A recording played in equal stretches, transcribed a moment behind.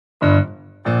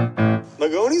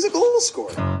Magoni's a goal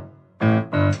scorer.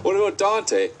 What about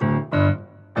Dante?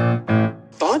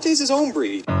 Dante's his own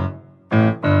breed.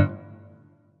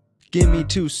 Give me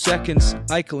 2 seconds,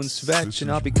 Eichel and Svetch,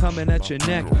 and I'll be coming at your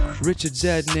neck. Richard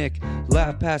Zednick,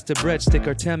 laugh past the breadstick,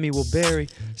 Artemi will bury.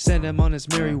 Send him on his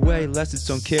merry way, lest it's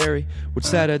don't carry. What's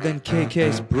sadder than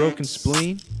KK's broken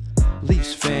spleen?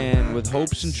 Leafs fan with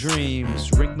hopes and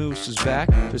dreams. Rink Moose is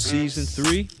back for season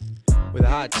 3 with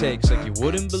hot takes like you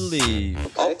wouldn't believe.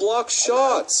 I'll block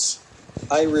shots.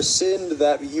 I rescind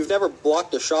that. You've never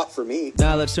blocked a shot for me.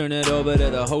 Now let's turn it over to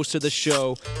the host of the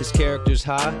show. His character's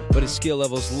high, but his skill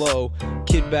level's low.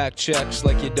 Kid back checks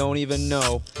like you don't even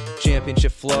know.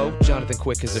 Championship flow, Jonathan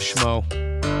Quick is a schmo.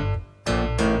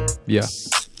 Yeah.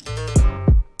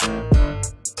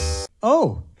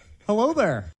 Oh, hello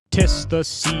there. 'Tis the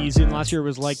season. Last year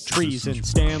was like treason.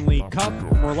 Stanley Cup,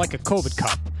 more like a COVID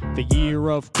cup. The year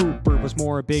of Cooper was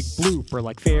more a big blooper,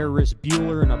 like Ferris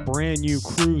Bueller in a brand new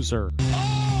cruiser.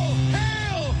 Oh,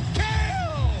 hail,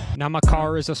 hail! Now my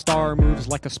car is a star, moves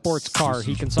like a sports car.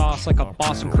 He can sauce like a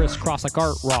Boston crisscross like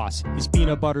Art Ross. He's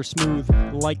peanut butter smooth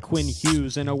like Quinn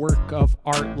Hughes, and a work of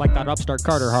art like that upstart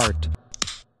Carter Hart.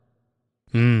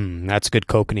 That's good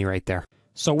kokanee right there.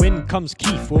 So in comes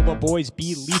Keith, will the boys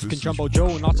be Leaf? Can Jumbo Joe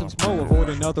and Nonsense Mo avoid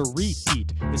another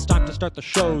repeat? It's time to start the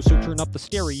show, so turn up the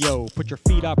stereo. Put your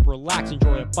feet up, relax,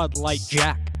 enjoy a Bud Light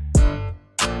Jack.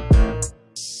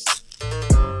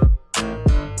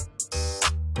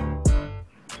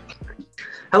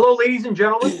 Hello, ladies and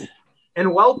gentlemen,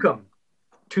 and welcome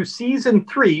to Season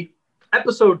 3,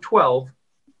 Episode 12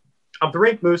 of the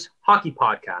Rink Moose Hockey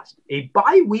Podcast, a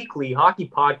bi-weekly hockey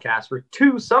podcast where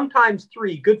 2, sometimes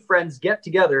 3 good friends get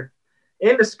together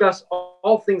and discuss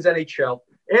all things NHL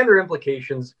and their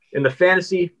implications in the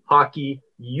fantasy hockey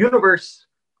universe.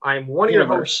 I'm one of your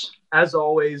hosts, as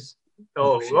always.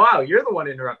 Oh, wow, you're the one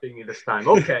interrupting me this time.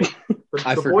 Okay.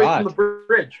 I the forgot. boy from the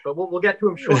bridge, but we'll get to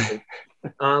him shortly.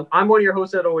 I'm one of your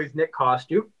hosts, as always, Nick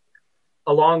Costu,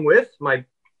 along with my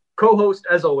co-host,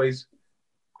 as always,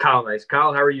 Kyle Nice.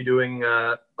 Kyle, how are you doing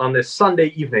on this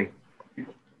Sunday evening?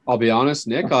 I'll be honest,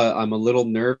 Nick, I'm a little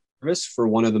nervous for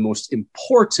one of the most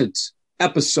important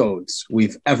episodes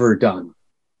we've ever done.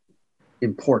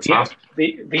 Important. Yeah,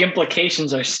 the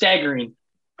implications are staggering.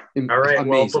 All right.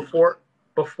 Amazing. Well,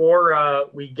 before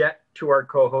we get to our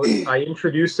co-host, I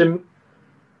introduce him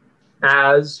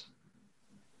as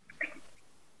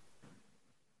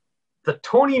the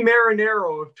Tony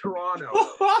Marinaro of Toronto,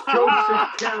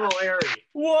 Joseph Camilleri.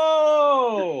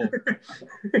 Whoa!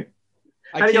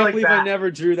 I can't believe I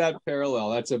never drew that parallel.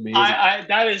 That's amazing.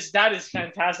 That is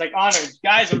fantastic. Honored.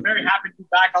 Guys, I'm very happy to be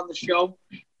back on the show.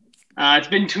 It's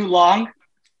been too long,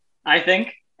 I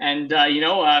think. And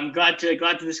I'm glad to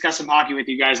discuss some hockey with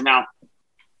you guys now.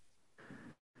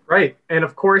 Right. And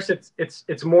of course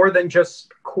it's more than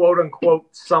just quote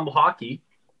unquote some hockey.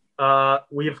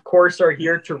 We, of course, are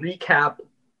here to recap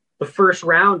the first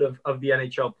round of the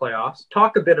NHL playoffs,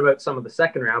 talk a bit about some of the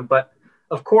second round. But,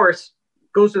 of course,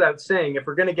 goes without saying, if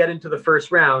we're going to get into the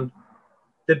first round,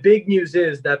 the big news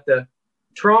is that the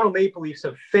Toronto Maple Leafs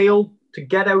have failed to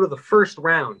get out of the first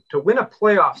round to win a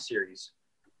playoff series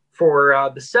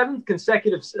for the 17th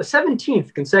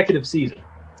consecutive season.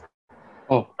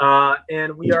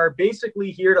 And we are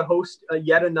basically here to host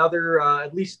yet another,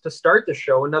 at least to start the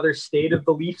show, another State of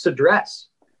the Leafs address.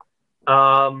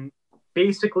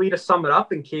 Basically, to sum it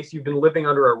up, in case you've been living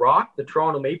under a rock, the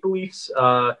Toronto Maple Leafs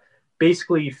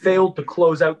basically failed to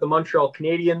close out the Montreal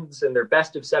Canadiens in their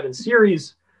best-of-7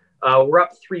 series. We're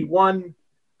up 3-1.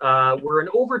 We're an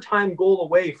overtime goal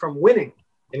away from winning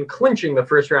and clinching the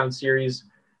first-round series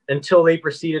until they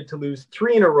proceeded to lose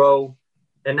 3 in a row.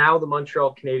 And now the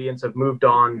Montreal Canadiens have moved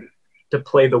on to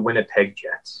play the Winnipeg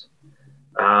Jets.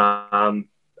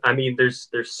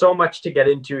 There's so much to get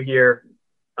into here,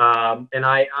 and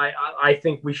I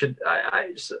think we should.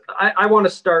 I want to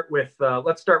start with.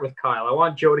 Let's start with Kyle. I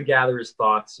want Joe to gather his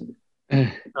thoughts.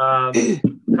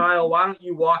 Kyle, why don't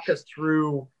you walk us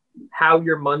through how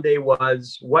your Monday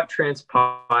was, what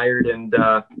transpired, and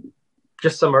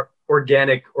just some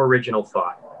organic, original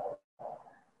thought.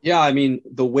 Yeah, I mean,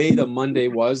 the way the Monday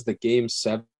was, the game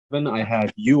 7, I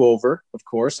had you over, of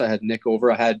course. I had Nick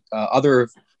over. I had other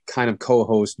kind of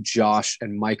co-hosts, Josh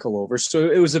and Michael over. So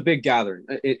it was a big gathering.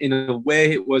 In a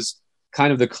way, it was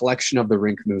kind of the collection of the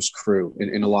Rink Moose crew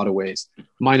in a lot of ways.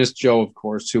 Minus Joe, of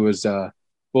course, who was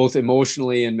both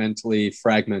emotionally and mentally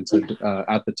fragmented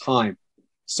at the time.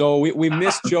 So we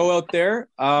missed Joe out there.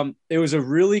 It was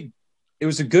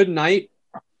a good night.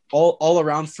 All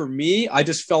around for me. I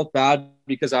just felt bad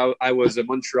because I was a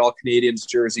Montreal Canadiens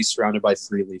jersey surrounded by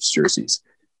 3 Leafs jerseys.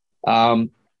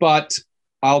 But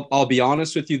I'll be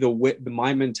honest with you.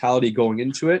 My mentality going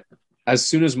into it, as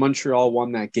soon as Montreal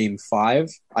won that game 5,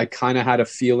 I kind of had a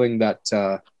feeling that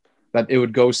it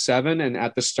would go 7. And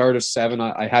at the start of 7,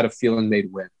 I had a feeling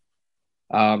they'd win.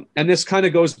 And this kind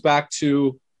of goes back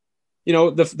to,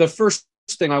 the first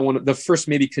thing the first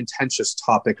maybe contentious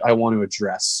topic I want to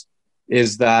address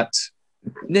is that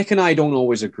Nick and I don't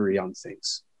always agree on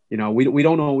things. We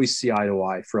don't always see eye to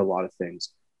eye for a lot of things.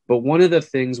 But one of the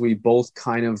things we both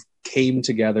kind of came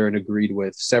together and agreed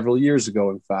with several years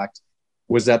ago, in fact,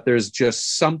 was that there's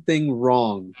just something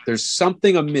wrong. There's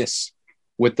something amiss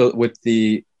with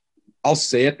the I'll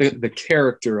say it, the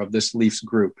character of this Leafs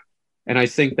group. And I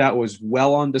think that was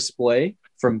well on display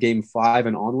from game 5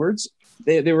 and onwards.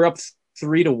 They were up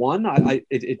 3-1.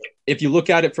 If you look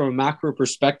at it from a macro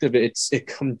perspective, it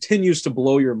continues to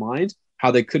blow your mind how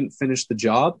they couldn't finish the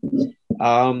job.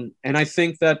 And I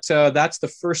think that that's the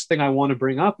first thing I want to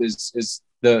bring up is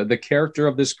the character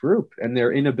of this group and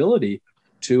their inability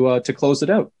to close it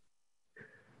out.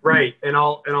 Right. And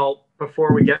I'll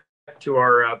before we get to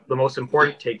our the most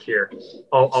important take here,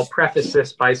 I'll preface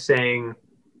this by saying,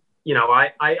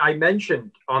 I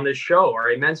mentioned on this show,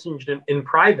 or I mentioned in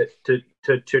private to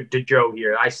Joe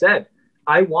here, I said,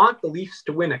 I want the Leafs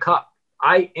to win a cup.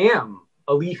 I am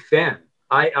a Leaf fan.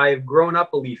 I've grown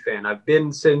up a Leaf fan. I've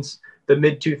been since the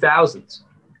mid-2000s.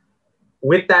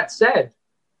 With that said,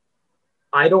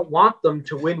 I don't want them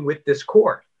to win with this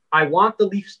core. I want the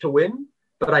Leafs to win,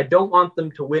 but I don't want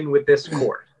them to win with this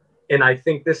core. And I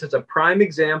think this is a prime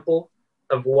example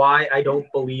of why I don't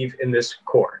believe in this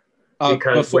core.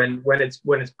 Because when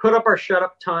it's put up or shut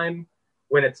up time,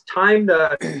 when it's time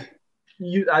to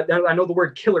I know the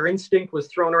word killer instinct was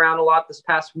thrown around a lot this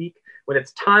past week. When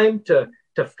it's time to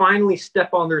finally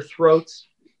step on their throats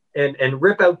and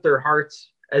rip out their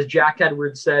hearts, as Jack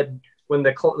Edwards said when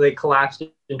they collapsed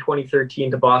in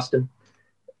 2013 to Boston.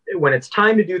 When it's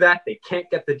time to do that, they can't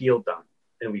get the deal done.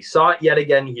 And we saw it yet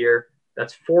again here.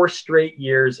 That's 4 straight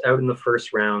years out in the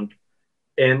first round.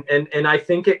 And I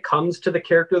think it comes to the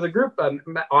character of the group.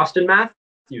 Austin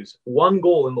Matthews, 1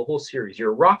 goal in the whole series.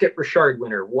 Your Rocket Richard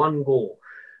winner, 1 goal.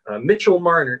 Mitchell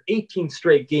Marner, 18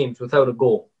 straight games without a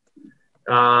goal.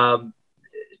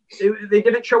 They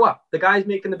didn't show up. The guys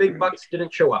making the big bucks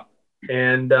didn't show up.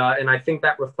 And I think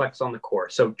that reflects on the core.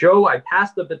 So, Joe, I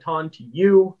pass the baton to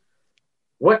you.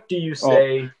 What do you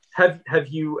say? Have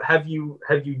you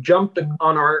jumped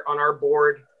on our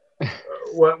board?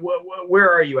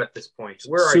 Where are you at this point?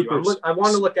 Where are you? I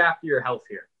want to look after your health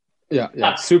here.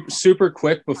 Yeah. Super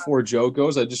quick before Joe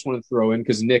goes, I just want to throw in,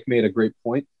 because Nick made a great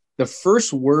point. The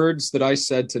first words that I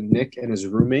said to Nick and his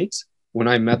roommates when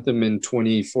I met them in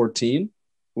 2014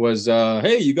 was,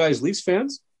 hey, you guys Leafs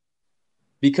fans?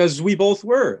 Because we both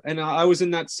were. And I was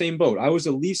in that same boat. I was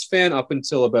a Leafs fan up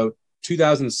until about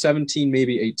 2017,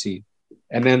 maybe 18.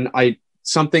 And then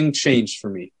something changed for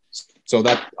me. So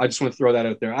that I just want to throw that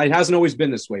out there. It hasn't always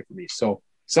been this way for me. So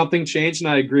something changed, and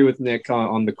I agree with Nick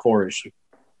on the core issue.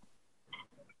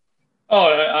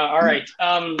 All right.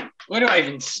 Where do I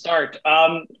even start?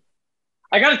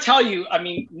 I got to tell you,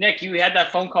 Nick, you had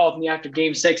that phone call with me after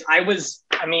Game 6. I was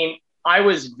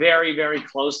very, very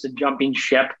close to jumping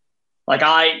ship.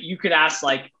 You could ask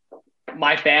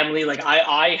my family.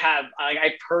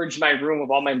 I purged my room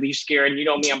of all my Leafs gear, and you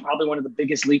know me, I'm probably one of the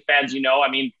biggest Leaf fans.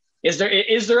 Is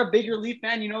there a bigger Leaf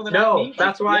fan than me?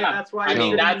 That's why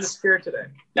that's scared today.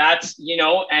 That's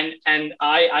and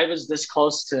I was this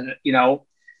close to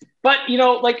but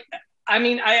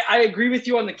I agree with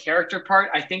you on the character part.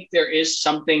 I think there is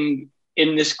something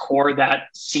in this core that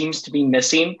seems to be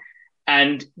missing,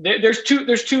 and there's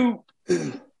two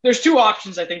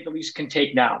options I think the Leafs can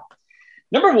take now.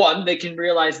 Number one, they can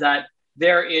realize that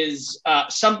there is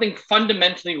something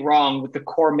fundamentally wrong with the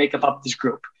core makeup of this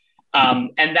group.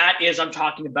 And that is, I'm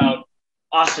talking about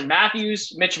Austin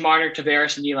Matthews, Mitch Marner,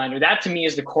 Tavares, and Nylander. That to me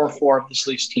is the core 4 of this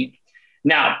Leafs team.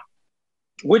 Now,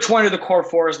 which one of the core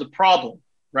 4 is the problem,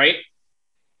 right?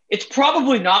 It's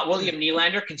probably not William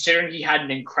Nylander, considering he had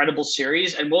an incredible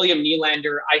series. And William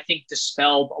Nylander, I think,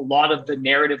 dispelled a lot of the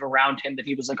narrative around him that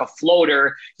he was like a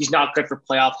floater. He's not good for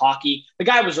playoff hockey. The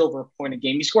guy was over a point a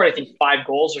game. He scored, I think, 5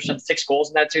 goals or 6 goals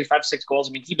in that series, 5-6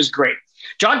 goals. He was great.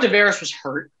 John Tavares was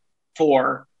hurt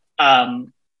for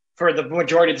the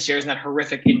majority of the series in that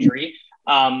horrific injury.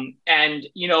 I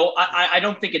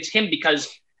don't think it's him, because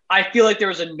I feel like there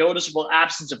was a noticeable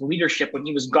absence of leadership when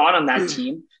he was gone on that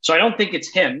team. So I don't think it's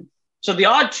him. So the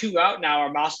odd 2 out now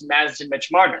are Austin Matthews and Mitch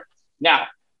Marner. Now,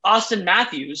 Austin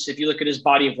Matthews, if you look at his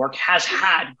body of work, has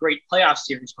had great playoff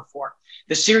series before.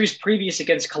 The series previous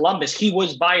against Columbus, he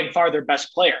was by and far their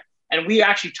best player. And we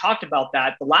actually talked about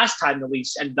that the last time the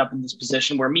Leafs ended up in this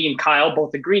position, where me and Kyle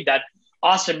both agreed that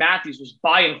Austin Matthews was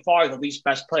by and far the Leafs'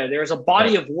 best player. There is a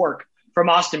body of work from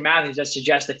Austin Matthews that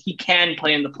suggests that he can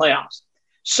play in the playoffs.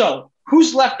 So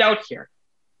who's left out here?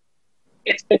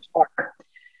 It's Mitch Marner.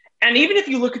 And even if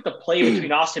you look at the play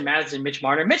between Austin Matthews and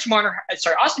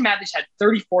Austin Matthews had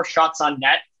 34 shots on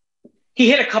net. He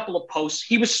hit a couple of posts.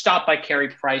 He was stopped by Carey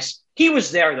Price. He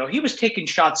was there, though. He was taking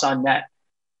shots on net.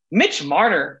 Mitch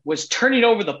Marner was turning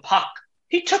over the puck.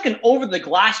 He took an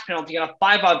over-the-glass penalty on a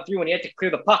 5-on-3 when he had to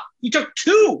clear the puck. He took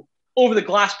 2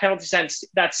 over-the-glass penalties in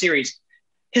that series.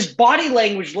 His body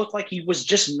language looked like he was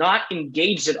just not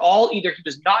engaged at all. Either he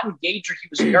was not engaged or he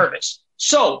was nervous.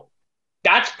 So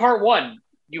that's part one.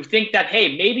 You think that,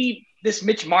 hey, maybe this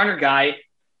Mitch Marner guy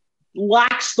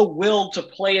lacks the will to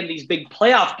play in these big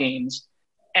playoff games,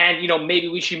 and maybe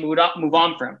we should move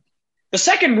on from him. The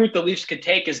second route the Leafs could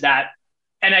take is that,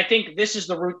 and I think this is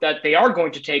the route that they are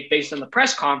going to take based on the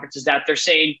press conference, is that they're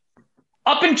saying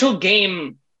up until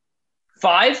game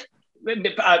 5,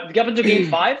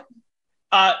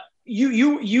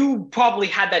 you probably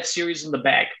had that series in the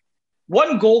bag.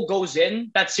 One goal goes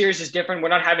in, that series is different. We're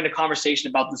not having a conversation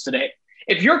about this today.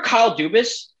 If you're Kyle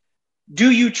Dubas,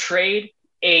 do you trade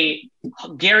a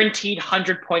guaranteed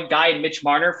 100-point guy in Mitch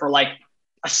Marner for like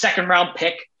a second-round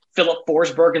pick, Philip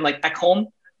Forsberg, and like Ekholm?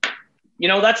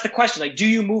 That's the question. Like, do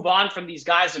you move on from these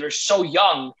guys that are so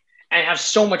young and have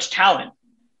so much talent?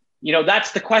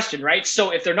 That's the question, right? So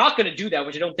if they're not going to do that,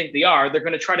 which I don't think they are, they're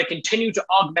going to try to continue to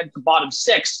augment the bottom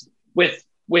 6 with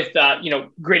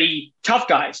gritty, tough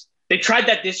guys. They tried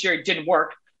that this year. It didn't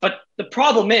work. But the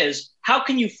problem is, how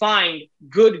can you find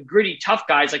good, gritty, tough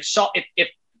guys? Like, so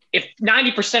if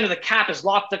 90% of the cap is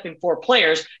locked up in 4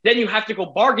 players, then you have to go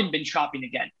bargain bin shopping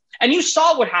again. And you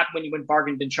saw what happened when you went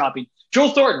bargain bin shopping. Joel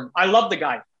Thornton, I love the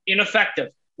guy, ineffective.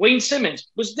 Wayne Simmons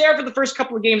was there for the first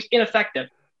couple of games, ineffective.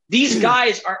 These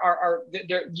guys are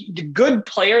they're the good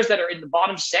players that are in the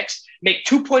bottom 6 make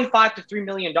 $2.5 to $3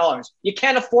 million. You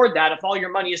can't afford that if all your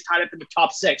money is tied up in the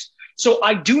top 6. So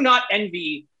I do not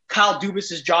envy Kyle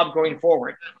Dubas' job going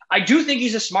forward. I do think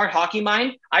he's a smart hockey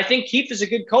mind. I think Keefe is a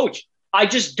good coach. I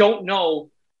just don't know,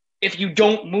 if you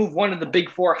don't move one of the big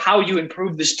 4, how you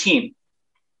improve this team.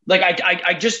 Like,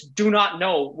 I just do not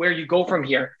know where you go from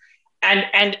here.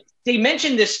 And they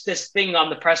mentioned this thing on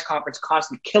the press conference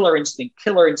constantly, killer instinct.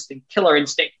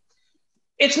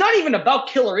 It's not even about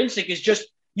killer instinct. It's just,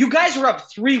 you guys were up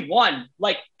 3-1.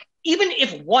 Like, even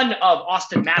if one of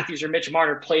Austin Matthews or Mitch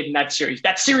Marner played in that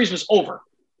series was over.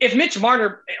 If Mitch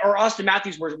Marner or Austin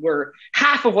Matthews were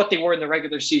half of what they were in the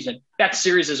regular season, that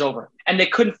series is over, and they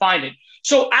couldn't find it.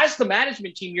 So as the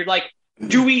management team, you're like,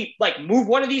 do we move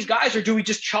one of these guys, or do we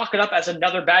just chalk it up as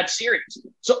another bad series?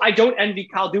 So I don't envy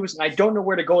Kyle Dubas, and I don't know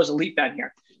where to go as a Leaf fan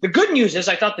here. The good news is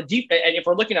I thought the defense, and if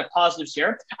we're looking at positives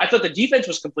here, I thought the defense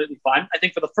was completely fine. I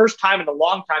think for the first time in a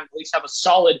long time, the Leafs have a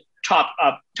solid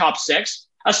top 6.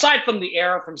 Aside from the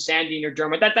error from Sandin or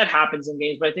Dermott, that happens in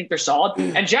games, but I think they're solid.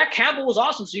 And Jack Campbell was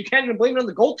awesome, so you can't even blame it on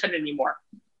the goaltender anymore.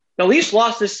 The Leafs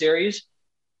lost this series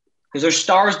because their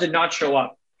stars did not show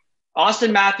up.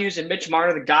 Austin Matthews and Mitch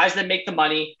Marner, the guys that make the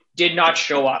money, did not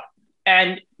show up.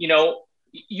 And,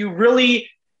 you really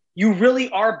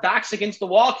are backs against the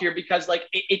wall here, because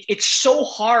it's so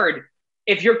hard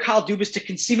if you're Kyle Dubas to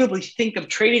conceivably think of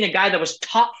trading a guy that was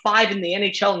top 5 in the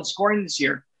NHL in scoring this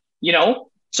year,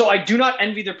 So I do not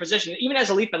envy their position. Even as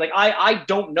a Leaf fan, I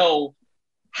don't know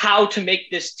how to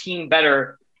make this team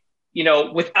better,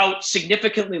 without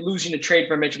significantly losing a trade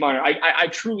for Mitch Marner. I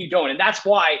truly don't. And that's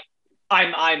why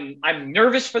I'm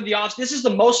nervous for the off. This is the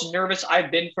most nervous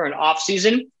I've been for an off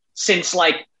season since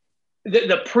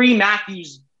the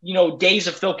pre-Matthews, days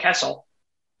of Phil Kessel.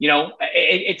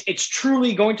 It's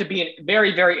truly going to be a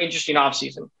very, very interesting off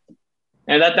season.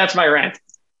 And that's my rant.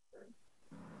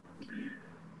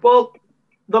 Well,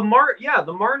 the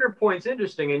Marner point's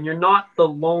interesting, and you're not the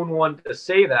lone one to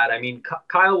say that. I mean,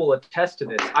 Kyle will attest to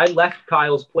this. I left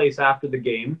Kyle's place after the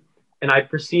game, and I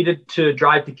proceeded to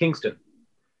drive to Kingston.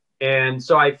 And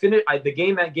so I finished the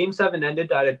game at Game 7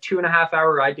 ended. I had a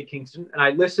 2.5-hour ride to Kingston, and I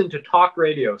listened to talk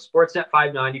radio, Sportsnet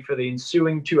 590, for the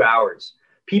ensuing 2 hours.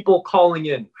 People calling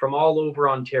in from all over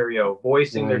Ontario,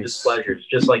 voicing their displeasures,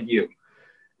 just like you.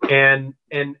 And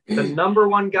the number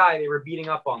one guy they were beating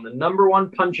up on, the number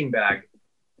one punching bag,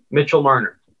 Mitchell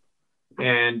Marner.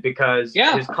 And because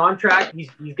his contract, he's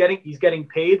getting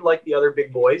paid like the other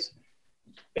big boys.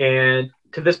 And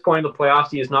to this point in the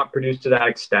playoffs, he has not produced to that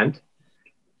extent.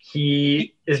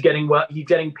 He's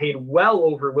getting paid well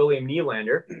over William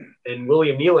Nylander, and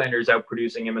William Nylander is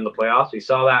outproducing him in the playoffs. We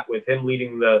saw that with him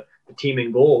leading the team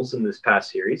in goals in this past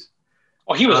series.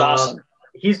 Oh, he was awesome.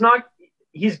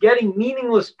 He's getting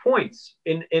meaningless points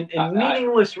in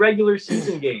meaningless regular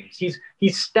season games.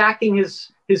 He's stacking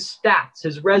his stats,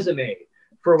 his resume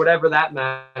for whatever that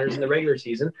matters in the regular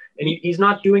season, and he's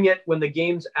not doing it when the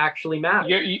games actually matter.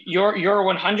 You're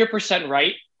 100%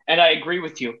 right, and I agree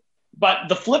with you. But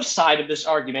the flip side of this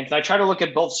argument, and I try to look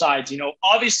at both sides,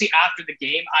 obviously after the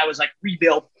game, I was like,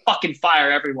 rebuild, fucking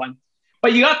fire everyone.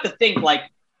 But you have to think, like,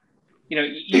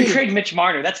 you trade Mitch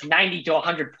Marner, that's 90 to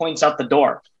 100 points out the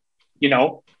door.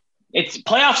 It's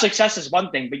playoff success is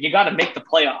one thing, but you got to make the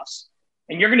playoffs.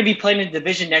 And you're going to be playing in the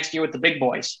division next year with the big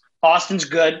boys. Boston's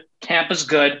good. Tampa's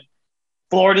good.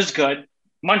 Florida's good.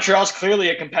 Montreal's clearly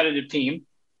a competitive team.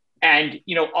 And,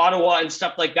 Ottawa and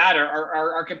stuff like that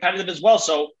are competitive as well.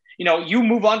 So, you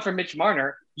move on from Mitch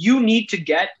Marner, you need to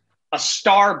get a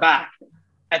star back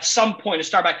at some point, a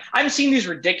star back. I've seen these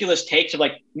ridiculous takes of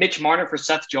like Mitch Marner for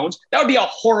Seth Jones. That would be a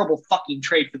horrible fucking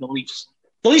trade for the Leafs.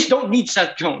 The Leafs don't need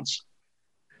Seth Jones.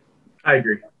 I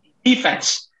agree.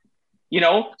 Defense,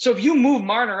 So if you move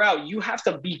Marner out, you have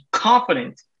to be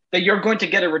confident that you're going to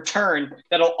get a return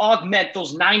that'll augment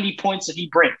those 90 points that he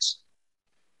brings.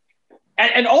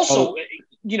 And also,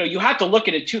 you have to look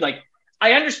at it too. Like,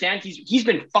 I understand he's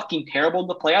been fucking terrible in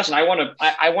the playoffs, and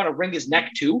I want to wring his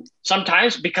neck too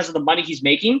sometimes because of the money he's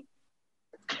making.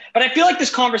 But I feel like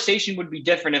this conversation would be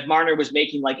different if Marner was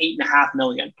making like $8.5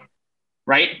 million,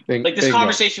 right? This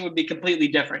conversation would be completely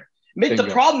different. The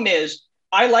problem is,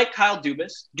 I like Kyle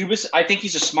Dubas. I think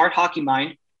he's a smart hockey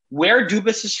mind. Where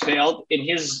Dubas has failed in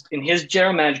his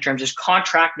general manager terms is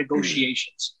contract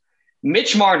negotiations.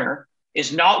 Mitch Marner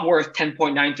is not worth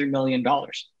 $10.93 million.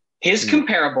 His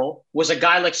comparable was a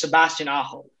guy like Sebastian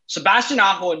Aho. Sebastian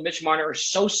Aho and Mitch Marner are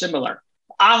so similar.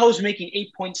 Aho's making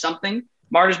 8 point something.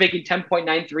 Marner's making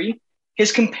 10.93.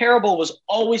 His comparable was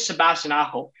always Sebastian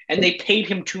Aho, and they paid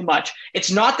him too much.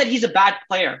 It's not that he's a bad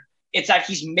player. It's that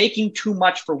he's making too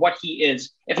much for what he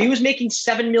is. If he was making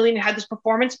 $7 million and had this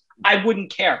performance, I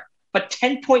wouldn't care. But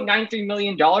 $10.93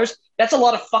 million, that's a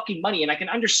lot of fucking money, and I can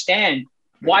understand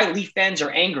why Leaf fans are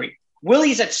angry.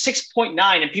 Willie's at 6.9,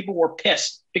 and people were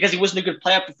pissed because he wasn't a good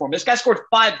playoff performer. This guy scored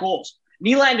 5 goals.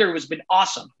 Nylander has been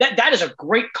awesome. That is a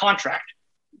great contract.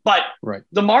 But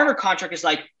the Marner contract is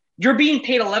like, you're being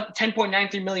paid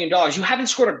 $10.93 million. You haven't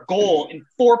scored a goal in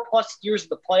 4+ years of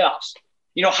the playoffs.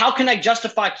 How can I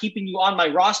justify keeping you on my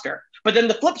roster? But then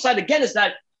the flip side again is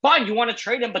that, fine, you want to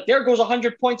trade him, but there goes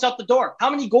 100 points out the door. How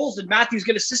many goals did Matthews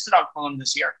get assisted on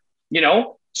this year?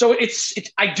 So it's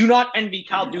I do not envy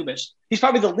Kyle Dubas. He's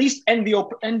probably the least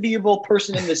enviable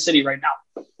person in this city right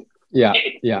now.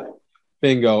 Yeah.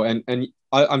 Bingo. And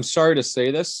I'm sorry to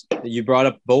say this. You brought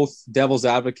up both devil's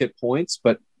advocate points,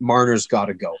 but Marner's got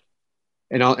to go.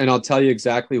 And I'll tell you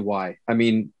exactly why. I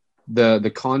mean,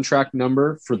 the contract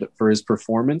number for his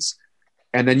performance,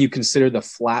 and then you consider the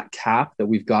flat cap that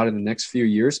we've got in the next few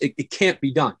years, it can't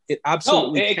be done. It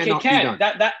absolutely cannot be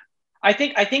done. I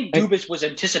think Dubas was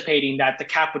anticipating that the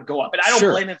cap would go up, and I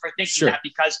don't blame him for thinking that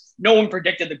because no one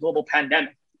predicted the global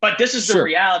pandemic. But this is the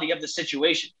reality of the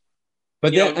situation.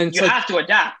 But you have to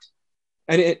adapt.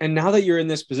 And now that you're in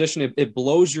this position, it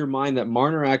blows your mind that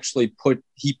Marner actually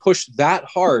pushed that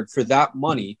hard for that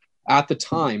money at the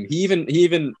time. He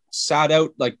even sat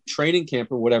out like training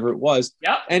camp or whatever it was.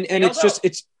 Yeah. And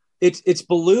it's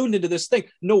ballooned into this thing.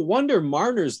 No wonder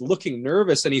Marner's looking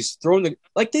nervous, and he's throwing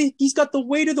he's got the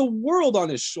weight of the world on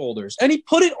his shoulders, and he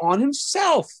put it on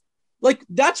himself. Like,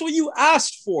 that's what you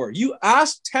asked for. You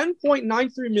asked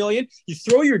 $10.93 million. You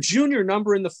throw your junior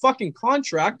number in the fucking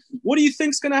contract. What do you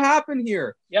think's going to happen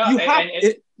here? Yeah.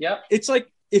 It's like,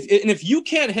 if you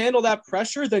can't handle that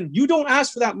pressure, then you don't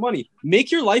ask for that money.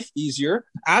 Make your life easier.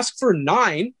 Ask for $9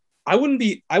 million. I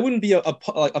wouldn't be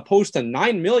opposed to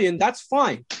 $9 million. That's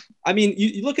fine. I mean,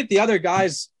 you look at the other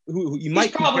guys who you might.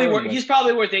 He's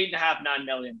probably worth $8.5, $9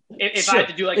 million. If I had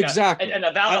to do like an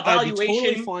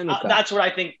evaluation, totally that's what I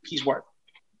think he's worth.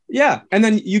 Yeah, and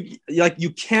then you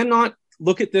cannot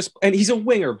look at this, and he's a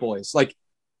winger, boys. Like,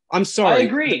 I'm sorry, I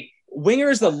agree. Winger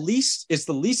is the least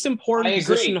important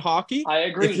position in hockey. I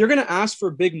agree. If you're going to ask for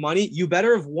big money, you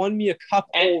better have won me a cup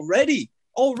already.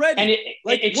 And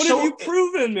what have you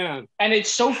proven, man? And it's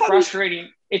so frustrating.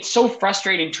 It's so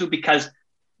frustrating too, because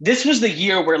this was the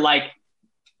year where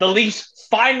the Leafs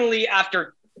finally,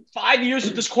 after 5 years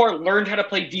of this core, learned how to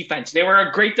play defense. They were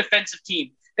a great defensive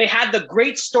team. They had the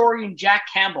great story in Jack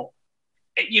Campbell.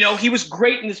 He was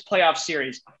great in this playoff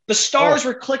series. The stars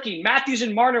were clicking. Matthews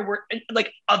and Marner were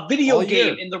like a video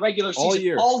game in the regular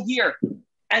season all year.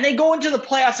 And they go into the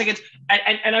playoffs against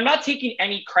and I'm not taking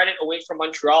any credit away from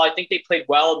Montreal. I think they played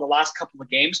well in the last couple of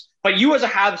games. But you as a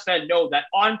Habs fan know that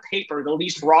on paper, the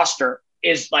Leafs roster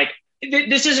is like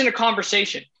this isn't a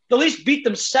conversation. The Leafs beat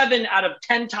them 7 out of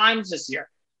 10 times this year.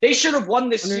 They should have won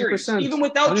this series, even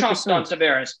without John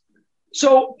Tavares.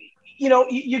 So,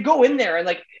 you go in there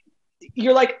and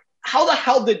you're like, how the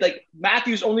hell did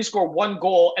Matthews only score 1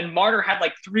 goal and Marner had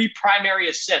 3 primary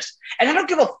assists? And I don't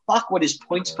give a fuck what his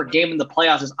points per game in the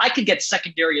playoffs is. I could get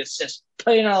secondary assists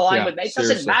playing on a line with me. It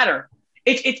doesn't matter.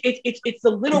 It's the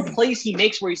little plays he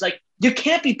makes where he's like, you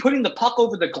can't be putting the puck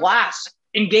over the glass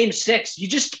in game 6. You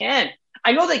just can't.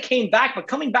 I know they came back, but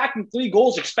coming back from 3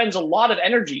 goals expends a lot of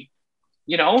energy.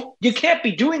 You can't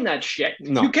be doing that shit.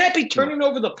 No. You can't be turning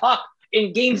over the puck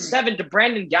in game 7 to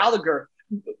Brandon Gallagher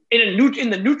in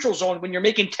the neutral zone when you're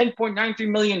making $10.93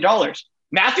 million.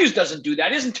 Matthews doesn't do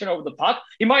that. He doesn't turn over the puck.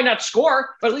 He might not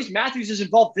score, but at least Matthews is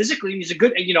involved physically and he's a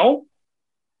good,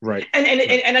 Right.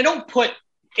 And I don't put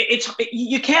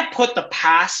you can't put the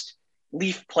past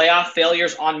Leaf playoff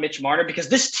failures on Mitch Marner because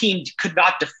this team could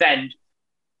not defend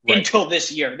until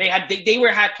this year. They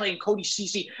were playing Cody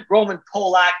Ceci, Roman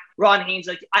Polak, Ron Haynes.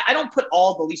 I don't put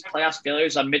all the Leafs playoff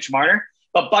failures on Mitch Marner,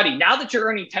 but buddy, now that you're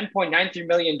earning $10.93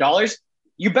 million,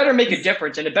 you better make a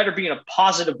difference, and it better be in a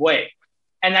positive way.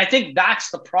 And I think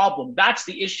that's the problem. That's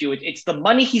the issue. It's the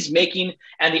money he's making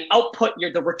and the output,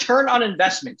 the return on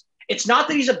investment. It's not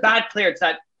that he's a bad player. It's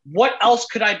that what else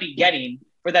could I be getting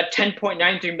for that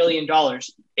 $10.93 million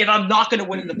if I'm not going to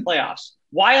win in the playoffs?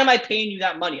 Why am I paying you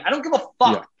that money? I don't give a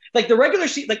fuck. Yeah. The regular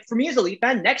season, for me as a Leaf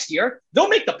fan, next year, they'll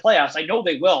make the playoffs. I know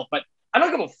they will, but I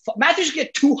don't give a fuck. Matthews should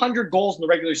get 200 goals in the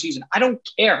regular season. I don't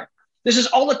care. This is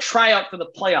all a tryout for the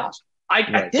playoffs.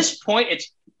 At this point,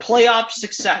 it's playoff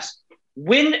success.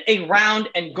 Win a round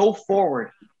and go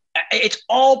forward. It's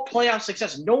all playoff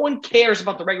success. No one cares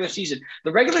about the regular season.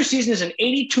 The regular season is an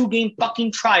 82-game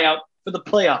fucking tryout for the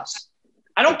playoffs.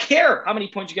 I don't care how many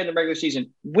points you get in the regular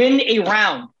season. Win a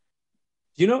round.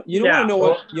 You want to know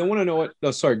what? You want to know what?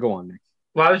 Oh, sorry. Go on, Nick.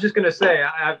 Well, I was just going to say,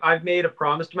 I've made a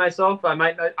promise to myself. I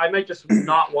might just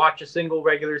not watch a single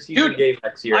regular season game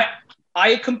next year.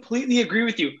 I completely agree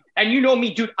with you. And you know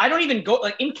me, dude, I don't even go,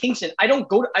 in Kingston, I don't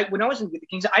go to, when I was in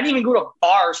Kingston, I didn't even go to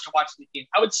bars to watch the game.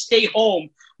 I would stay home,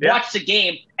 watch the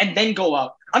game, and then go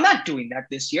out. I'm not doing that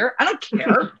this year. I don't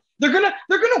care. They're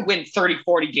gonna win 30,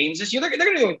 40 games this year. They're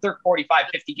gonna win 45,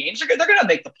 50 games. They're gonna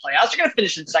make the playoffs. They're gonna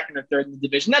finish in second or third in the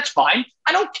division. That's fine.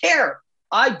 I don't care.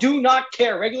 I do not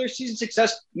care. Regular season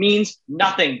success means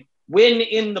nothing. Win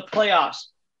in the playoffs.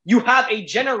 You have a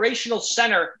generational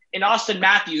center in Austin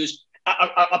Matthews,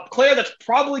 a player that's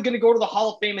probably going to go to the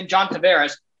Hall of Fame in John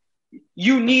Tavares.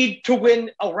 You need to win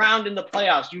a round in the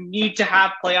playoffs. You need to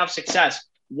have playoff success.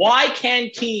 Why can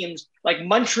teams like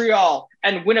Montreal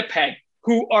and Winnipeg,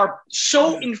 who are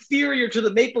so inferior to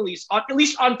the Maple Leafs, at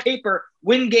least on paper,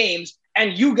 win games,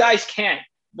 and you guys can't?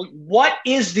 What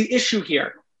is the issue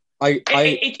here?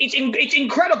 It's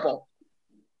incredible.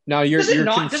 Now does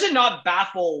it not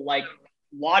baffle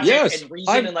logic and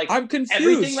reason I'm confused.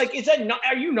 Everything? Is that not?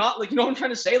 Are you not what I'm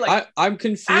trying to say? I'm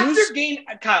confused.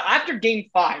 After game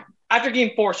 5, after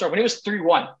game 4, when it was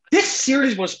 3-1, this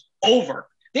series was over.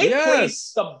 They played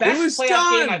the best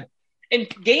playoff game. In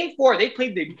game 4, they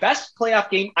played the best playoff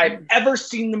game I've ever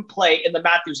seen them play in the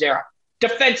Matthews era.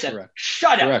 Defensive,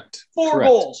 shutout, 4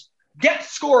 goals, get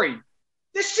scoring.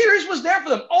 This series was there for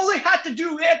them. All they had to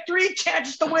do, they had 3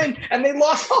 chances to win, and they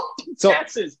lost all 2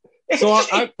 chances.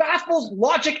 It baffles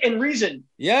logic and reason.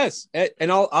 Yes, and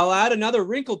I'll add another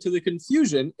wrinkle to the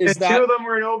confusion. Is that 2 of them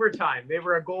were in overtime? They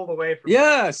were a goal away from.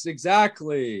 Yes,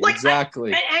 exactly,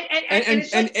 exactly.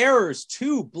 And errors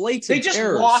too, blatant. They just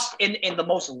lost in the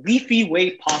most Leafy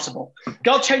way possible.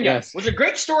 Galchenyuk was a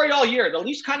great story all year. The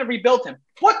Leafs kind of rebuilt him.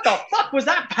 What the fuck was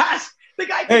that pass? The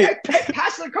guy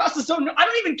passed it across the zone. I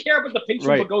don't even care about the pinch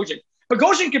from Bogosian.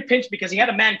 Bogosian could pinch because he had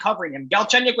a man covering him.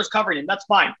 Galchenyuk was covering him. That's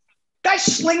fine. Guy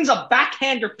slings a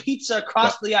backhander pizza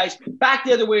across the ice, back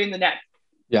the other way in the net.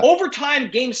 Yeah. Overtime,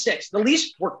 game 6, the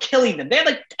Leafs were killing them. They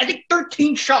had I think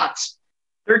 13 shots.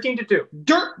 13-2.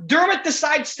 Dermott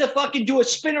decides to fucking do a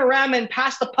spin around and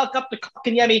pass the puck up to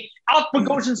Kotkaniemi, out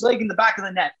Bogosian's leg in the back of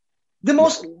the net. The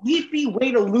most Leafy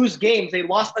way to lose games. They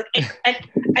lost. And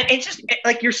it's just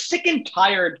you're sick and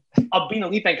tired of being a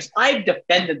Leaf fan because I've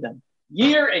defended them.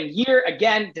 Year and year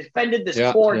again, defended this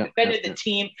core, defended the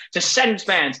team, to Sens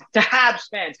fans, to Habs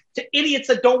fans, to idiots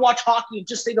that don't watch hockey and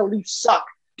just say the Leafs suck.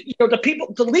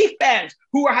 The Leaf fans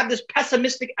who have this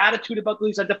pessimistic attitude about the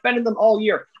Leafs, I defended them all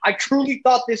year. I truly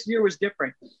thought this year was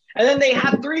different. And then they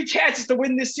have 3 chances to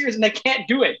win this series and they can't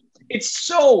do it. It's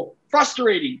so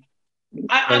frustrating.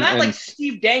 I'm at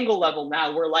Steve Dangle level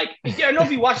now where I don't know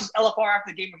if you watched this LFR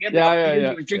after the game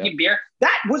again, drinking beer.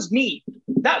 That was me.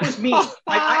 That was me. Well,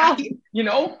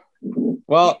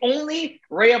 the only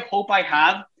ray of hope I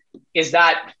have is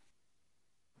that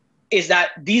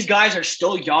these guys are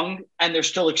still young and they're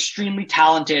still extremely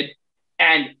talented,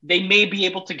 and they may be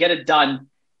able to get it done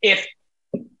if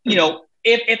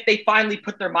they finally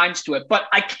put their minds to it. But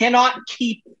I cannot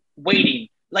keep waiting.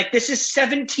 Like, this is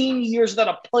 17 years without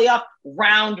a playoff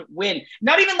round win.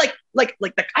 Not even like I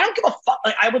don't give a fuck.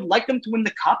 Like, I would like them to win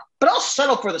the cup, but I'll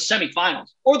settle for the semifinals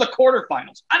or the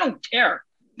quarterfinals. I don't care.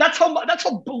 That's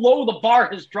how below the bar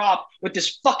has dropped with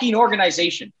this fucking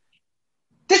organization.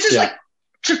 This is like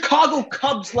Chicago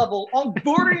Cubs level,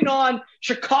 bordering on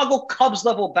Chicago Cubs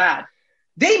level bad.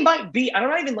 They might be,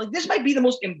 this might be the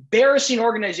most embarrassing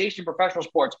organization in professional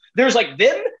sports. There's like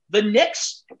them, the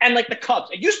Knicks, and like the Cubs.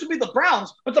 It used to be the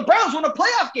Browns, but the Browns won a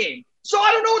playoff game. So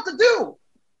I don't know what to do.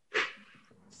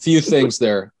 Few things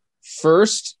there.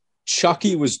 First,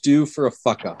 Chucky was due for a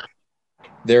fuck up.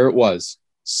 There it was.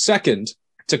 Second,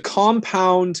 to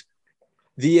compound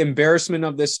the embarrassment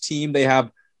of this team, they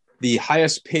have the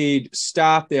highest paid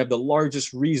staff. They have the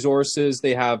largest resources.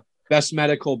 They have best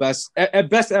medical, best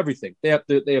everything. They have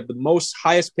the most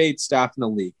highest paid staff in the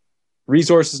league.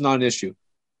 Resource is not an issue.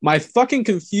 My fucking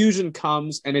confusion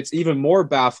comes, and it's even more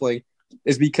baffling,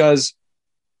 is because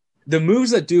the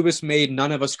moves that Dubas made,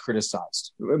 none of us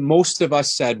criticized. Most of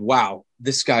us said, wow,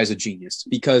 this guy's a genius.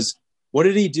 Because what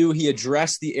did he do? He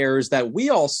addressed the errors that we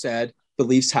all said the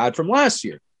Leafs had from last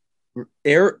year.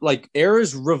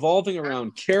 Errors revolving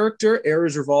around character,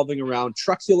 errors revolving around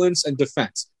truculence and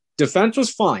defense. Defense was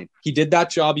fine. He did that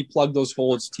job. He plugged those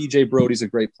holes. TJ Brody's a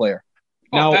great player.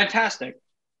 Now, fantastic.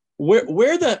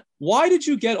 Why did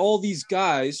you get all these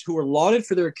guys who are lauded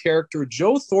for their character?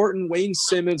 Joe Thornton, Wayne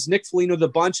Simmons, Nick Foligno, the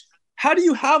bunch. How do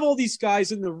you have all these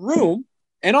guys in the room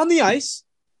and on the ice,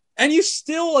 and you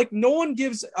still, like, no one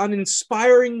gives an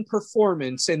inspiring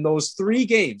performance in those 3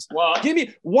 games? Well, give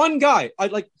me one guy.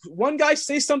 I'd like one guy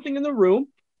say something in the room,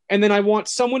 and then I want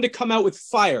someone to come out with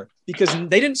fire, because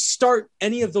they didn't start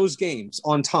any of those games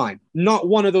on time. Not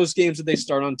one of those games did they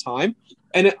start on time.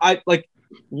 And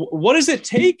what does it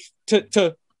take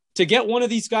to get one of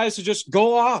these guys to just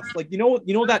go off? Like, you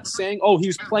know that saying, oh, he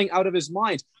was playing out of his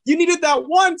mind. You needed that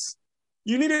once.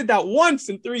 You needed that once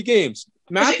in 3 games.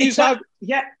 Matthews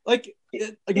we're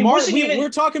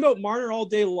talking about Marner all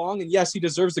day long, and yes, he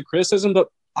deserves the criticism, but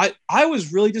I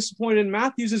was really disappointed in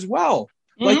Matthews as well.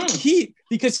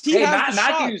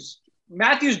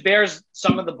 Matthews bears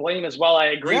some of the blame as well. I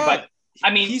agree, but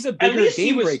I mean, he's a bigger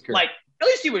game breaker. At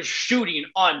least he was shooting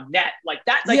on net like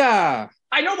that.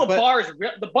 I know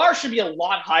the bar should be a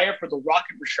lot higher for the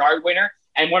Rocket Richard winner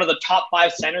and one of the top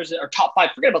 5 centers, or top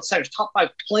 5. Forget about centers, top 5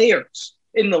 players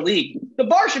in the league. The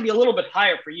bar should be a little bit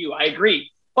higher for you. I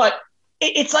agree, but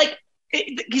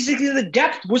the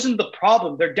depth wasn't the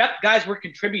problem. Their depth guys were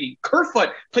contributing. Kerfoot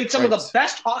played some of the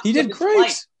best hockey. He did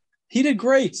great. He did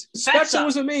great. Spezza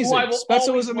was amazing.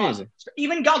 Spezza was amazing.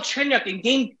 Even Galchenyuk in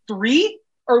game 3,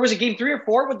 or was it game 3 or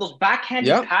 4, with those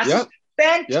backhanded passes?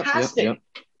 Fantastic. Yep.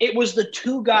 It was the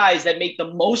 2 guys that make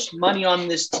the most money on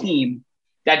this team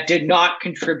that did not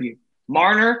contribute.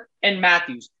 Marner and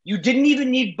Matthews. You didn't even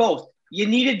need both. You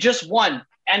needed just one,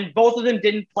 and both of them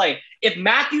didn't play. If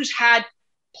Matthews had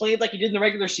played like he did in the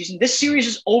regular season, this series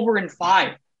is over in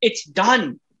 5. It's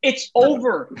done. It's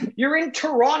over. You're in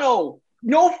Toronto.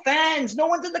 No fans. No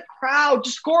one's in the crowd.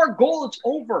 Just score a goal. It's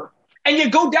over. And you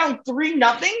go down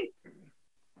 3-0.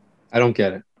 I don't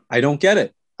get it.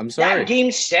 I'm sorry. That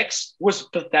game 6 was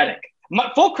pathetic.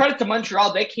 Full credit to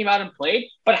Montreal. They came out and played.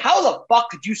 But how the fuck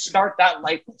could you start that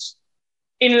lifeless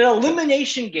in an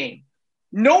elimination game,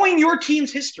 knowing your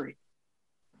team's history?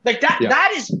 Like that,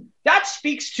 that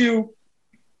speaks to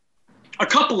a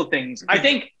couple of things. I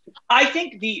think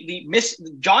the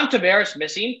John Tavares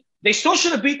missing, they still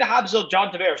should have beat the Habs with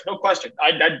John Tavares, no question.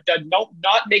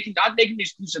 Not making the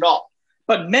excuse at all.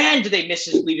 But man, did they miss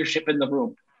his leadership in the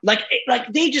room? Like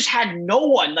they just had no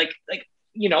one.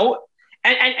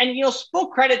 Full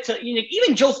credit to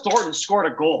even Joe Thornton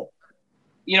scored a goal.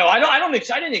 I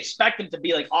didn't expect him to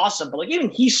be like awesome, but even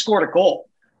he scored a goal.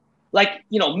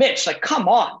 Mitch, come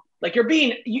on,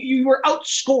 you were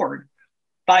outscored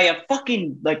by a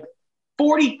fucking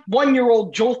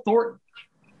 41-year-old Joe Thornton.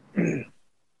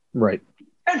 Right.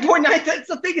 And that's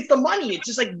the thing. It's the money. It's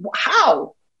just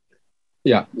how?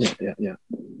 Yeah.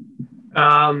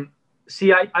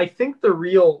 See, I think the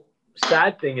real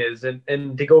sad thing is,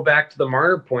 and to go back to the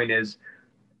Marner point is,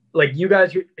 you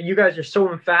guys are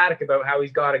so emphatic about how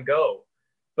he's got to go,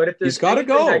 but if there's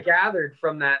anything I gathered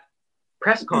from that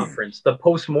press conference, the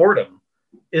post-mortem,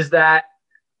 is that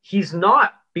he's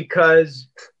not, because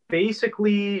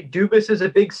basically Dubas is a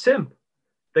big simp.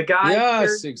 The guy Yes,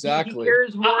 cares, exactly. He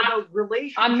cares more about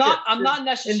relationships. I'm not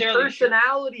necessarily and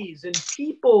personalities and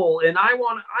people, and I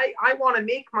want to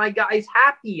make my guys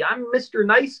happy. I'm Mr.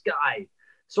 Nice Guy.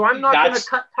 So I'm not going to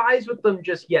cut ties with them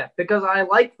just yet because I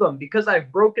like them, because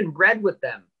I've broken bread with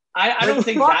them. I don't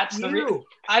think that's the reason.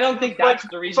 I don't think that's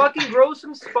the reason. Fucking grow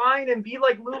some spine and be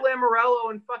like Lou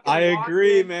Lamoriello and fucking. I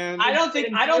agree, man. I don't think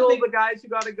the guys who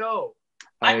got to go.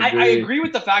 I agree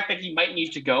with the fact that he might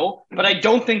need to go, but I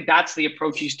don't think that's the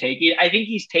approach he's taking. I think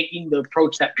he's taking the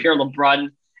approach that Pierre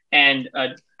LeBrun and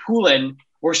Poulin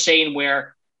were saying,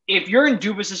 where if you're in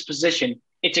Dubas's position,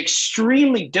 it's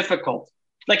extremely difficult.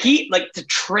 To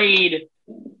trade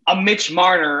a Mitch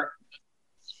Marner,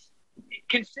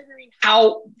 considering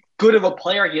how good of a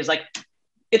player he is.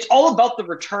 It's all about the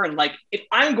return. If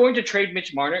I'm going to trade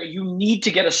Mitch Marner, you need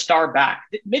to get a star back.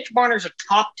 Mitch Marner is a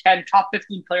top 10, top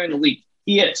 15 player in the league.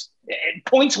 He is.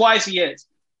 Points-wise, he is.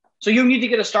 So you need to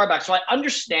get a star back. So I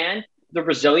understand the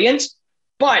resilience,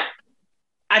 but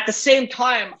at the same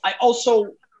time, I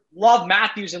also love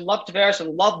Matthews and love Tavares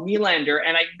and love Nylander,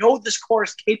 and I know this core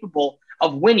is capable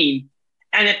of winning.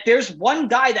 And if there's one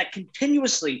guy that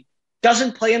continuously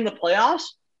doesn't play in the playoffs,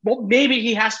 well, maybe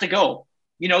he has to go.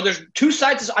 There's two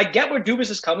sides. I get where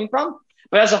Dubas is coming from,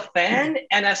 but as a fan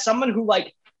and as someone who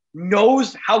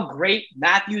knows how great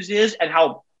Matthews is and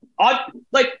how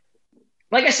like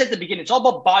I said at the beginning, it's all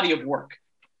about body of work.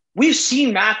 We've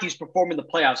seen Matthews perform in the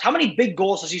playoffs. How many big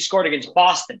goals has he scored against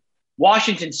Boston,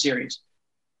 Washington series,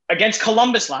 against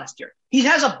Columbus last year? He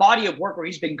has a body of work where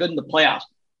he's been good in the playoffs.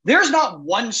 There's not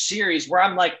one series where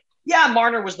I'm like, yeah,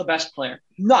 Marner was the best player.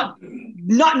 None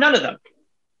of them.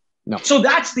 No. So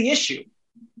that's the issue.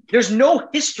 There's no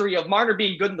history of Marner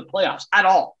being good in the playoffs at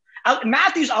all.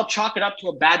 Matthews, I'll chalk it up to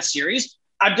a bad series.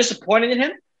 I'm disappointed in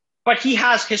him, but he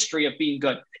has history of being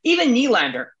good. Even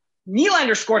Nylander.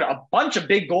 Nylander scored a bunch of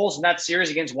big goals in that series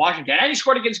against Washington, and he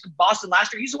scored against Boston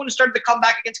last year. He's the one who started to come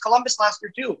back against Columbus last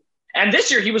year too. And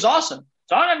this year he was awesome.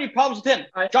 So I don't have any problems with him.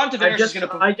 John Tavares is going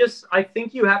to. I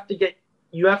think you have to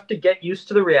get used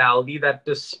to the reality that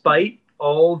despite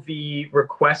all the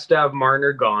requests to have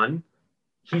Marner gone,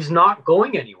 he's not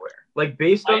going anywhere.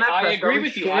 Based on that, I agree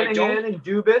with you. Shanahan and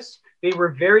Dubas, they were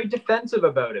very defensive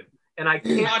about him, and I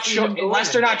can't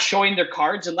unless they're not showing their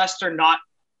cards, unless they're not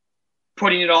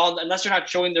putting it all, unless they're not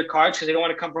showing their cards because they don't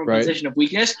want to come from a position of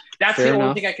weakness. That's the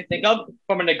only thing I can think of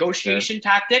from a negotiation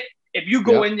tactic. If you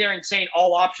go in there and saying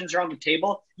all options are on the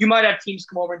table, you might have teams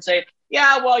come over and say,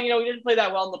 yeah, well, he didn't play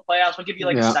that well in the playoffs. We'll give you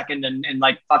a second and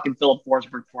fucking Philip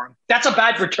Forsberg for him. That's a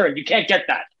bad return. You can't get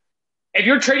that. If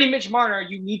you're trading Mitch Marner,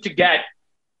 you need to get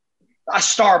a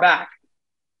star back.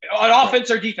 On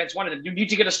offense or defense, one of them. You need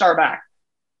to get a star back.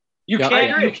 You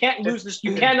can't lose this.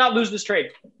 You cannot lose this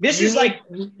trade. There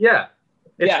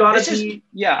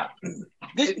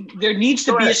needs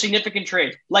to be a significant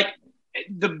trade.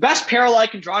 The best parallel I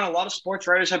can draw, and a lot of sports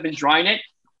writers have been drawing it,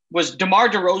 was DeMar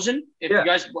DeRozan. If you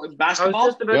guys basketball, I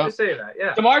was just about to say that.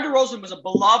 Yeah, DeMar DeRozan was a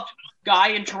beloved guy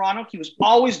in Toronto. He was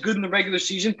always good in the regular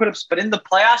season, but in the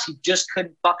playoffs, he just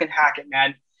couldn't fucking hack it,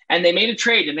 man. And they made a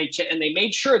trade, and they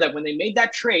made sure that when they made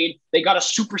that trade, they got a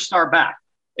superstar back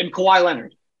in Kawhi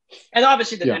Leonard. And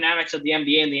obviously, the dynamics of the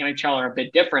NBA and the NHL are a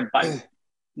bit different, but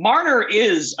Marner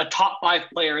is a top 5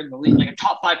 player in the league, a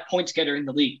top 5 points getter in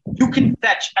the league. You can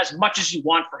fetch as much as you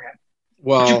want for him.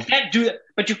 Well, but you can't do that.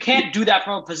 But you can't do that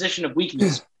from a position of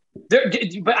weakness.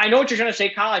 But I know what you're trying to say,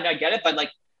 Kyle. I get it. But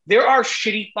there are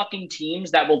shitty fucking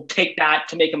teams that will take that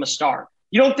to make him a star.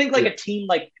 You don't think a team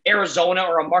like Arizona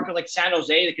or a market like San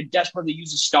Jose that could desperately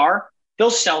use a star, they'll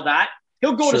sell that.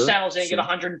 He'll go to San Jose and get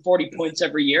 140 points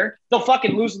every year. They'll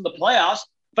fucking lose in the playoffs.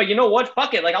 But you know what?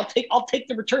 Fuck it. I'll take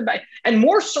the return back. And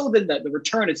more so than the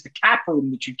return, it's the cap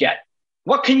room that you get.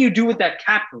 What can you do with that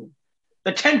cap room?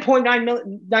 The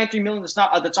 $10.93 million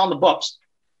that's on the books.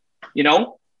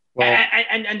 Well,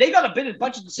 and they got a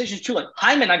bunch of decisions too.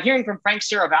 Hyman, I'm hearing from Frank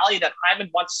Saravalli that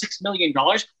Hyman wants $6 million.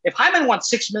 If Hyman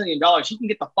wants $6 million, he can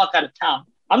get the fuck out of town.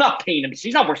 I'm not paying him.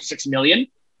 He's not worth $6 million.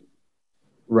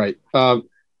 Right. On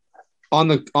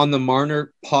the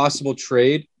Marner possible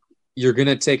trade, you're going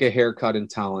to take a haircut in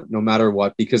talent no matter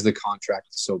what because the contract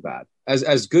is so bad.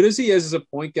 As good as he is as a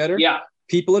point getter,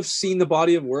 people have seen the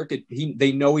body of work.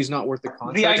 They know he's not worth the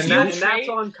contract. And that's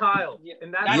on Kyle.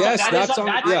 And that's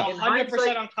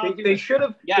 100% on Kyle. They should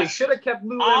have kept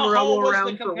Lou Lamoriello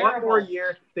around for one more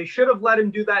year. They should have let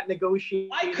him do that negotiation.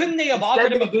 Why couldn't they have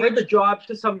offered him the job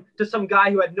to some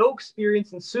guy who had no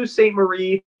experience in Sault Ste.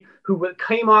 Marie, who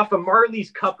came off a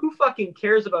Marley's Cup. Who fucking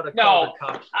cares about a Calder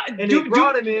Cup? And they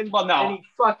brought him in, and he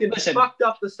fucking fucked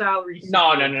up the salary.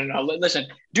 No. Listen,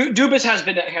 Dubas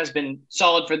has been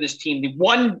solid for this team. The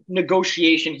one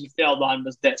negotiation he failed on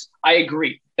was this. I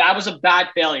agree. That was a bad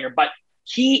failure, but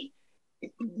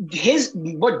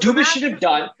what Dubas should have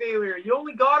done. Failure. You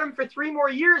only got him for 3 more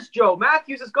years, Joe.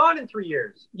 Matthews is gone in 3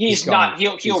 years. He's not.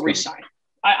 He'll resign.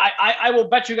 I will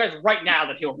bet you guys right now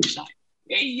that he'll resign.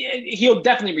 He'll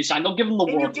definitely resign. They'll give him the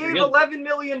world. You gave $11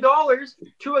 million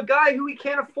to a guy who we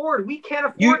can't afford. We can't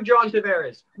afford John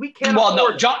Tavares. We can't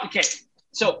afford John. Okay,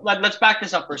 so let's back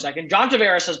this up for a second. John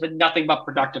Tavares has been nothing but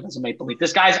productive as a Maple Leaf.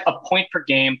 This guy's a point per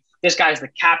game. This guy's the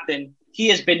captain. He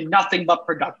has been nothing but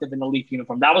productive in the Leaf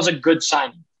uniform. That was a good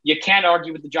signing. You can't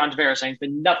argue with the John Tavares signing. He's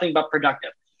been nothing but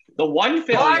productive. The one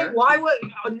failure. Why would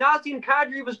Nazem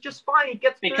Kadri was just fine? He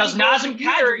gets because Nazem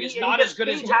Kadri is not as good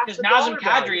as John Tavares,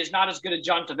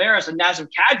 and Nazem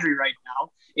Kadri right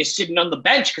now is sitting on the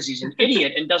bench because he's an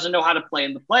idiot and doesn't know how to play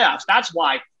in the playoffs. That's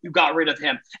why you got rid of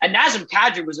him. And Nazem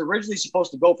Kadri was originally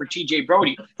supposed to go for TJ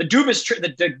Brody. The Dubas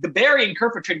the Barry and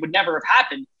Kerfoot trade would never have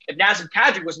happened if Nazem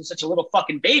Kadri wasn't such a little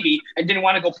fucking baby and didn't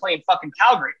want to go play in fucking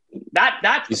Calgary.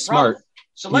 That's He's the problem. Smart.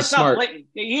 So let's not play.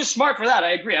 He is smart for that.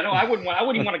 I agree. I wouldn't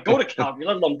even want to go to Calgary,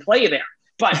 let alone play there.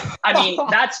 But I mean,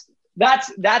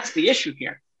 that's the issue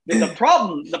here. The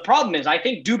problem is I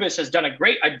think Dubas has done a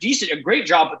great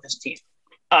job with this team.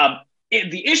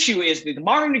 The issue is the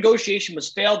Marner negotiation was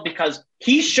failed because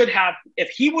he should have, if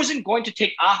he wasn't going to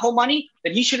take Aho money,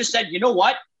 then he should have said, you know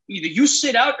what? Either you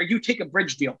sit out or you take a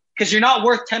bridge deal because you're not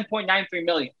worth $10.93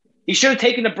 million. He should have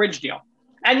taken a bridge deal.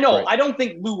 And no, right. I don't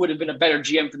think Lou would have been a better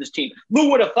GM for this team. Lou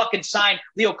would have fucking signed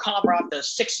Leo Komarov the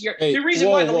 6-year. Hey, the reason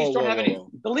why the Leafs don't have any,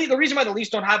 the reason why the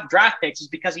Leafs don't have draft picks is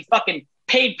because he fucking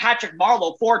paid Patrick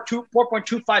Marleau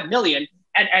 $4.25 million.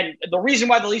 And the reason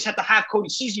why the Leafs had to have Cody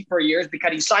Ceci for a year is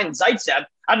because he signed Zaitsev.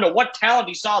 I don't know what talent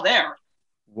he saw there.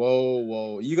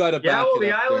 Whoa. You got to back it up.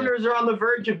 The Islanders are on the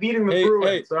verge of beating the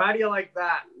Bruins. So how do you like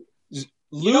that?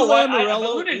 Lou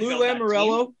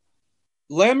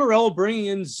Lamoriello bringing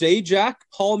in Zajac,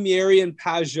 Palmieri, and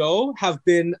Pajot have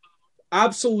been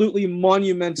absolutely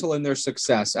monumental in their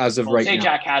success as of right now.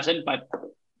 Zajac hasn't, but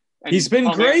he's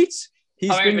been great.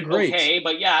 He's been great. Okay,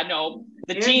 but yeah, no,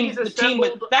 that team is the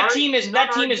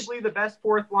best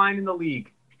fourth line in the league.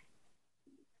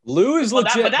 Lou is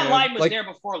legit. But that line was there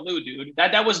before Lou, dude.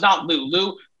 That was not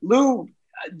Lou. Lou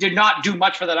did not do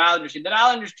much for that Islanders team. That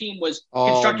Islanders team was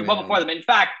constructed well before them. In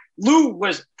fact, Lou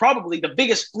was probably the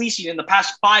biggest fleecing in the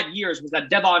past 5 years was that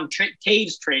Devon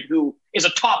Taves trade, who is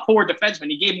a top 4 defenseman.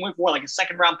 He gave him away for like a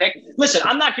 2nd-round pick. Listen,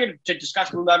 I'm not here to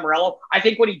discuss Lou Lamoriello. I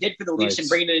think what he did for the Leafs and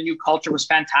bringing in a new culture was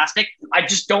fantastic. I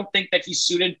just don't think that he's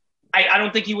suited. I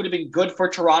don't think he would have been good for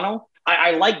Toronto.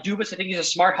 I like Dubas. I think he's a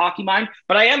smart hockey mind.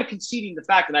 But I am conceding the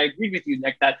fact, and I agree with you,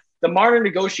 Nick, that the Marner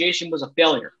negotiation was a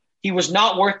failure. He was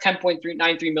not worth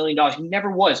 $10.93 million. He never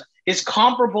was. His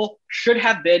comparable should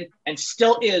have been and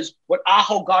still is what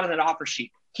Aho got in that offer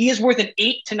sheet. He is worth an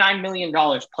 $8 to $9 million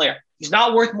player. He's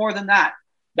not worth more than that.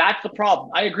 That's the problem.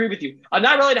 I agree with you. I'm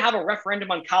not ready to have a referendum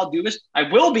on Kyle Dubas. I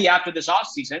will be after this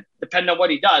offseason, depending on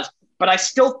what he does. But I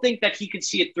still think that he could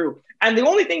see it through. And the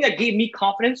only thing that gave me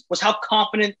confidence was how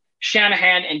confident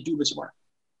Shanahan and Dubas were.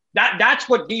 That's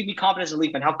what gave me confidence in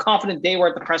Leaf and how confident they were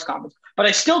at the press conference. But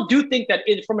I still do think that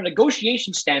from a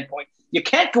negotiation standpoint, you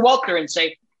can't go out there and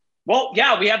say, well,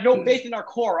 yeah, we have no faith in our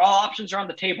core. All options are on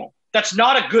the table. That's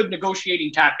not a good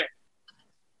negotiating tactic.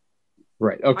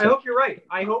 Right. Okay. I hope you're right.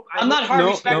 I'm not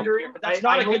Harvey Specter here, but that's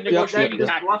not a good negotiating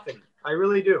tactic. Bluffing. I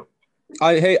really do.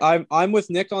 I'm with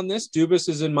Nick on this. Dubas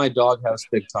is in my doghouse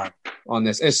big time on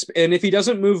this. And if he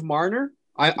doesn't move Marner,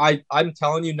 I'm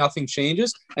telling you, nothing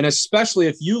changes. And especially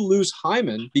if you lose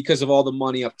Hyman because of all the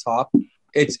money up top,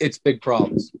 it's big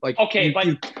problems. Like, okay,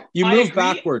 you move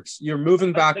backwards. You're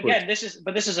moving backwards. Again, this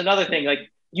is another thing.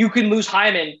 Like, you can lose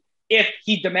Hyman if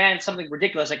he demands something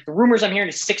ridiculous. Like, the rumors I'm hearing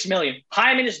is $6 million.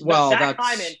 Hyman is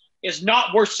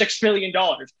not worth $6 million.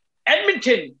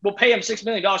 Edmonton will pay him $6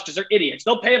 million because they're idiots.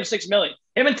 They'll pay him $6 million.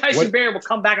 Him and Tyson Barrie will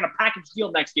come back in a package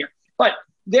deal next year. But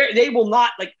they will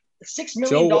not, like, $6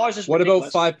 million is ridiculous. What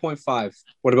about 5.5?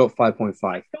 What about 5.5?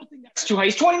 I don't think that's too high.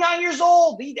 He's 29 years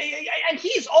old. And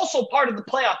he's also part of the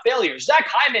playoff failures. Zach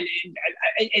Hyman,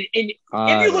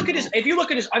 if you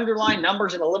look at his underlying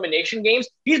numbers in elimination games,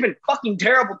 he's been fucking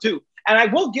terrible too. And I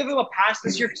will give him a pass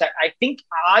this year because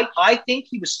I think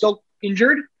he was still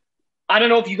injured. I don't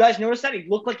know if you guys noticed that. He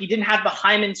looked like he didn't have the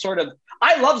Hyman sort of –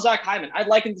 I love Zach Hyman. I'd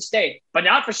like him to stay, but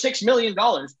not for $6 million.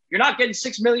 You're not getting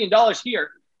 $6 million here.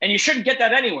 And you shouldn't get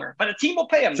that anywhere. But a team will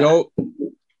pay him.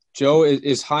 Joe,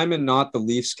 is Hyman not the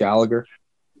Leafs Gallagher?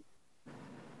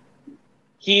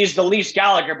 he's the Leafs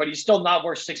Gallagher, but he's still not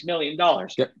worth $6 million. I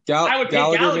would pay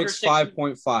Gallagher makes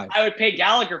 5.5. I would pay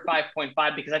Gallagher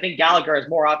 5.5 because I think Gallagher has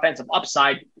more offensive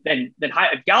upside than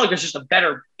Gallagher's just a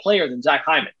better player than Zach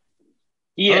Hyman.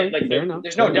 He is.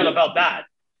 There's no doubt about that.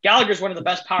 Gallagher's one of the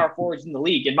best power forwards in the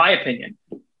league, in my opinion.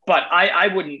 But I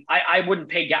wouldn't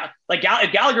pay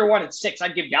if Gallagher wanted 6,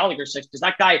 I'd give Gallagher 6 because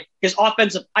that guy, his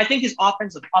offensive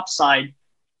upside,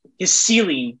 his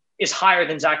ceiling is higher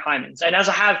than Zach Hyman's. And as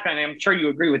a Habs fan, I'm sure you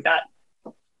agree with that.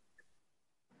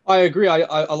 I agree.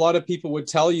 A lot of people would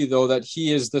tell you, though, that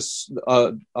he is this,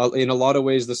 in a lot of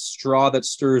ways, the straw that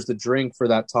stirs the drink for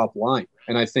that top line.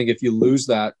 And I think if you lose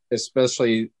that,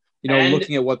 especially,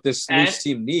 looking at what this Leafs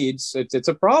team needs, it's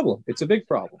a problem. It's a big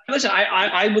problem. Listen,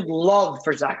 I would love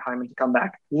for Zach Hyman to come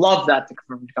back. Love that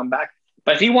for him to come back.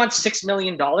 But if he wants $6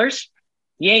 million,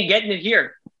 he ain't getting it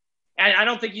here. And I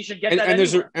don't think you should get that.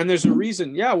 And there's a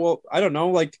reason. Yeah, well, I don't know.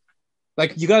 Like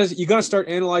you gotta start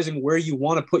analyzing where you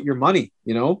want to put your money.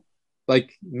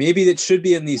 Like maybe it should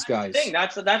be in these guys.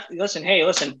 That's for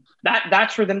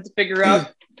them to figure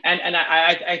out. And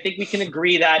I think we can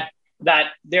agree that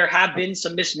there have been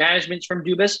some mismanagements from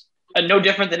Dubas, no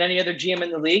different than any other GM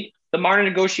in the league. The Marner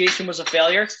negotiation was a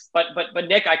failure, but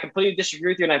Nick, I completely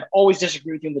disagree with you, and I've always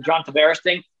disagreed with you in the John Tavares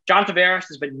thing. John Tavares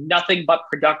has been nothing but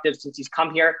productive since he's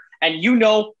come here, and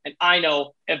and I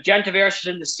know if John Tavares is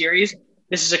in the series,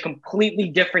 this is a completely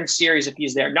different series if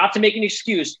he's there. Not to make an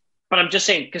excuse, but I'm just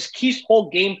saying because Keith's whole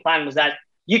game plan was that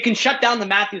you can shut down the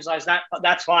Matthews lines,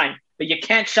 that's fine, but you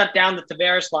can't shut down the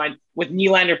Tavares line with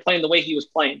Nylander playing the way he was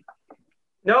playing.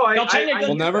 No,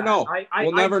 we'll never know.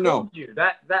 We'll never know. You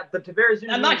that the Tavares.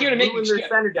 I'm not here to make their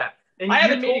center depth. And I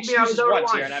haven't made excuses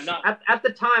once here, and I'm not. At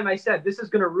the time, I said this is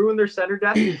going to ruin their center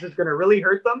depth. This is going to really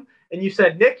hurt them. And you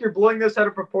said, Nick, you're blowing this out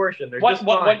of proportion. They're just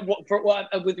fine.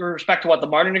 What with respect to what the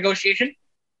Marner negotiation?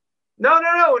 No.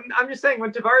 I'm just saying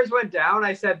when Tavares went down,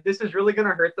 I said this is really going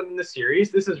to hurt them in the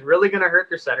series. This is really going to hurt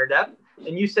their center depth.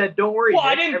 And you said, don't worry. Well,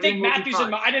 Nick, I didn't think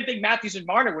Matthews and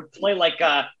Marner would play like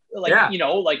the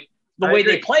way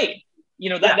they played.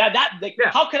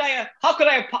 How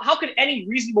could any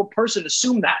reasonable person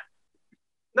assume that?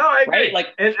 No, I agree. Right?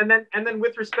 And then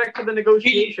with respect to the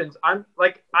negotiations, I'm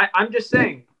just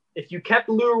saying if you kept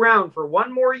Lou around for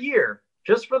one more year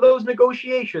just for those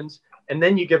negotiations, and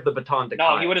then you give the baton to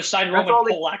Kyle. No, you would have signed Roman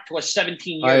Polak to a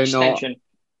 17-year extension.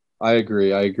 I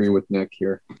agree. I agree with Nick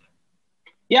here.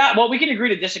 Yeah, well, we can agree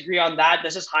to disagree on that.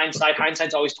 This is hindsight.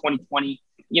 Hindsight's always 20/20.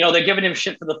 They're giving him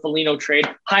shit for the Foligno trade.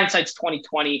 Hindsight's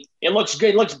 20/20. It looks good.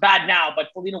 It looks bad now, but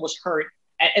Foligno was hurt.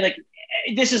 And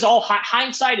this is all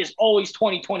hindsight is always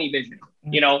 20/20 vision.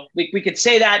 We could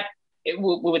say that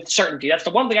with certainty. That's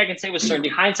the one thing I can say with certainty.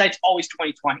 Hindsight's always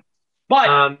 20/20.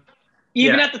 But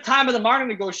even at the time of the Marner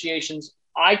negotiations,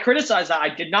 I criticized that. I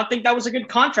did not think that was a good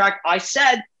contract. I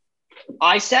said,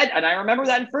 and I remember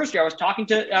that in first year. I was talking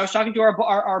to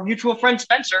our mutual friend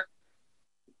Spencer.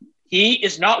 He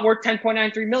is not worth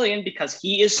 $10.93 million because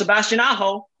he is Sebastian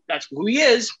Aho. That's who he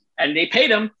is, and they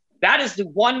paid him. That is the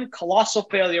one colossal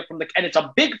failure and it's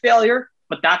a big failure,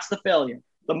 but that's the failure.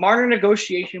 The Marner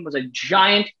negotiation was a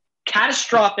giant,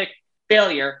 catastrophic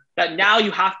failure that now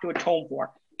you have to atone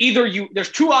for.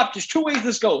 There's two options, two ways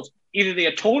this goes. Either they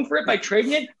atone for it by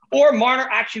trading it, or Marner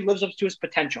actually lives up to his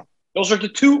potential. Those are the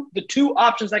two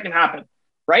options that can happen,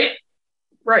 right?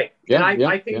 Right. Yeah, and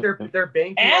I think they're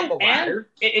banking on the latter.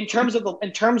 And in terms of the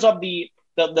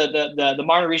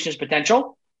Marner reaching his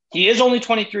potential, he is only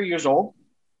 23 years old.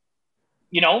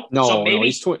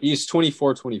 He's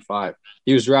 24, 25.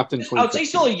 He was drafted in 2015. I would say he's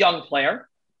still a young player.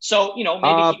 So,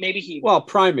 maybe he. Well,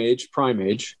 prime age.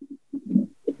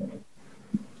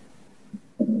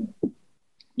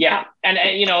 Yeah, and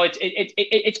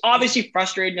it's obviously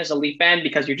frustrating as a Leaf fan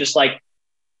because you're just like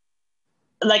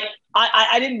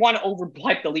I didn't want to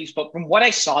overhype the Leafs, but from what I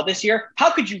saw this year,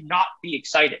 how could you not be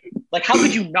excited? Like, how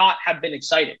could you not have been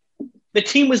excited? The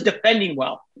team was defending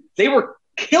well. They were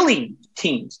killing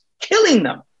teams, killing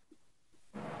them.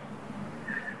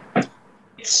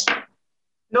 That's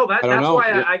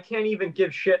why I can't even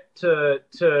give shit to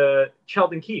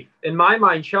Sheldon Keefe. In my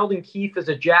mind, Sheldon Keefe is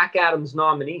a Jack Adams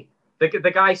nominee.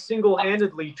 The guy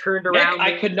single-handedly turned around. Nick,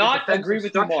 I could not agree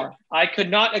with you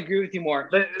more.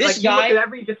 This guy, look at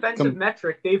every defensive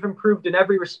metric, they've improved in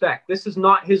every respect. This is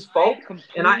not his fault,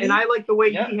 and I like the way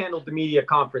he handled the media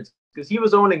conference because he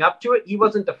was owning up to it. He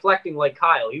wasn't deflecting like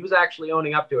Kyle. He was actually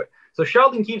owning up to it. So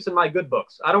Sheldon Keefe's in my good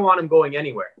books. I don't want him going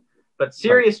anywhere. But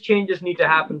serious changes need to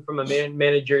happen from a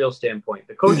managerial standpoint.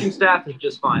 The coaching staff is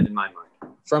just fine in my mind.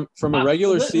 From a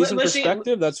regular season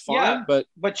perspective, that's fine. Yeah,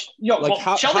 but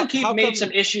Sheldon Keefe made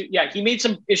some issues. Yeah, he made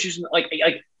some issues. Like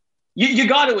you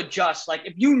got to adjust. Like,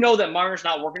 if you know that Marner's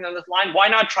not working on this line, why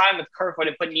not try him with Kerfoot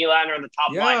and put Nylander on the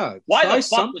top line? Why the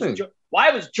fuck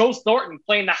was Joe Thornton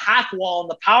playing the half wall on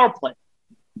the power play?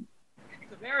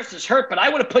 Tavares is hurt, but I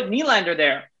would have put Nylander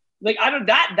there. Like, I don't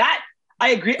I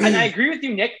agree, and I agree with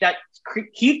you, Nick, that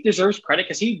Keith deserves credit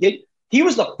because he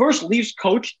was the first Leafs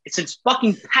coach since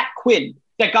fucking Pat Quinn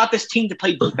that got this team to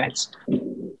play defense.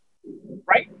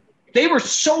 Right? They were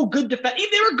so good they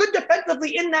were good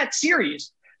defensively in that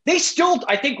series. They still,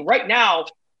 I think, right now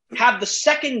have the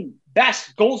second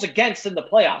best goals against in the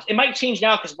playoffs. It might change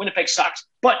now because Winnipeg sucks,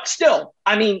 but still,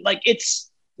 I mean, like,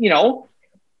 it's,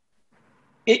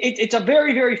 it's a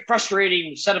very, very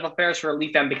frustrating set of affairs for a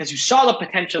Leaf fan because you saw the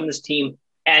potential in this team,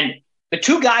 and the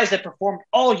two guys that performed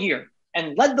all year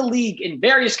and led the league in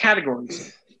various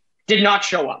categories did not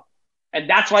show up, and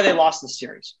that's why they lost the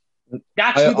series.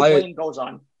 That's who the blame goes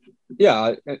on.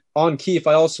 Yeah, on Keefe,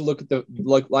 I also look at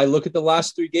the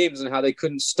last 3 games and how they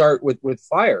couldn't start with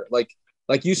fire. Like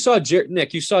you saw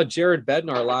Nick, you saw Jared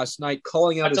Bednar last night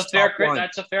calling out his top line.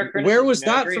 That's a fair criticism. Where was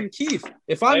that from Keefe?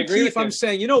 If I'm Keefe, I'm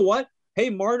saying, you know what? Hey,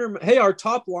 Marner, our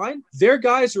top line, their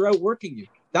guys are outworking you.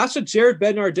 That's what Jared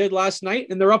Bednar did last night,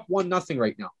 and they're up 1-0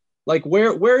 right now. Like,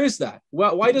 where is that?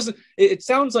 Why doesn't it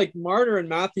sounds like Marner and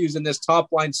Matthews in this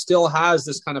top line still has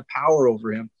this kind of power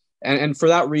over him, and for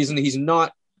that reason, he's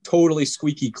not totally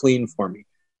squeaky clean for me.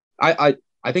 I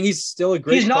think he's still a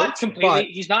great. He's not coach,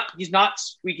 completely. He's not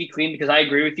squeaky clean because I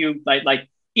agree with you. Like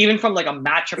even from like a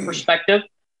matchup perspective,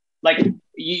 like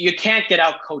you can't get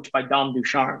out coached by Dom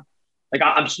Ducharme. Like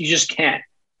you just can't.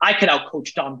 I could out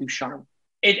coach Dom Ducharme.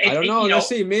 I don't know. Let's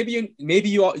see. Maybe you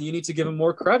need to give him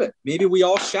more credit. Maybe we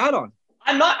all shat on.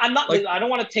 I'm not. Like, I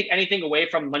don't want to take anything away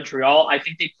from Montreal. I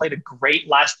think they played a great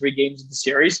last 3 games of the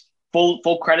series.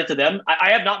 Full credit to them.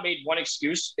 I have not made one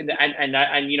excuse, and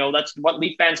that's what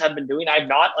Leaf fans have been doing. I've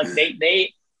not. Like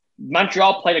they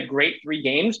Montreal played a great 3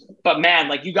 games, but man,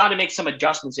 like you got to make some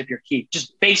adjustments if you're Keith.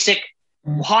 Just basic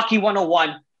hockey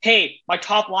 101. Hey, my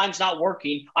top line's not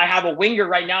working. I have a winger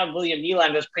right now, William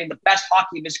Nylander, who's playing the best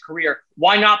hockey of his career.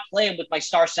 Why not play him with my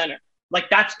star center? Like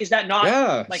is that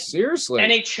not like seriously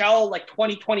NHL like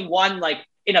 2021? Like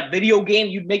in a video game,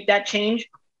 you'd make that change.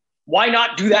 Why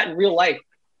not do that in real life?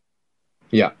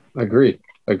 Yeah, agreed.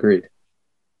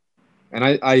 And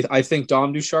I think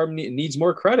Dom Ducharme needs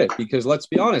more credit because let's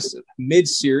be honest,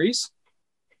 mid-series,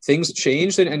 things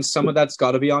changed and some of that's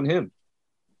got to be on him.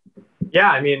 Yeah,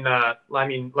 I mean,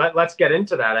 let's get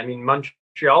into that. I mean,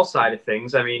 Montreal side of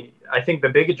things. I mean, I think the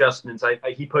big adjustments.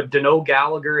 He put Dano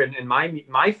Gallagher and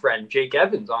my friend Jake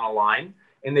Evans on a line,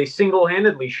 and they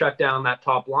single-handedly shut down that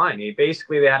top line. They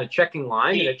had a checking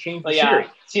line, and it changed the series.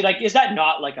 See, like, is that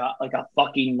not like a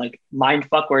fucking like mind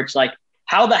fuck where it's like,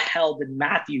 how the hell did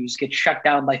Matthews get shut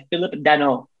down by Philip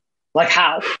Dano? Like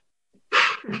how?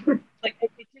 Like,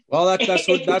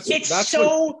 that's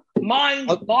so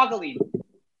mind-boggling.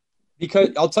 Because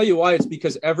I'll tell you why. It's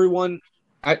because everyone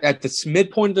at the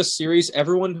midpoint of the series,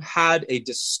 everyone had a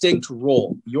distinct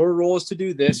role. Your role is to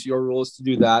do this. Your role is to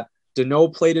do that. Dano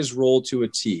played his role to a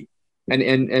T, and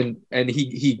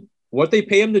he what they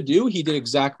pay him to do, he did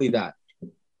exactly that.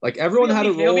 Like everyone had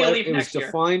a role. It was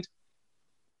defined.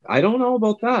 I don't know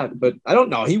about that, but I don't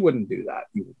know. He wouldn't do that.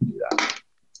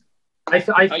 I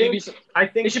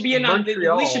think they should be in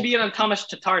Montreal. We should be in on Thomas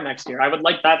Tatar next year. I would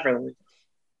like that for them.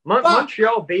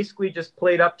 Montreal basically just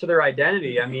played up to their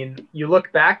identity. I mean, you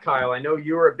look back, Kyle. I know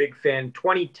you were a big fan.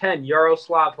 2010,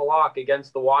 Yaroslav Halak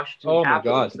against the Washington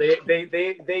Capitals. My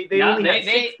God. They only had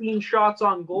 16 shots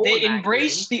on goal. They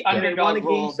embraced the underdog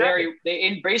role They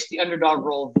embraced the underdog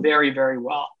role very, very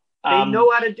well. They know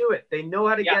how to do it. They know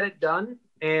how to get it done,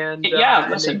 and they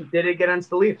did it against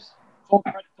the Leafs.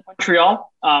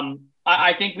 Montreal.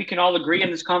 I think we can all agree in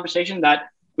this conversation that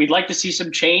we'd like to see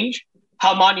some change.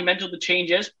 How monumental the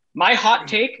change is. My hot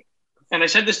take, and I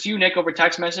said this to you, Nick, over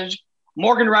text message,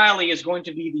 Morgan Rielly is going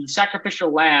to be the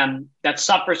sacrificial lamb that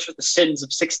suffers for the sins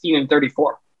of 16 and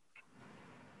 34.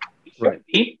 Right.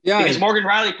 Yeah. Because Morgan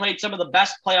Rielly played some of the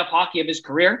best playoff hockey of his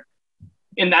career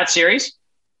in that series.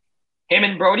 Him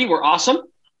and Brody were awesome.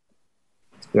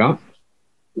 Yeah.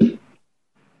 If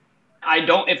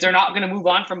they're not going to move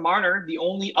on from Marner, the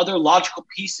only other logical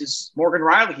piece is Morgan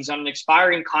Rielly. He's on an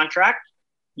expiring contract.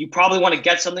 You probably want to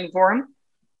get something for him.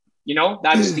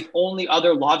 That's the only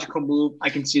other logical move I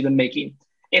can see them making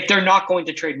if they're not going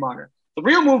to trade Marner. The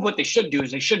real move, what they should do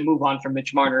is they should move on from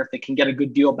Mitch Marner if they can get a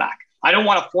good deal back. I don't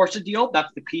want to force a deal.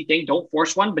 That's the key thing. Don't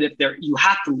force one. But you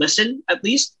have to listen at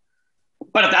least.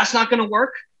 But if that's not going to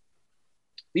work,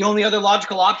 the only other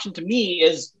logical option to me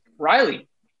is Rielly.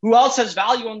 Who else has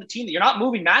value on the team? You're not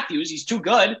moving Matthews. He's too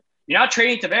good. You're not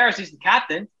trading Tavares. He's the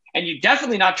captain. And you're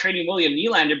definitely not trading William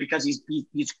Nylander because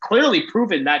he's clearly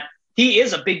proven that he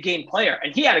is a big game player.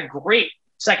 And he had a great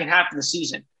second half of the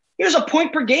season. He was a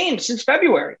point per game since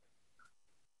February.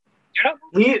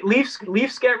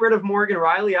 Leafs get rid of Morgan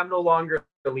Riley. I'm no longer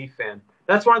a Leaf fan.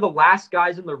 That's one of the last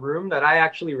guys in the room that I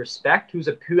actually respect,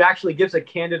 who actually gives a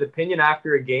candid opinion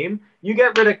after a game. You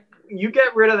get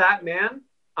rid of that man,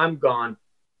 I'm gone.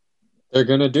 They're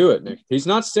gonna do it, Nick. He's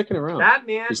not sticking around. That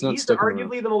man, he's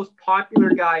arguably the most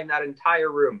popular guy in that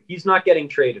entire room. He's not getting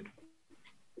traded.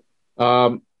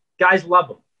 Guys love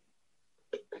him.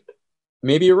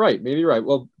 Maybe you're right.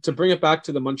 Well, to bring it back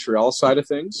to the Montreal side of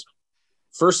things,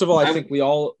 first of all, I think we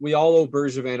all owe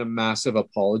Bergevin a massive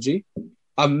apology.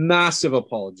 Because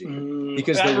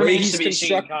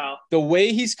the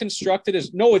way he's constructed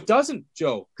is no, it doesn't,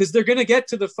 Joe, because they're going to get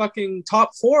to the fucking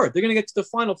top four. They're going to get to the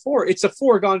final four. It's a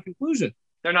foregone conclusion.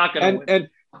 They're not going to win. And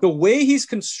the way he's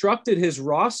constructed his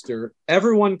roster,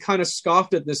 everyone kind of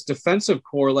scoffed at this defensive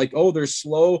core, like, oh, they're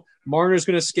slow. Marner's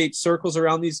going to skate circles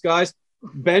around these guys.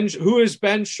 Who is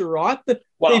Ben Sherratt?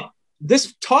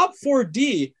 This top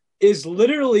 4D is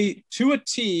literally to a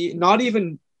T, not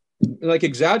even like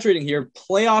exaggerating here,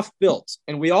 playoff built.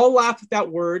 And we all laugh at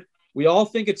that word. We all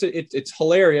think it's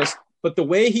hilarious. But the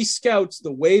way he scouts,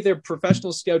 the way their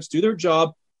professional scouts do their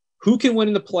job, who can win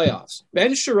in the playoffs?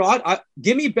 Ben Sherratt.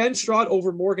 Give me Ben Sherratt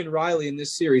over Morgan Riley in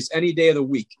this series any day of the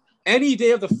week. Any day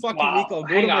of the fucking week, I'll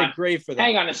go to my grave for that.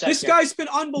 Hang on a second. This guy's been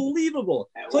unbelievable.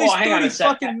 Plays 30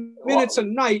 fucking minutes a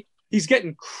night. He's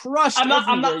getting crushed. I'm not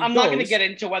going to get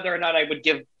into whether or not I would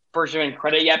give Bergevin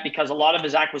credit yet, because a lot of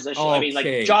his acquisitions. Okay. I mean,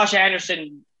 like Josh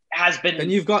Anderson has been. And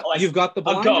you've got the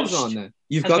blinders on. Then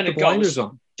you've got the blinders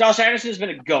on. Josh Anderson has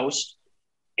been a ghost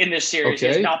in this series. Okay,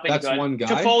 he has not been that's good. one guy.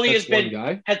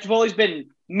 Toffoli's been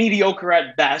mediocre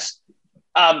at best.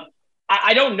 I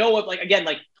don't know if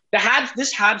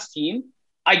this Habs team.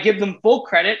 I give them full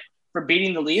credit for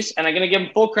beating the Leafs, and I'm going to give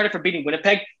them full credit for beating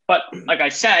Winnipeg. But like I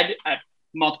said at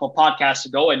multiple podcasts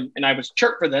ago, and I was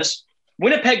chirped for this,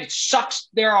 Winnipeg sucks.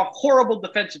 They're a horrible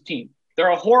defensive team. They're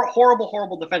a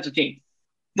horrible defensive team.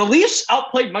 The Leafs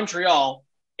outplayed Montreal.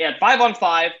 They had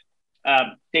 5-on-5.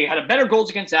 They had a better goals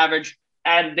against average,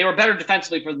 and they were better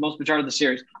defensively for the most majority of the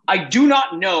series. I do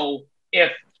not know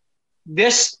if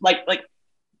this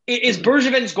is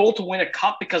Bergevin's goal to win a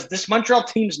cup, because this Montreal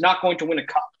team's not going to win a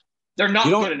cup. They're not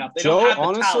good enough. They don't have the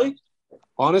talent.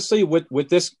 Honestly, with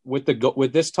this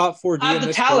top 4D and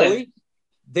this goalie,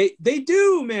 they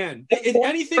do, man.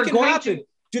 Anything can happen.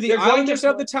 Do the Islanders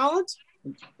have the talent?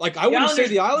 Like, I wouldn't say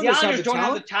the Islanders have the talent. Don't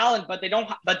have the talent, but they don't.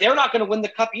 But they're not going to win the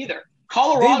cup either.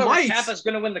 Colorado or Tampa is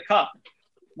going to win the cup.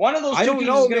 One of those two teams is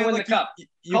going to win the cup.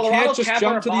 You can't just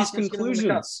jump to these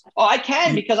conclusions. Oh, I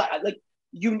can, because at the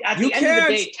end of the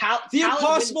day, the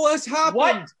impossible has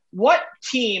happened. What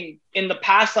team in the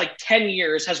past 10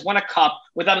 years has won a cup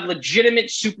without a legitimate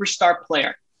superstar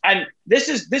player? And this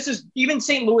is even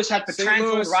St. Louis had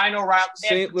Pietrangelo and Ryan O'Reilly.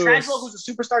 Pietrangelo, who's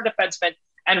a superstar defenseman,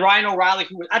 and Ryan O'Reilly,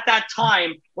 who at that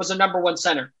time was a number one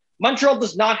center. Montreal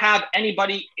does not have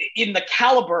anybody in the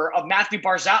caliber of Matthew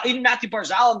Barzal, even Matthew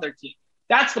Barzal on their team.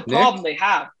 That's the problem they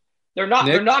have. They're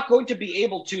not going to be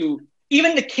able to.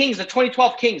 Even the Kings, the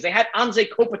 2012 Kings, they had Anze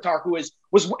Kopitar, who's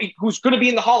going to be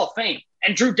in the Hall of Fame,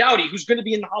 and Drew Doughty, who's going to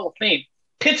be in the Hall of Fame.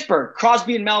 Pittsburgh,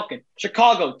 Crosby and Malkin.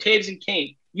 Chicago, Taves and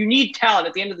Kane. You need talent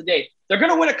at the end of the day. They're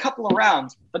going to win a couple of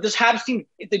rounds, but this Habs team,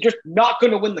 they're just not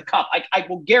going to win the cup. I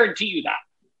will guarantee you that.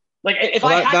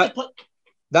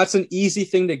 That's an easy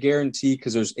thing to guarantee,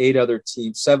 because there's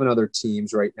 7 other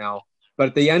teams right now. But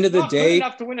at the end of the day,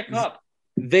 enough to win a cup.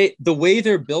 The way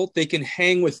they're built, they can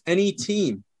hang with any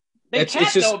team. It's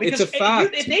a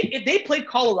fact. If they played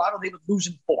Colorado, they would lose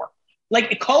in 4.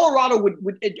 Colorado would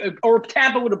or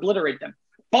Tampa would obliterate them.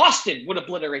 Boston would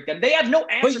obliterate them. They have no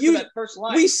answer to that first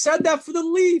line. We said that for the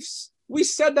Leafs.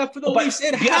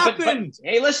 It happened.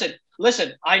 Hey, listen.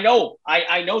 I know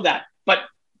that.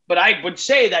 But I would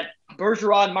say that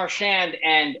Bergeron, Marchand,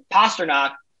 and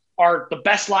Pasternak are the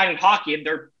best line in hockey, and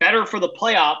they're better for the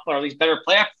playoff, or at least better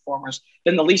playoff performers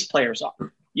than the Leafs players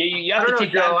are. You have to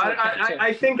take that into account.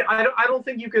 I don't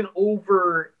think you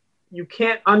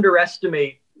can't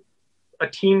underestimate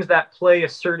teams that play a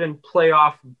certain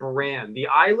playoff brand. The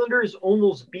Islanders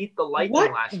almost beat the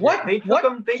Lightning last year. They took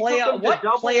them to double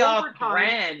playoff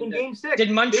brand in Game 6.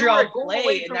 Did Montreal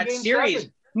play in that series?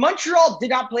 7. Montreal did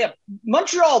not play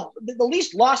the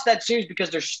Leafs lost that series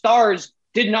because their stars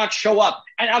did not show up.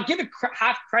 And I'll give it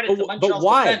half credit to Montreal's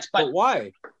defense. But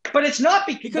why? But it's not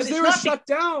because they were shut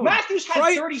down. Matthews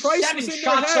had 37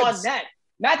 shots on net.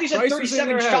 Matthews had Price was in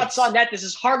 37 their shots heads. on net. This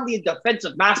is hardly a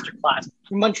defensive masterclass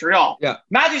from Montreal. Yeah.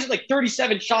 Matthews had like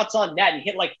 37 shots on net and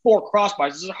hit like 4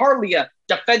 crossbars. This is hardly a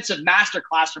defensive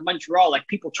masterclass from Montreal. Like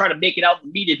people try to make it out in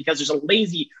the media because there's a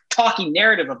lazy talking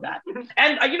narrative of that.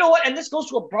 And you know what? And this goes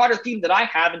to a broader theme that I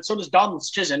have, and so does Donald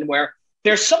Chizen, where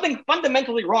there's something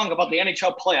fundamentally wrong about the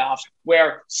NHL playoffs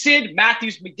where Sid,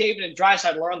 Matthews, McDavid, and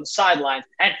Draisaitl are on the sidelines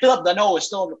and Philip Danault is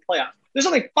still in the playoffs. There's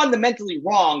something fundamentally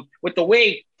wrong with the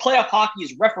way playoff hockey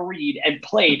is refereed and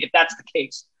played if that's the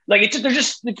case. Like,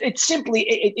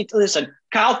 listen,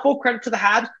 Kyle, full credit to the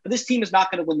Habs, but this team is not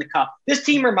going to win the cup. This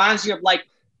team reminds me of, like,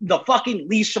 the fucking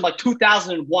Leafs from, like,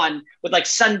 2001 with, like,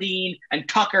 Sundin and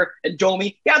Tucker and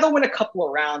Domi. Yeah, they'll win a couple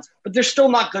of rounds, but they're still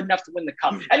not good enough to win the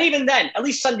cup. And even then, at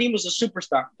least Sundin was a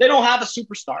superstar. They don't have a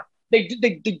superstar. They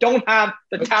don't have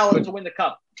the talent to win the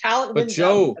cup. Talent wins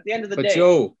out at the end of the day. But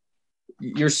Joe,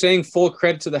 you're saying full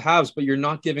credit to the Habs, but you're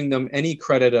not giving them any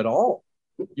credit at all.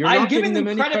 You're not giving them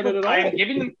any credit at all.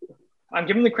 I'm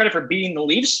giving them credit for beating the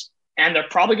Leafs, and they're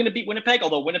probably going to beat Winnipeg,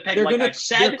 although Winnipeg, I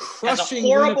said, has a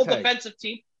horrible defensive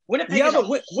team. Winnipeg is a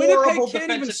horrible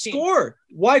can't even score.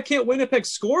 Why can't Winnipeg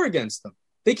score against them?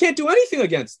 They can't do anything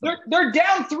against them. They're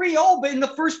down 3-0 in the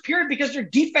first period because their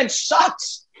defense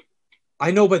sucks.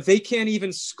 I know, but they can't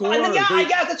even score.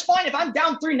 Yeah, that's fine. If I'm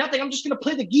down 3-0, I'm just going to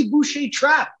play the Guy Boucher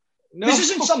trap. No. This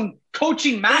isn't some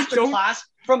coaching masterclass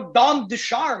from Dom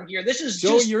Ducharme here. This is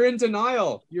Joe, you're in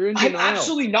denial. I'm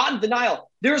absolutely not in denial.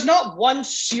 There's not one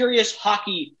serious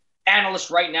hockey analyst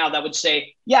right now that would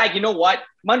say, yeah, you know what?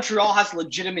 Montreal has a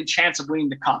legitimate chance of winning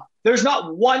the cup. There's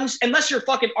not one, unless you're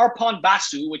fucking Arpon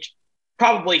Basu, which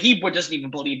probably he doesn't even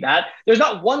believe that. There's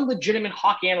not one legitimate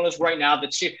hockey analyst right now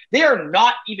that's they are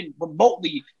not even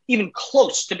remotely even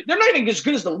close to. They're not even as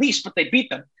good as the Leafs, but they beat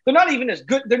them. They're not even as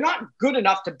good. They're not good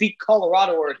enough to beat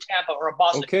Colorado or a Tampa or a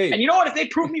Boston. Okay. And you know what? If they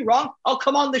prove me wrong, I'll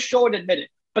come on this show and admit it.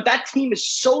 But that team is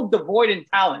so devoid in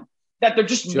talent that they're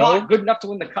just not good enough to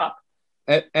win the cup.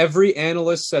 Every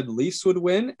analyst said Leafs would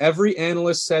win. Every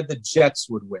analyst said the Jets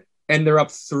would win. And they're up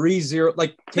 3-0.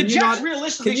 Like, the Jets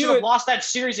realistically should have lost that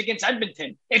series against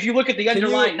Edmonton if you look at the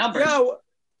underlying numbers. Yeah,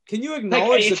 can you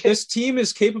acknowledge that this team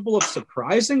is capable of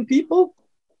surprising people?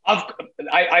 Of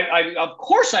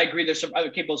course I agree they're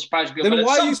capable of surprising people. Then but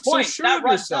why at are you some point, so sure of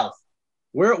yourself?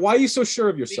 Why are you so sure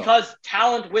of yourself? Because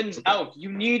talent wins out.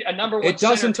 You need a number one. It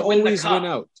doesn't always win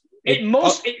out.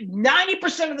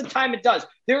 90% of the time it does.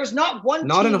 There is not one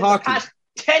team in the past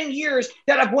 10 years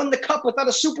that have won the cup without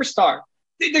a superstar.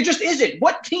 There just isn't.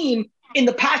 What team in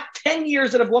the past 10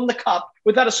 years that have won the cup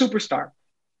without a superstar?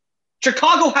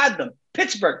 Chicago had them.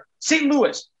 Pittsburgh, St.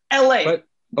 Louis, LA,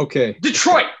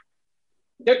 Detroit.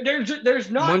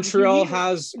 There's not. Montreal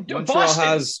has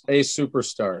a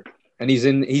superstar, and he's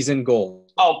in goal.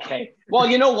 Okay. Well,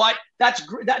 you know what? That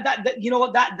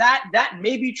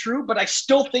may be true, but I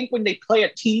still think when they play a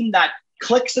team that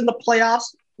clicks in the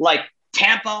playoffs, like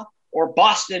Tampa or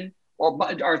Boston, or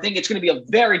I think it's going to be a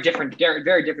very different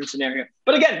scenario.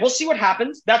 But again, we'll see what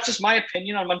happens. That's just my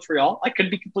opinion on Montreal. I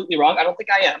could be completely wrong. I don't think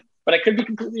I am, but I could be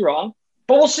completely wrong.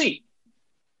 But we'll see.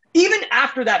 Even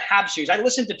after that Habs series, I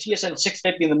listened to TSN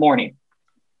 650 in the morning.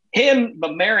 Him,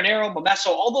 Marinero, Momesso,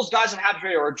 all those guys in Habs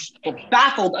radio are just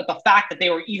baffled at the fact that they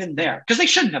were even there because they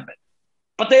shouldn't have been,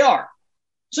 but they are.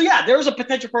 So yeah, there is a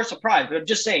potential for a surprise. But I'm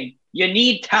just saying, you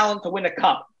need talent to win a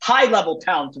cup, high-level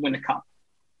talent to win a cup.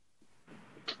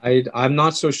 I'm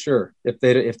not so sure if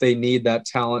they need that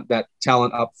talent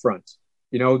up front.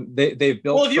 You know, they've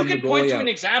built. Well, if you can point to an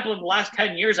example in the last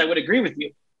 10 years, I would agree with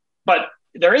you, but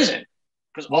there isn't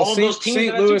because all of those teams.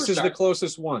 St. Louis is the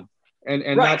closest one, and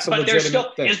right, that's a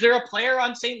legitimate thing. Is there a player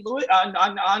on St. Louis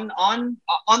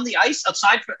on the ice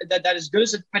outside that is good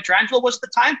as Pietrangelo was at the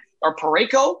time, or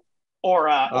Parayko, or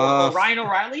Ryan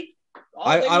O'Reilly?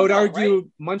 I would argue right?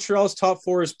 Montreal's top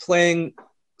four is playing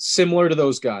similar to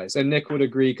those guys, and Nick would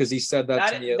agree because he said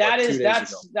that to me 2 days ago. I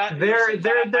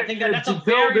think that's a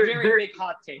very big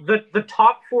hot take. The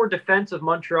top four defense of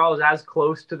Montreal is as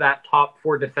close to that top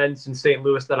four defense in St.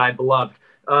 Louis that I beloved.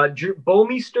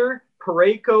 Bouwmeester,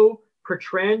 Parayko,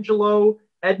 Pietrangelo,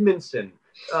 Edmondson.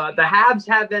 The Habs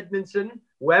have Edmondson,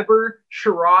 Weber,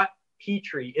 Sherratt,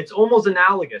 Petrie. It's almost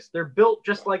analogous. They're built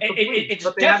just like the Blues, it's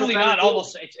definitely not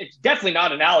almost. It's definitely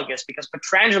not analogous because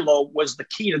Pietrangelo was the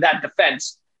key to that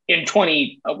defense in when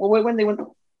they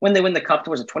win the cup.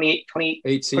 Was it 2018?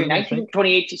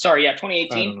 2018. Sorry, yeah,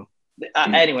 2018.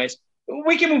 Anyways,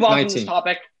 we can move on from this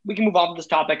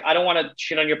topic. I don't want to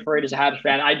shit on your parade as a Habs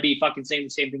fan. I'd be fucking saying the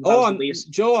same thing.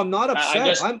 Joe, I'm not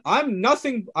upset.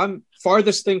 I'm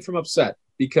farthest thing from upset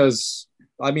because.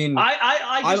 I mean,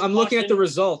 I'm looking at the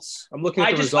results.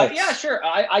 Yeah, sure.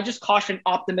 I just caution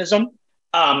optimism.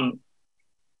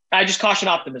 I just caution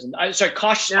optimism.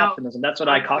 Cautious optimism. That's what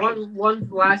I caution. One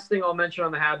last thing I'll mention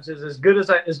on the Habs is as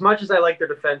much as I like their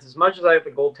defense, as much as I like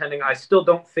the goaltending, I still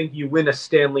don't think you win a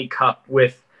Stanley Cup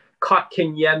with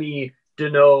Kotkaniemi,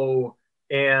 Deneau,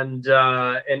 and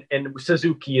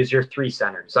Suzuki as your three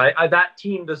centers. That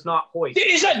team does not hoist.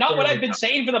 Is that not what I've been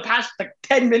saying for the past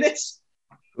 10 minutes?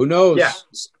 Who knows? Yeah.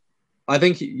 I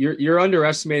think you're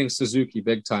underestimating Suzuki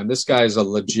big time. This guy is a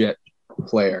legit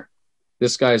player.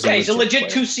 He's a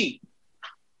legit 2C.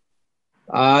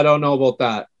 I don't know about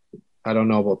that.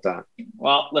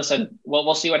 Well, listen,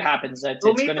 we'll see what happens.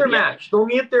 They'll meet their match. They'll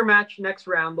meet their match next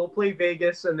round. They'll play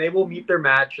Vegas, and they will meet their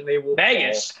match, and they will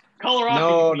Vegas,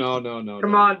 Colorado. No.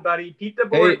 Come on, buddy, beat the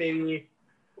board, baby.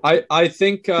 I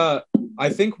think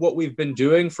what we've been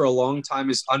doing for a long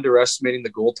time is underestimating the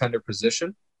goaltender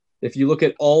position. If you look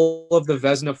at all of the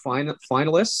Vezina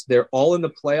finalists, they're all in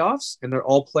the playoffs, and they're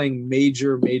all playing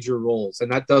major roles,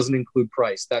 and that doesn't include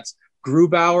Price. That's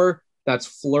Grubauer, that's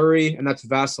Fleury, and that's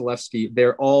Vasilevsky.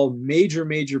 They're all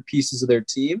major pieces of their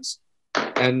teams,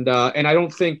 and I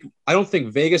don't think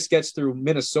Vegas gets through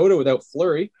Minnesota without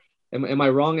Fleury. Am I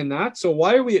wrong in that? So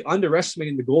why are we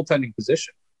underestimating the goaltending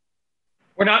position?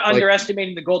 We're not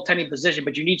underestimating the goaltending position,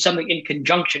 but you need something in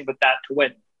conjunction with that to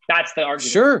win. That's the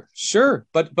argument. Sure.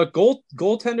 But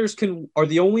goaltenders are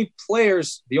the only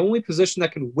position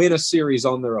that can win a series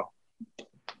on their own.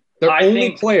 They're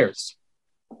only players.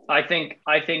 I think.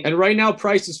 And right now,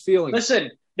 Price is feeling.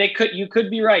 Listen, you could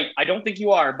be right. I don't think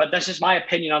you are, but that's just my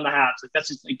opinion on the Habs.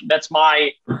 That's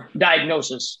my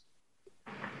diagnosis.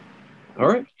 All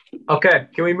right. Okay,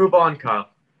 can we move on, Kyle?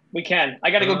 We can.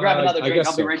 I got to go grab another drink.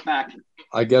 I'll be right back.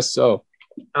 I guess so.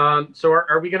 So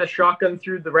are we going to shotgun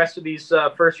through the rest of these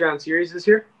first round series this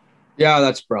year? Yeah,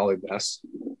 that's probably best.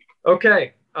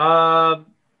 Okay. Do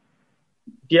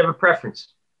you have a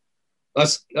preference?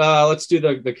 Let's do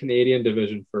the Canadian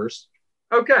division first.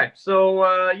 Okay.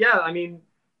 So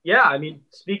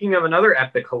speaking of another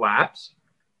epic collapse,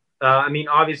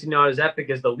 obviously not as epic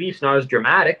as the Leafs, not as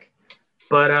dramatic,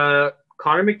 but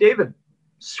Connor McDavid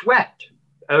swept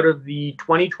out of the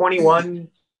 2021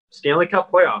 Stanley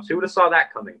Cup playoffs. Who would have saw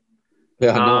that coming?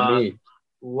 Yeah, not me.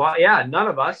 None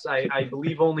of us. I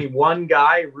believe only one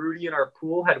guy, Rudy, in our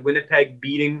pool had Winnipeg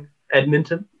beating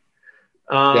Edmonton.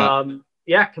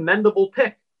 Commendable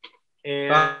pick.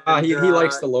 And he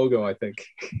likes the logo, I think.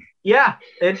 Yeah,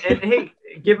 and hey,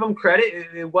 give him credit.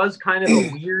 It was kind of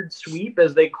a weird sweep,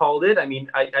 as they called it. I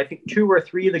think 2 or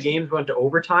 3 of the games went to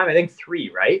overtime. I think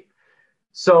 3, right?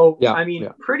 So,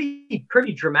 pretty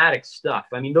dramatic stuff.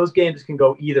 Those games can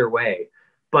go either way,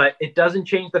 but it doesn't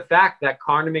change the fact that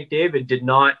Connor McDavid did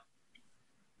not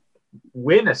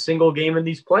win a single game in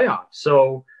these playoffs.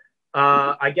 So,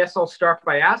 I guess I'll start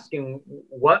by asking,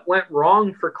 what went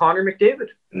wrong for Connor McDavid?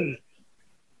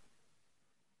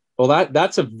 Well,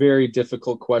 that's a very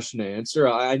difficult question to answer.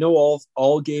 I know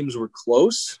all games were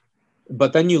close.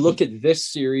 But then you look at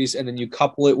this series and then you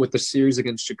couple it with the series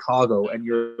against Chicago and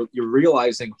you're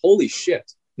realizing, holy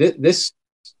shit, this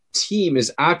team is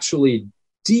actually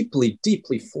deeply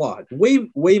flawed,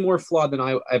 way more flawed than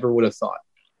I ever would have thought.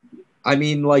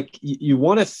 You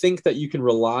want to think that you can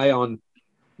rely on,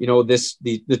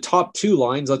 the top 2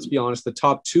 lines, let's be honest, the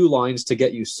top 2 lines to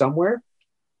get you somewhere.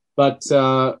 But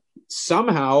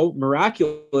somehow,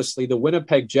 miraculously, the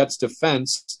Winnipeg Jets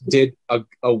defense did a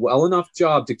well enough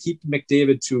job to keep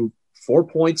McDavid to 4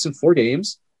 points in 4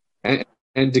 games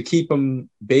and to keep him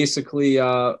basically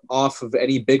off of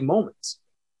any big moments.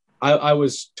 I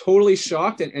was totally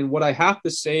shocked. And what I have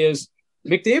to say is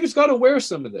McDavid's got to wear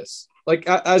some of this. Like,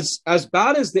 as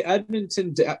bad as the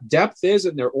Edmonton depth is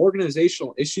and their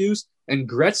organizational issues, and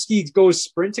Gretzky goes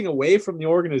sprinting away from the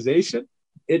organization,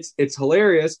 it's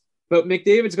hilarious. But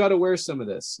McDavid's got to wear some of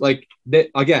this.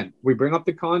 Again, we bring up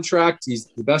the contract. He's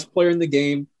the best player in the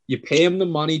game. You pay him the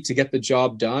money to get the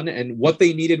job done. And what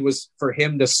they needed was for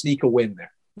him to sneak a win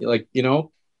there.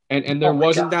 And there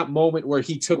wasn't that moment where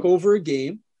he took over a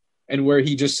game and where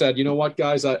he just said, you know what,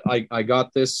 guys, I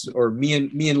got this, or me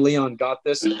and Leon got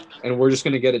this, and we're just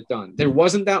going to get it done. There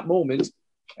wasn't that moment.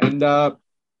 And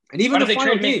even the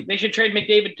final game. They should trade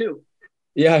McDavid too.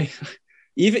 Yeah.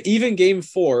 Even game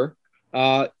 4,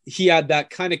 he had that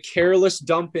kind of careless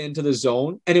dump into the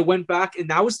zone, and it went back, and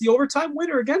that was the overtime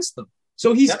winner against them.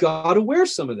 So he's got to wear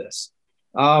some of this.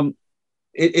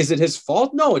 Is it his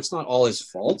fault? No, it's not all his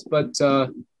fault, but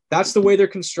that's the way they're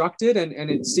constructed, and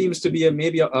it seems to be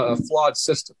maybe a flawed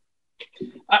system.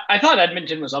 I thought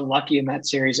Edmonton was unlucky in that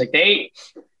series. If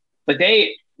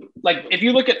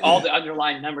you look at all the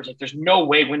underlying numbers, there's no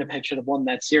way Winnipeg should have won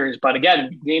that series. But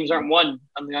again, games aren't won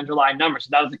on the underlying numbers.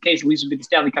 If that was the case, Leafs would be the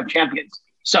Stanley Cup champions.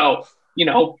 So,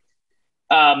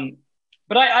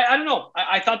 But I don't know.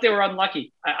 I thought they were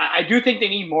unlucky. I do think they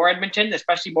need more Edmonton,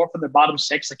 especially more from their bottom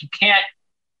six. Like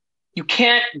you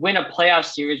can't win a playoff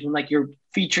series when like you're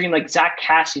featuring like Zach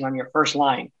Cassian on your first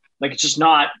line. Like it's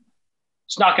not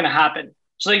going to happen.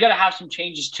 So you got to have some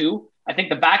changes too. I think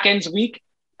the back end's weak,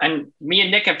 and me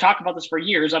and Nick have talked about this for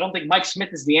years. I don't think Mike Smith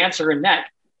is the answer in net.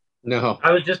 No,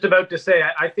 I was just about to say,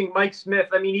 I think Mike Smith.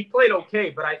 I mean, he played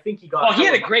okay, but I think he got. Oh, he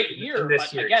had a great year in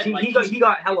this year. Again, he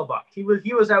got hellebucked.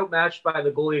 He was outmatched by the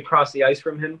goalie across the ice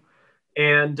from him.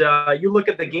 And you look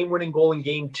at the game-winning goal in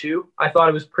Game 2. I thought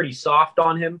it was pretty soft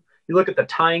on him. You look at the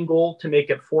tying goal to make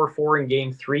it 4-4 in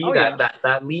Game 3.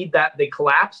 That lead that they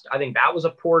collapsed. I think that was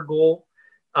a poor goal.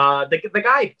 The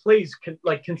guy plays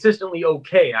consistently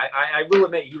okay. I will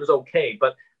admit he was okay,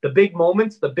 but the big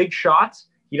moments, the big shots,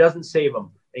 he doesn't save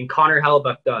them. And Connor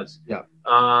Hellebuck does. Yeah.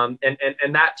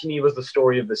 And that to me was the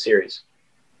story of the series.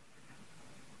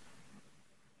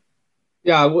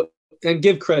 Yeah, and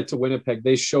give credit to Winnipeg.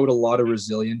 They showed a lot of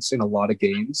resilience in a lot of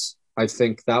games. I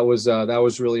think that was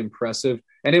really impressive.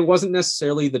 And it wasn't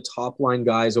necessarily the top line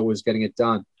guys always getting it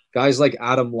done. Guys like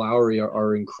Adam Lowry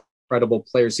are incredible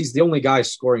players. He's the only guy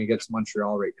scoring against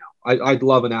Montreal right now. I'd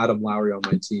love an Adam Lowry on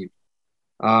my team.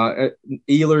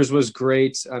 Ehlers was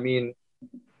great. I mean,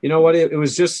 you know what? It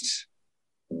was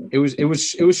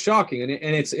shocking,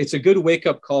 and it's a good wake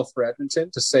up call for Edmonton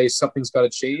to say something's got to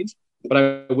change. But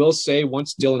I will say,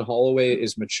 once Dylan Holloway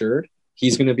is matured,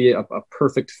 he's going to be a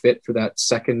perfect fit for that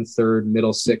second, third,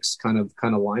 middle six kind of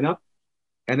lineup.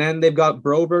 And then they've got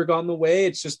Broberg on the way.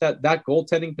 It's just that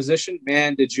goaltending position,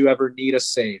 man. Did you ever need a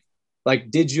save? Like,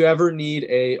 did you ever need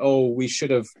we should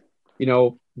have,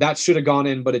 that should have gone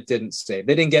in, but it didn't save.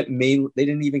 They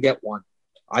didn't even get one.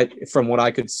 From what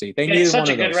I could see, they needed one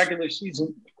of those.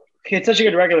 He had such a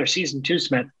good regular season too,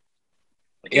 Smith.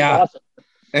 Yeah, awesome.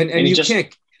 and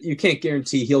you can't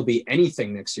guarantee he'll be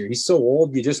anything next year. He's so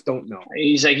old, you just don't know.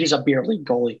 He's a beer league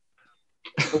goalie.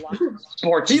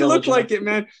 Sports. He looked like it,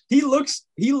 man. He looks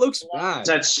bad. It's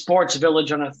at Sports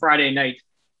Village on a Friday night.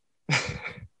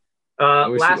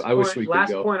 Last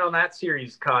point on that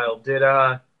series, Kyle. Did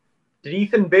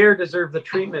Ethan Bear deserve the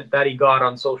treatment that he got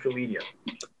on social media?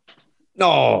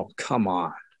 No, come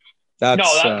on. That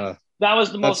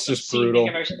was the most just brutal. Thing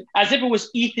I've ever seen. As if it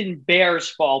was Ethan Bear's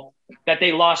fault that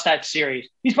they lost that series.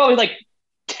 He's probably like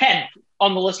 10th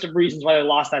on the list of reasons why they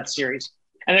lost that series.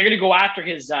 And they're going to go after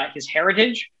his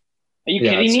heritage. Are you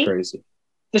kidding me? Crazy.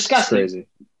 Disgusting. It's crazy.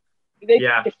 They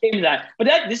came to that. But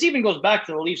this even goes back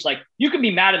to the Leafs. Like, you can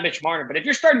be mad at Mitch Marner, but if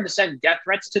you're starting to send death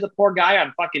threats to the poor guy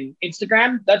on fucking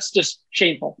Instagram, that's just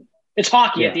shameful. It's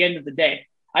hockey at the end of the day.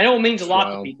 I know it means a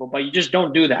lot to people, but you just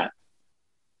don't do that.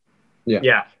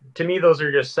 Yeah. To me, those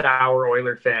are just sour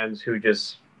Oiler fans who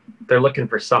they're looking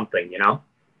for something, You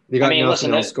got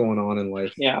nothing else going on in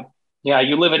life. Yeah. Yeah,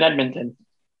 you live in Edmonton.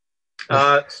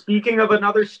 Speaking of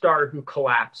another star who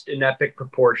collapsed in epic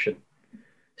proportion,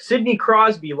 Sidney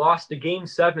Crosby lost a Game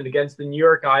 7 against the New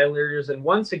York Islanders, and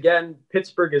once again,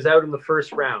 Pittsburgh is out in the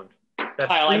first round.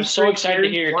 Kyle, I'm so excited to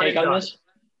hear your take on this.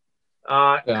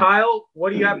 Kyle,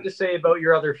 what do you have to say about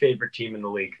your other favorite team in the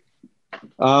league?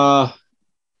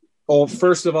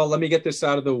 First of all, let me get this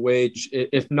out of the way.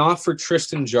 If not for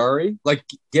Tristan Jarry,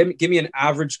 give me an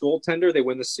average goaltender, they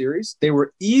win the series. They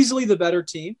were easily the better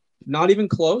team, not even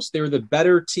close. They were the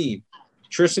better team.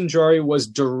 Tristan Jarry was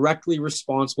directly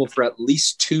responsible for at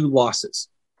least 2 losses.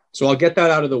 So I'll get that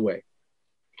out of the way.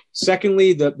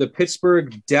 Secondly, the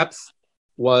Pittsburgh depth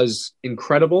was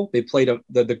incredible. They played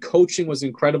the coaching was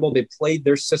incredible. They played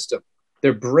their system.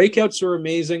 Their breakouts were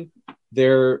amazing.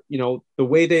 The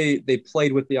way they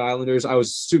played with the Islanders, I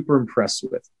was super impressed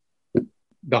with.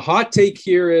 The hot take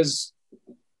here is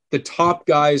the top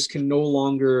guys can no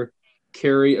longer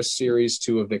carry a series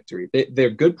to a victory. They're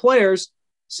good players.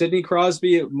 Sidney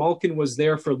Crosby, Malkin was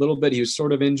there for a little bit. He was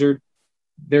sort of injured.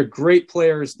 They're great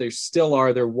players. They still are.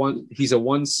 He's a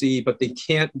 1C, but they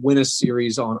can't win a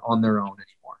series on their own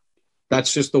anymore.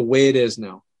 That's just the way it is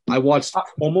now. I watched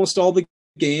almost all the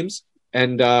games,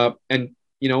 and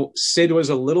Sid was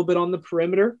a little bit on the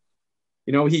perimeter.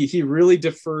 He really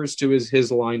defers to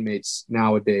his line mates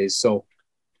nowadays. So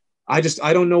I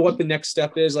don't know what the next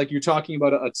step is. Like, you're talking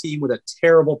about a team with a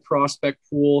terrible prospect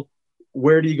pool.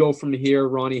 Where do you go from here?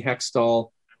 Ronnie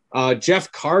Hextall.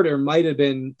 Jeff Carter might have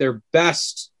been their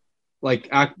best.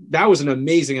 That was an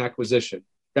amazing acquisition.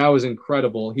 That was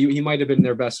incredible. He might have been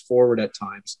their best forward at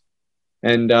times.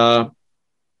 And I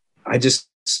just,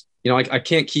 I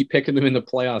can't keep picking them in the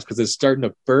playoffs because it's starting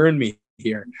to burn me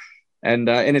here. And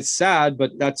it's sad,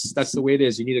 but that's the way it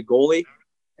is. You need a goalie.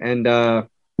 And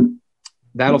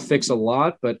that'll fix a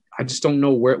lot, but I just don't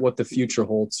know what the future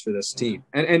holds for this team.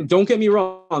 And don't get me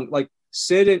wrong, like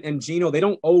Sid and Gino, they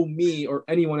don't owe me or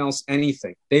anyone else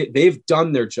anything. They've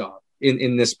done their job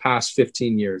in this past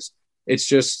 15 years. It's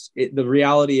just the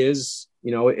reality is,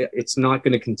 it's not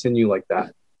going to continue like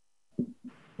that,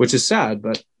 which is sad,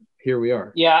 but here we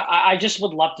are. Yeah, I just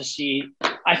would love to see.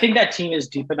 I think that team is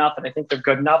deep enough, and I think they're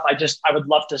good enough. I would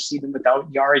love to see them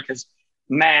without Yari, because,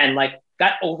 man, like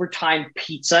that overtime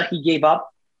pizza he gave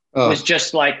up was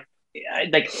just like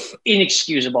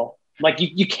inexcusable. Like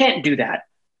you can't do that.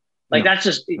 Like that's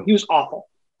just he was awful.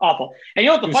 And you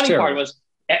know what the funny part was?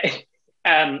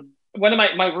 One of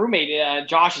my roommate,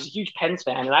 Josh, is a huge Pens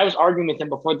fan, and I was arguing with him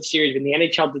before the series when the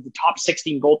NHL did the top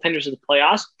 16 goaltenders of the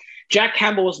playoffs. Jack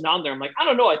Campbell wasn't on there. I'm like, I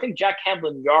don't know. I think Jack Campbell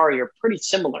and Yari are pretty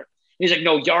similar. And he's like,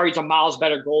 no, Yari's a miles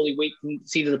better goalie. Wait and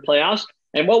see to the playoffs.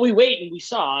 And we wait and we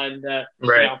saw. And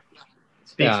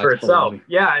speaks for itself.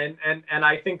 Yeah, and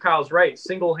I think Kyle's right.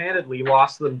 Single-handedly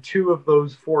lost them 2 of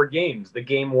those 4 games. The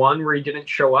game 1 where he didn't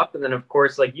show up, and then of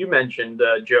course, like you mentioned,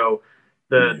 Joe,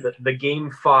 the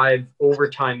game 5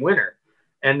 overtime winner.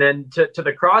 And then to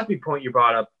the Crosby point you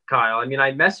brought up, Kyle, I mean,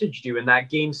 I messaged you in that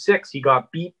game 6, he got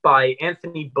beat by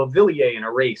Anthony Beauvillier in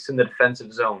a race in the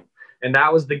defensive zone. And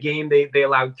that was the game they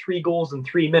allowed 3 goals in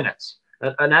 3 minutes.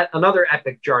 Another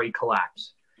epic Jarry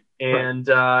collapse. And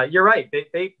you're right.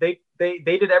 They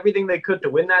did everything they could to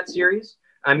win that series.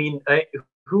 I mean,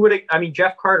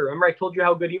 Jeff Carter, remember I told you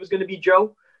how good he was going to be,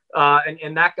 Joe?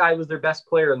 And that guy was their best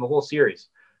player in the whole series.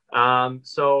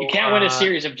 So you can't win a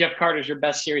series if Jeff Carter's your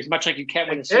best series, much like you can't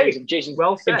win a series if Jason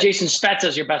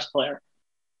Spezza's your best player.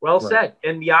 Well said.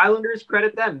 And the Islanders,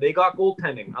 credit them. They got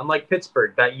goaltending, unlike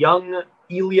Pittsburgh. That young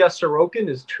Ilya Sorokin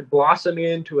is blossoming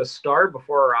into a star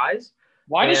before our eyes.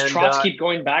 Why does Trotz keep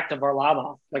going back to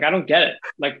Varlamov? Like, I don't get it.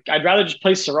 Like, I'd rather just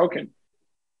play Sorokin.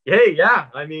 Hey, yeah.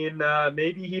 I mean,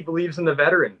 maybe he believes in the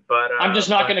veteran, but I'm just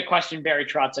not going to question Barry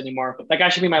Trotz anymore. That guy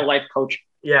should be my life coach.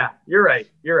 Yeah, you're right.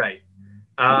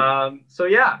 So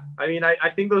yeah, I mean, I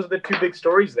think those are the 2 big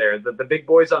stories there. The big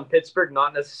boys on Pittsburgh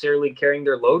not necessarily carrying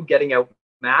their load, getting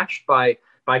outmatched by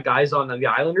guys on the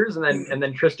Islanders, and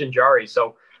then Tristan Jarry.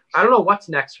 So I don't know what's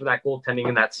next for that goaltending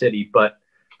in that city, but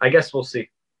I guess we'll see.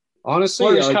 Honestly,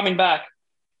 Fleury's coming back.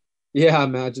 Yeah,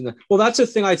 imagine that. Well, that's the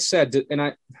thing I said,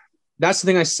 that's the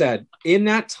thing I said. In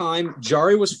that time,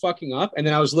 Jarry was fucking up, and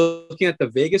then I was looking at the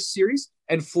Vegas series,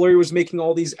 and Fleury was making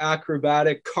all these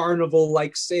acrobatic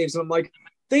carnival-like saves, and I'm like,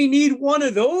 they need one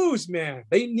of those, man.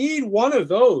 They need one of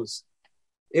those.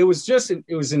 It was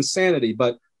insanity.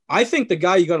 But I think the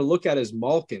guy you got to look at is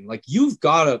Malkin. Like, you've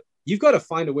got to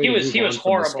find a way. He was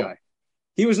horrible. This guy.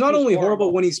 He was not only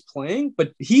horrible when he's playing,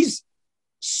 but he's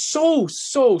so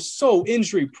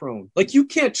injury prone. Like, you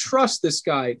can't trust this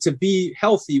guy to be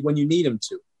healthy when you need him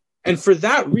to. And for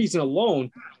that reason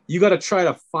alone, you got to try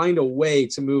to find a way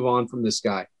to move on from this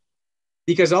guy.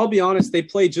 Because I'll be honest, they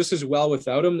played just as well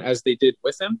without him as they did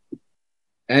with him.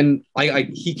 And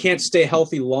he can't stay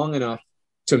healthy long enough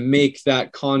to make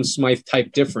that Conn Smythe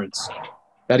type difference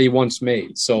that he once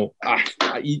made. So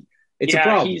it's a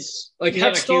problem.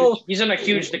 He's in a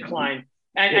huge decline.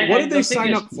 And what did they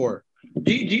sign up for?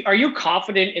 Are you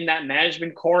confident in that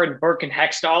management core and Burke and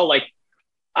Hextall? Like,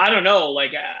 I don't know.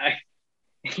 Like,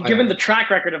 given the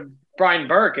track record of Brian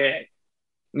Burke,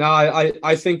 no,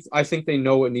 I think they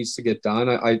know what needs to get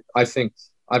done. I think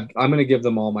I'm going to give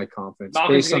them all my confidence.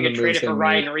 Malcolm's going to get traded for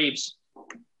Ryan Reeves.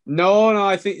 No,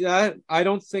 I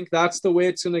don't think that's the way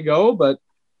it's going to go. But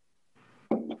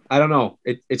I don't know.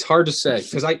 It's hard to say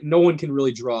because no one can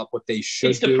really draw up what they should do.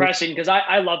 It's depressing because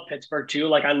I love Pittsburgh too.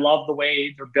 Like, I love the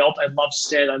way they're built. I love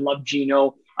Sid. I love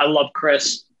Gino. I love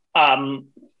Chris.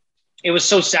 It was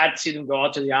so sad to see them go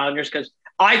out to the Islanders because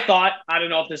I don't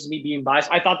know if this is me being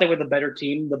biased, I thought they were the better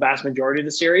team the vast majority of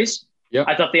the series. Yep.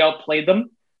 I thought they outplayed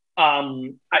them.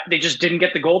 They just didn't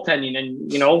get the goaltending,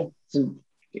 and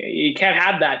you can't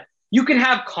have that. You can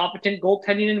have competent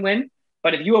goaltending and win,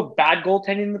 but if you have bad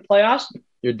goaltending in the playoffs,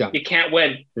 you're done. You can't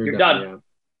win. You're done. Yeah.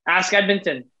 Ask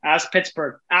Edmonton. Ask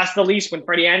Pittsburgh. Ask the Leafs when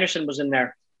Freddie Anderson was in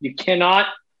there. You cannot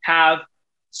have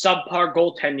subpar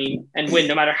goaltending and win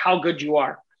no matter how good you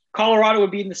are. Colorado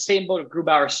would be in the same boat if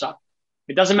Grubauer sucked.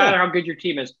 It doesn't matter how good your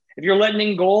team is. If you're letting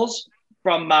in goals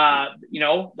from,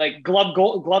 like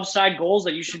glove side goals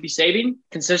that you should be saving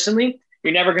consistently,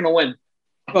 you're never going to win.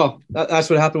 Well, that's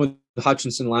what happened with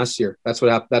Hutchinson last year. That's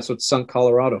what happened. That's what sunk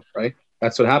Colorado, right?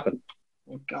 That's what happened.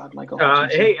 Oh God, Michael.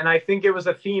 Hey, and I think it was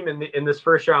a theme in this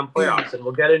first round playoffs, and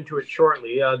we'll get into it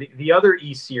shortly. The other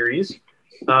East series,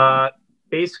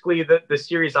 basically the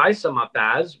series I sum up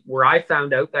as where I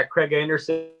found out that Craig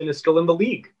Anderson is still in the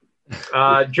league.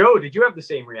 Joe, did you have the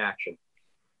same reaction?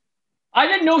 I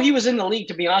didn't know he was in the league,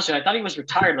 to be honest with you. I thought he was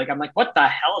retired. Like, I'm like, what the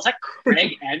hell? Is that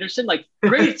Craig Anderson? Like,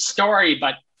 great story,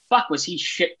 but fuck, was he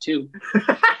shit too.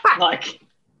 Like, it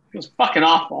was fucking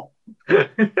awful. He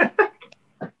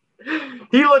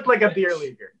looked like a beer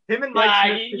leaguer. Him and Mike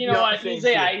Smith you know what?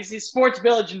 He's Sports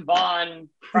Village in Vaughan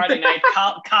Friday night.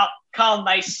 Kyle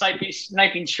Nice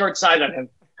sniping short side on him.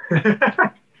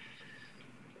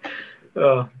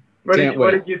 What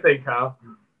did you think, Kyle?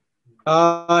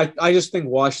 I just think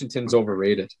Washington's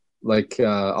overrated. Like,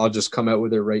 I'll just come out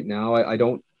with it right now. I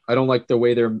don't like the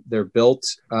way they're built.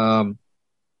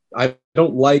 I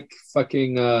don't like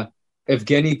fucking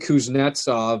Evgeny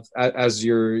Kuznetsov as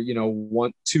your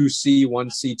 2C,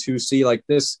 1C, 2C. Like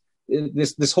this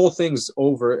whole thing's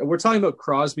over. We're talking about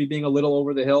Crosby being a little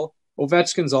over the hill.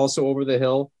 Ovechkin's also over the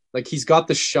hill. Like, he's got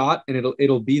the shot, and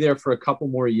it'll be there for a couple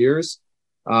more years.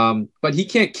 But he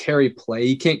can't carry play.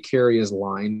 He can't carry his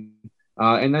line.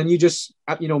 And then you just,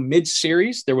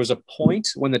 mid-series, there was a point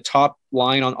when the top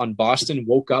line on Boston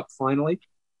woke up finally,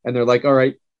 and they're like, all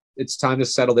right, it's time to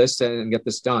settle this and get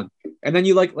this done. And then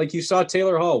you like you saw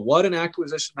Taylor Hall. What an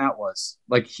acquisition that was.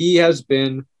 Like, he has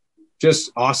been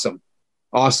just awesome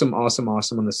on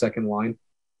the second line.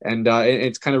 And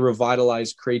it's kind of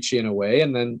revitalized Krejci in a way.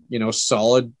 And then,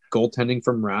 solid goaltending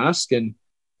from Rask.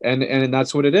 And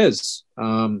that's what it is.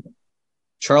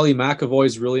 Charlie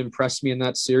McAvoy's really impressed me in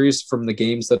that series from the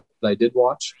games that I did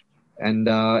watch. And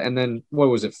then, what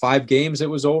was it, 5 games it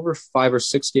was over, 5 or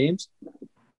 6 games?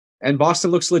 And Boston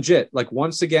looks legit. Like,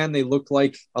 once again, they look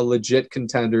like a legit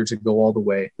contender to go all the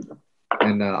way.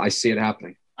 And I see it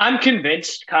happening. I'm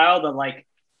convinced, Kyle, that, like,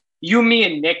 you, me,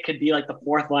 and Nick could be, like, the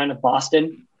fourth line of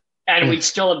Boston, and we'd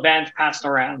still advance past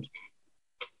the round.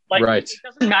 Like, right. It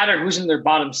doesn't matter who's in their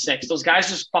bottom 6. Those guys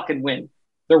just fucking win.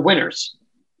 They're winners.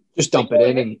 Just dump it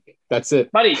in, and that's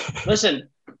it. Buddy, listen,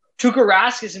 Tuukka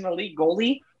Rask is an elite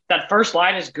goalie. That first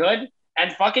line is good.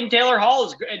 And fucking Taylor Hall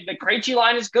is good. The Krejci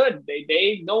line is good.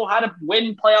 They know how to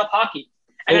win playoff hockey.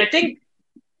 And I think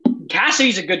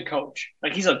Cassidy's a good coach.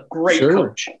 Like, he's a great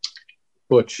coach.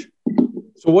 Butch.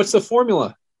 So what's the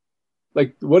formula?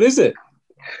 Like, what is it?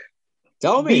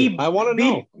 Tell me. I want to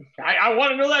know. I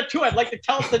want to know that too. I'd like to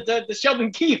tell the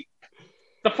Sheldon Keefe.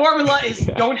 The formula is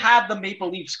don't have the Maple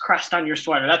Leafs crest on your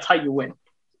sweater. That's how you win.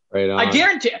 Right on. I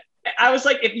guarantee. I was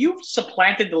like, if you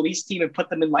supplanted the Leafs team and put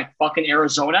them in like fucking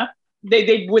Arizona,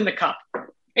 they'd win the cup.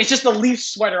 It's just the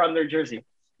Leafs sweater on their jersey.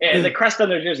 And the crest on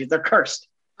their jersey. They're cursed.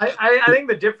 I think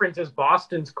the difference is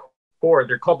Boston's core.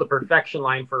 They're called the perfection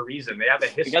line for a reason. They have a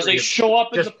history because they show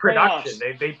up in the production.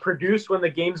 They produce when the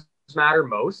games matter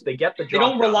most. They get the job. They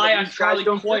don't rely on Charlie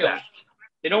Coyle.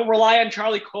 They don't rely on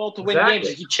Charlie Coyle to win games.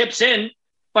 He chips in,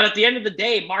 but at the end of the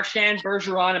day, Marchand,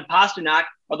 Bergeron, and Pasternak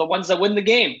are the ones that win the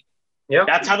game. Yeah,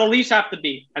 that's how the Leafs have to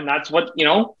be, and that's what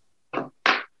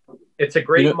It's a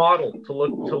great model to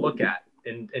look at,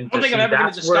 and I don't think I'm ever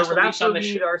going to discuss the Leafs on the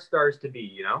show. Need our stars to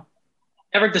be,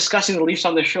 Ever discussing the Leafs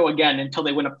on the show again until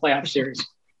they win a playoff series.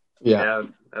 Yeah.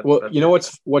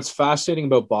 That's what's fascinating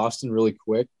about Boston, really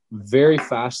quick, very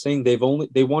fascinating.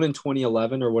 They won in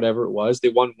 2011 or whatever it was. They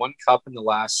won one cup in the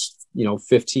last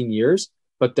 15 years,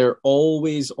 but they're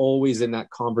always in that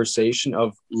conversation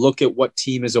of look at what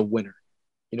team is a winner.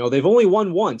 They've only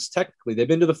won once technically. They've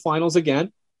been to the finals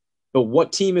again. But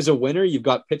what team is a winner? You've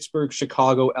got Pittsburgh,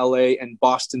 Chicago, LA, and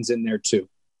Boston's in there too.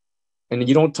 And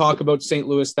you don't talk about St.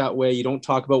 Louis that way. You don't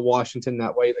talk about Washington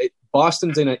that way.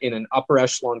 Boston's in an upper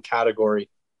echelon category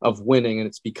of winning, and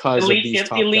it's because of these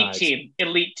top guys.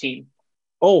 Elite team.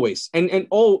 Always. And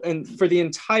for the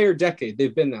entire decade,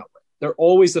 they've been that way. They're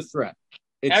always a threat.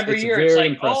 Every year it's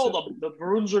like, impressive. The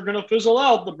Bruins are going to fizzle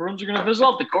out. The Bruins are going to fizzle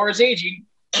out. The core is aging.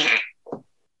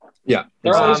 Yeah.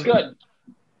 They're always good.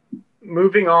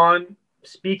 Moving on,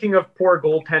 speaking of poor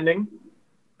goaltending,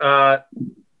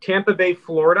 Tampa Bay,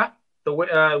 Florida,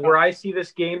 where I see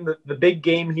this game, the big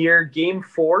game here, Game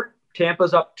 4,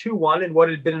 Tampa's up 2-1 in what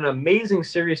had been an amazing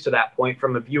series to that point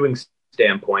from a viewing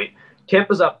standpoint.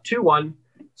 Tampa's up 2-1.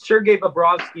 Sergei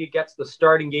Bobrovsky gets the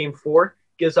start in Game 4,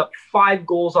 gives up 5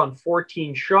 goals on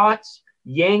 14 shots,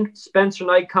 yanked. Spencer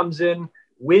Knight comes in,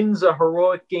 wins a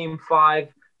heroic Game 5,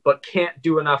 but can't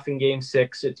do enough in Game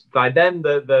 6. It's by then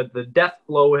the death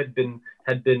blow had been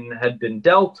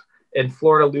dealt, and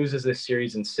Florida loses this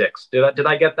series in 6. Did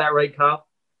I get that right, Kyle?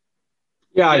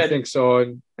 Yeah, I think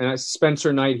so. And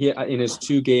Spencer Knight, he in his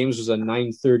 2 games was a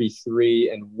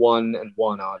 .933 and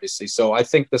 1-1, obviously. So I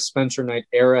think the Spencer Knight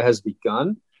era has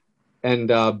begun. And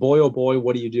boy, oh boy,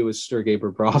 what do you do with Sergei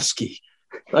Bobrovsky?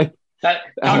 Like that.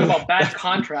 Talk about bad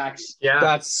contracts. Yeah,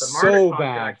 that's so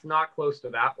bad. Not close to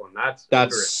that one. That's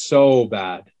so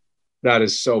bad. That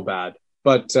is so bad.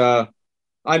 But I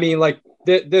mean, like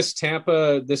this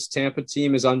Tampa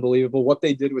team is unbelievable. What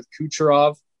they did with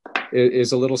Kucherov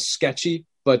is a little sketchy,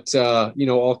 but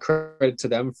all credit to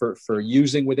them for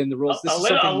using within the rules. This is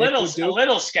a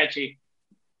little sketchy.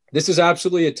 This is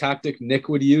absolutely a tactic Nick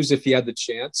would use if he had the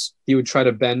chance. He would try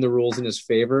to bend the rules in his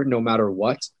favor, no matter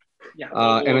what. Yeah,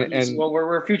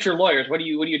 we're future lawyers. What are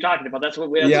you talking about? That's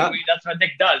what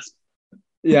Nick does.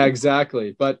 Yeah,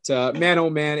 exactly. But man, oh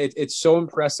man, it's so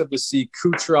impressive to see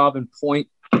Kucherov and Point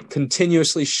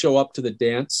continuously show up to the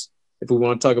dance. If we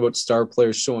want to talk about star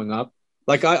players showing up,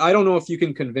 like I don't know if you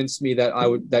can convince me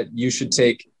that you should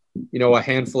take a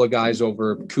handful of guys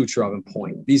over Kucherov and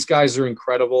Point. These guys are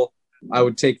incredible. I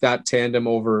would take that tandem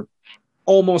over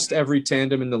almost every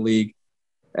tandem in the league,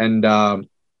 and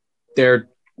they're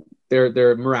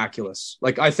miraculous.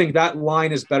 Like I think that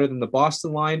line is better than the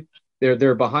Boston line.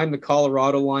 They're behind the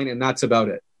Colorado line, and that's about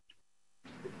it.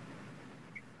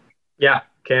 Yeah,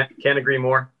 can't agree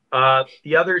more.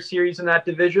 The other series in that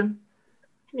division,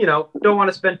 don't want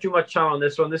to spend too much time on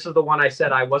this one. This is the one I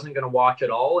said I wasn't going to watch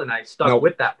at all, and I stuck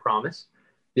with that promise.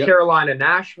 Yep. Carolina,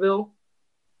 Nashville.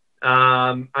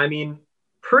 I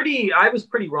was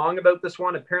pretty wrong about this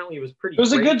one. Apparently, it was pretty. It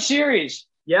was a good series.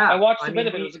 Yeah, I watched a bit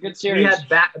of it. It was a good series. We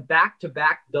had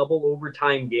back-to-back double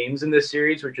overtime games in this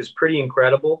series, which is pretty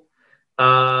incredible.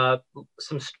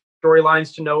 Some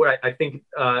storylines to note. I think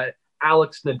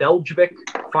Alex Nedeljkovic,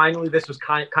 finally, this was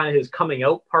kind of his coming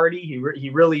out party. He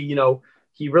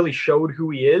really showed who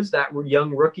he is. That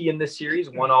young rookie in this series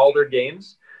won all their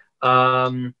games.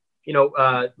 Marty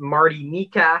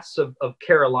Nikas of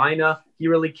Carolina, he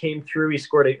really came through. He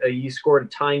scored a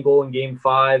tying goal in Game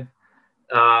 5.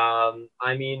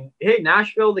 Hey,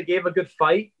 Nashville, they gave a good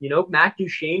fight. Matt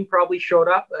Duchene probably showed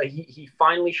up. He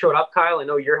finally showed up, Kyle. I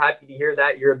know you're happy to hear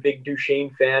that. You're a big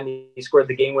Duchene fan. He scored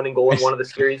the game-winning goal in one of the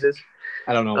series.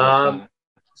 I don't know about that.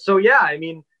 So, yeah,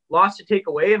 lots to take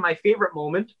away. And my favorite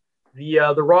moment,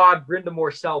 the Rod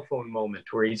Brindamore cell phone moment,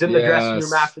 where he's in the dressing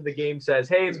room after the game, says,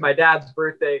 hey, it's my dad's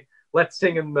birthday. Let's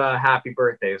sing him happy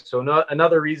birthday. So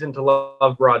another reason to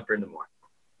love Rod Brindamore.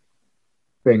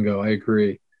 Bingo, I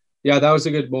agree. Yeah, that was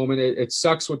a good moment. It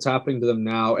sucks what's happening to them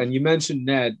now. And you mentioned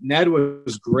Ned. Ned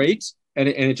was great, and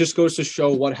it just goes to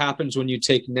show what happens when you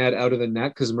take Ned out of the net,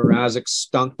 because Mrazek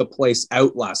stunk the place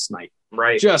out last night.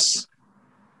 Right. Just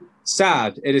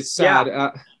sad. It is sad.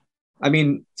 Yeah.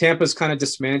 Tampa's kind of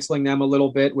dismantling them a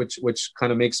little bit, which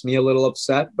kind of makes me a little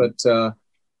upset. But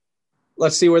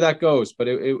let's see where that goes. But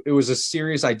it was a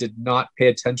series I did not pay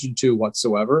attention to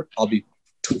whatsoever. I'll be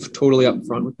totally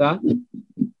upfront with that.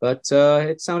 But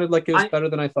it sounded like it was better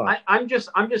than I thought. I'm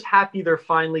just happy they're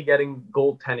finally getting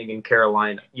goaltending in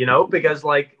Carolina, because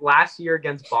like last year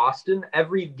against Boston,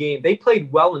 every game they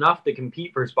played well enough to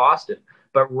compete versus Boston,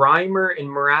 but Reimer and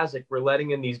Mrazek were letting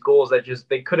in these goals that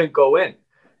they couldn't go in.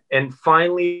 And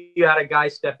finally you had a guy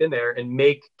step in there and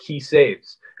make key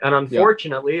saves. And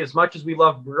unfortunately, as much as we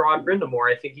love Rod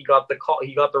Brindamore, I think he got the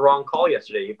wrong call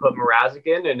yesterday. He put Mrazek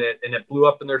in and it blew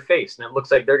up in their face, and it looks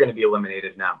like they're going to be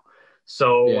eliminated now.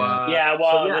 So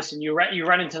listen, you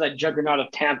run into that juggernaut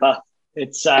of Tampa.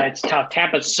 It's tough.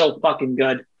 Tampa's so fucking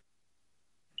good.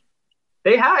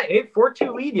 They had a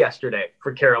 4-2 lead yesterday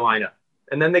for Carolina,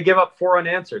 and then they give up 4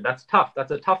 unanswered. That's tough.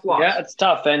 That's a tough loss. Yeah, it's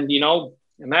tough. And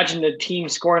imagine the team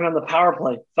scoring on the power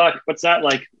play. Fuck, what's that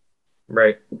like?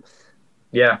 Right.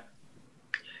 Yeah.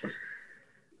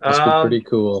 That's pretty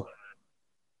cool.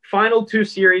 Final 2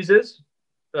 series.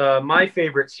 My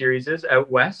favorite series out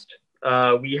west.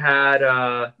 We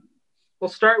had, we'll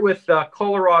start with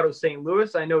Colorado St.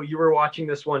 Louis. I know you were watching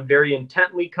this one very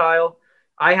intently, Kyle.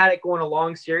 I had it going a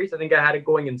long series. I think I had it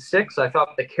going in 6. I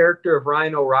thought the character of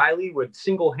Ryan O'Reilly would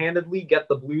single-handedly get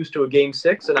the Blues to a Game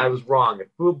 6, and I was wrong. It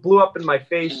blew up in my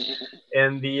face,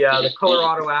 and the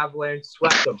Colorado Avalanche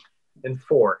swept them in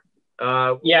 4.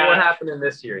 What happened in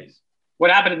this series?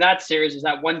 What happened in that series is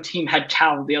that one team had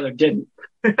talent, the other didn't.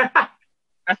 And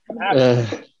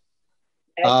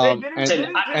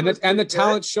the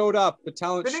talent showed up. The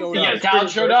talent showed up. Yeah,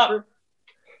 talent showed up.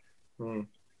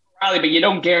 Probably, but you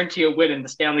don't guarantee a win in the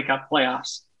Stanley Cup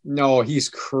playoffs. No, he's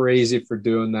crazy for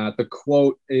doing that. The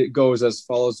quote, it goes as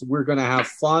follows: "We're going to have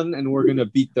fun and we're going to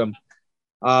beat them."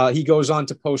 He goes on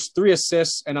to post 3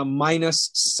 assists and a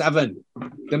 -7.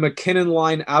 The McKinnon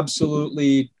line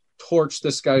absolutely torched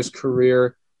this guy's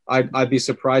career. I'd be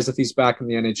surprised if he's back in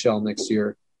the NHL next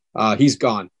year. He's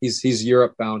gone. He's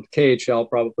Europe bound, KHL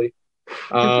probably.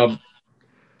 But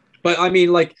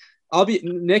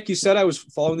Nick, you said I was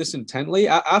following this intently.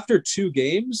 After 2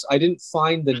 games, I didn't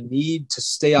find the need to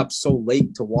stay up so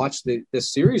late to watch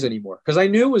this series anymore, because I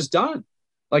knew it was done.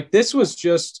 Like, this was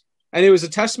just And it was a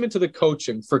testament to the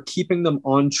coaching for keeping them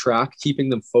on track, keeping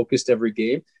them focused every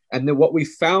game. And then what we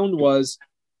found was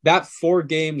that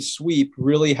 4-game sweep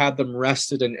really had them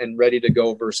rested and ready to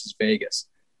go versus Vegas.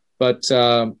 But,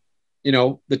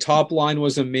 the top line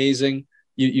was amazing.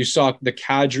 You saw the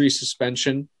Kadri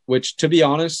suspension, which, to be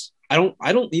honest, I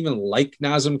don't even like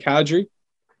Nazem Kadri.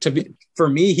 For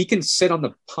me, he can sit on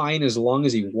the pine as long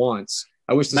as he wants.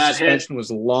 I wish the suspension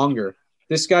was longer.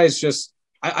 This guy is just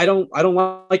I don't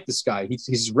like this guy.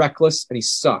 He's reckless and he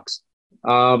sucks.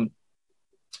 And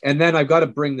then I've got to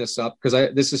bring this up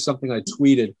because this is something I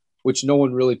tweeted, which no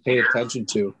one really paid attention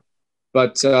to.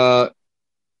 But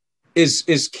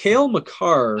is Cale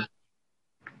Makar,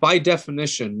 by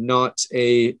definition, not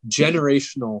a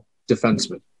generational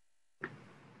defenseman?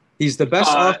 He's the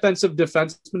best offensive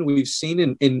defenseman we've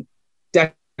seen in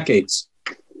decades.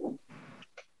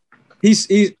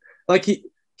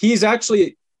 He's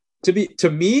actually, to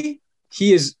me,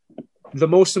 he is the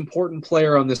most important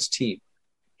player on this team.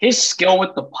 His skill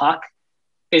with the puck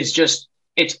is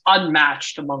it's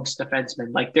unmatched amongst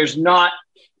defensemen. Like there's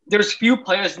few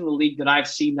players in the league that I've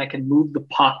seen that can move the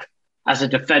puck as a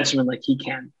defenseman like he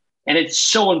can. And it's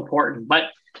so important. But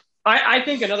I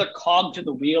think another cog to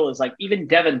the wheel is like even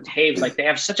Devin Taves, like they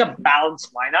have such a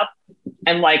balanced lineup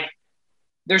and like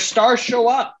their stars show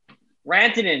up.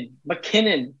 Rantanen,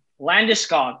 McKinnon,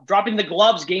 Landeskog, dropping the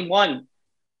gloves game 1.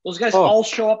 Those guys all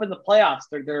show up in the playoffs.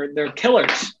 They're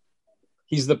killers.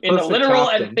 He's the perfect in the literal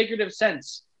captain. and figurative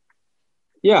sense.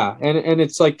 Yeah, and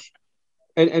it's like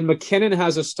and McKinnon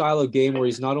has a style of game where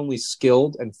he's not only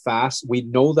skilled and fast, we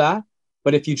know that,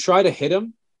 but if you try to hit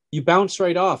him, you bounce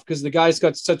right off because the guy's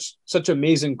got such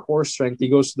amazing core strength. He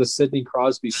goes to the Sidney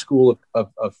Crosby School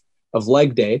of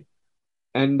Leg Day,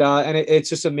 and it's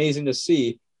just amazing to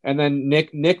see. And then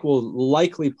Nick will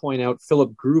likely point out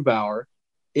Philip Grubauer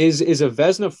is a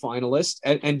Vezina finalist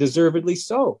and deservedly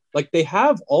so. Like they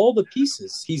have all the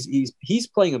pieces. He's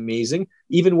playing amazing,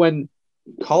 even when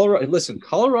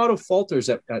Colorado falters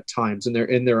at times in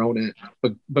their own end.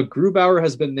 But Grubauer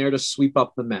has been there to sweep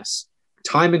up the mess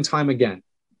time and time again.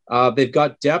 They've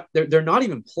got depth. They're not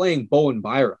even playing Bowen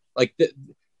Byram. Like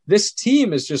this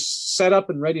team is just set up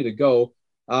and ready to go.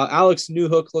 Alex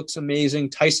Newhook looks amazing.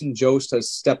 Tyson Jost has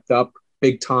stepped up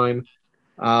big time.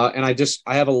 And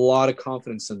I have a lot of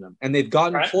confidence in them. And they've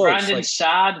gotten close. Brandon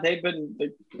Saad, he's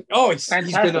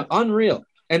been unreal.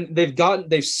 And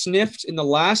they've sniffed in the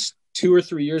last 2 or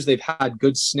 3 years. They've had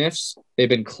good sniffs. They've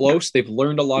been close. They've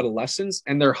learned a lot of lessons.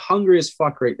 And they're hungry as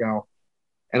fuck right now.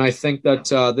 And I think that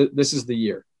this is the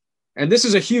year. And this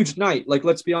is a huge night. Like,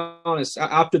 let's be honest.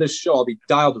 After this show, I'll be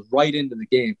dialed right into the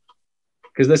game.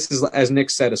 Because this is, as Nick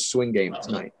said, a swing game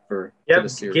tonight for the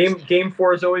series. Game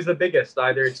 4 is always the biggest.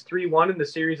 Either it's 3-1 and the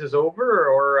series is over,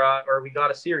 or we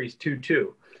got a series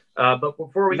 2-2. But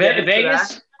before we get into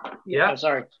Vegas, that,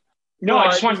 sorry. No, I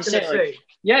just wanted to say,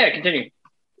 continue.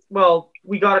 Well,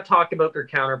 we got to talk about their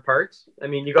counterparts. I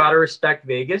mean, you got to respect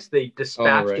Vegas. They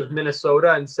dispatched of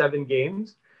Minnesota in 7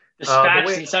 games.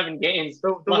 Dispatched in 7 games.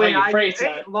 The way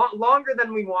longer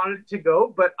than we wanted to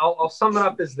go, but I'll sum it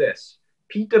up as this.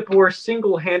 Pete DeBoer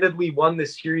single-handedly won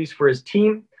this series for his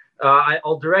team.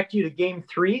 I'll direct you to Game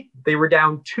 3. They were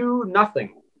down 2-0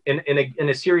 in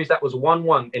a series that was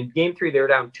 1-1. In Game 3, they were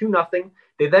down 2-0.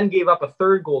 They then gave up a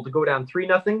third goal to go down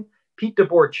 3-0. Pete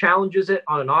DeBoer challenges it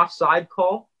on an offside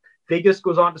call. Vegas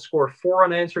goes on to score 4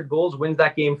 unanswered goals, wins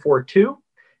that game 4-2.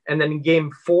 And then in Game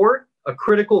 4, a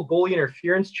critical goalie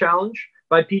interference challenge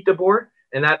by Pete DeBoer,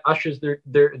 and that ushers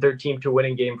their team to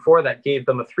winning Game 4. That gave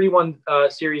them a 3-1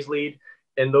 series lead.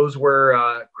 And those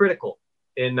were critical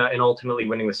in ultimately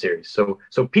winning the series.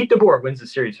 So Pete DeBoer wins the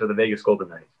series for the Vegas Golden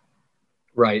Knights.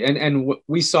 Right, and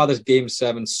we saw this Game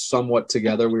 7 somewhat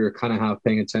together. We were kind of half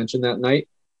paying attention that night.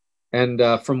 And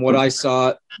from what I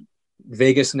saw,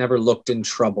 Vegas never looked in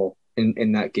trouble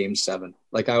in that Game 7.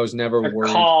 Like I was never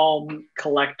worried. Calm,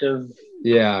 collective.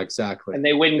 Yeah, exactly. And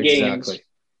they win games.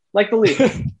 Like the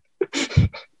league.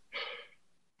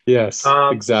 Yes,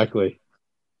 exactly.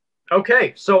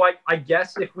 Okay, so I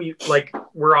guess if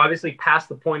we're obviously past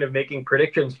the point of making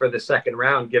predictions for the second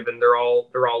round, given they're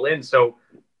all in. So,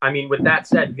 I mean, with that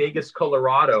said, Vegas,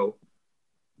 Colorado,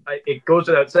 it goes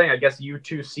without saying. I guess you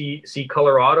two see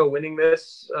Colorado winning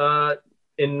this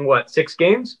in 6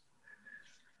 games.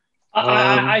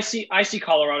 I see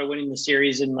Colorado winning the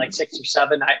series in 6 or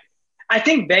 7. I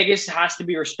think Vegas has to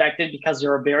be respected because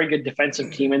they're a very good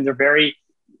defensive team and they're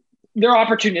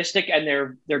opportunistic and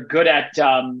they're good at.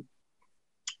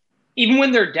 Even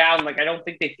when they're down, I don't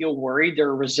think they feel worried. They're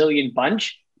a resilient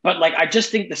bunch. But, I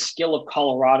just think the skill of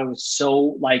Colorado is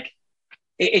so,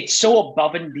 it's so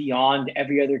above and beyond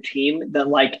every other team that,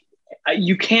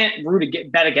 you can't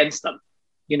bet against them,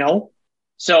 you know?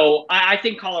 So I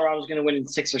think Colorado's going to win in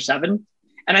 6 or 7.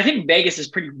 And I think Vegas is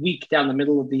pretty weak down the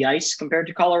middle of the ice compared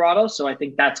to Colorado. So I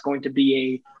think that's going to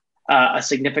be a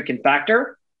significant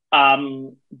factor.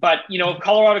 But, you know, if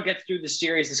Colorado gets through the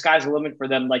series, the sky's the limit for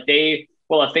them. Like, they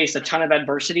will have faced a ton of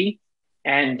adversity.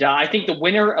 And I think the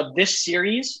winner of this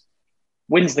series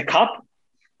wins the cup.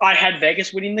 I had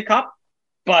Vegas winning the cup,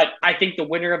 but I think the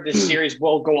winner of this series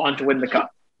will go on to win the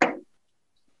cup.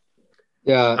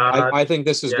 Yeah, I think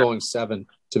this is going 7,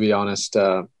 to be honest.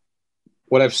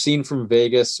 What I've seen from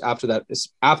Vegas after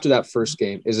that first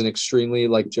game is an extremely,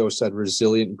 like Joe said,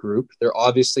 resilient group. They're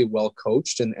obviously well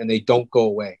coached and they don't go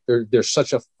away. They're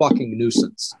such a fucking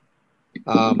nuisance.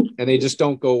 And they just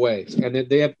don't go away. And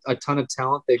they have a ton of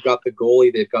talent. They've got the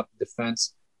goalie, they've got the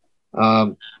defense.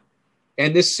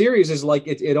 And this series is like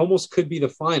it almost could be the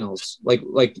finals. Like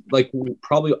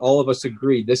probably all of us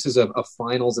agree, this is a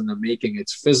finals in the making.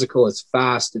 It's physical, it's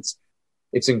fast,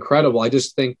 it's incredible. I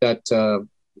just think that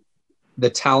the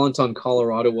talent on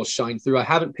Colorado will shine through. I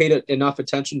haven't paid enough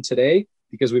attention today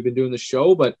because we've been doing the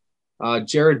show, but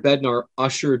Jared Bednar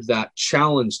ushered that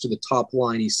challenge to the top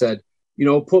line. He said, you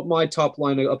know, put my top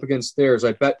line up against theirs.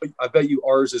 I bet you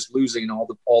ours is losing in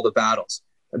all the battles.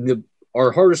 And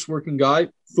our hardest working guy,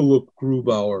 Philip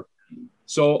Grubauer.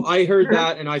 So I heard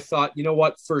that and I thought, you know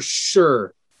what, for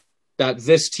sure that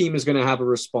this team is going to have a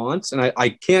response. And I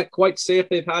can't quite say if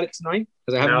they've had it tonight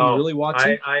because I haven't been really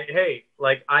watching.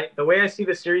 The way I see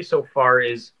the series so far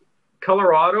is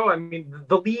Colorado. I mean,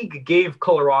 the league gave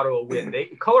Colorado a win.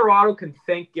 Colorado can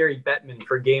thank Gary Bettman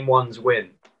for Game 1's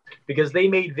win because they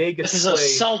made Vegas. This is a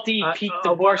salty Pete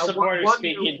DeBoer supporter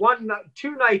speaking.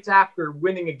 2 nights after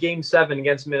winning a Game 7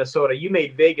 against Minnesota, you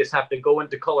made Vegas have to go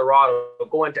into Colorado,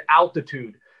 go into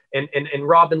altitude. And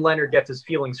Robin Leonard gets his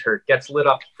feelings hurt, gets lit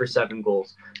up for 7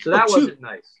 goals. So that wasn't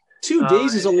nice. 2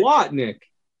 days is a lot, Nick.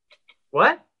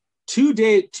 What? 2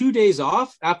 days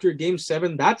off after Game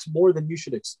 7, that's more than you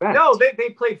should expect. No, they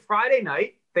played Friday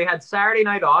night, they had Saturday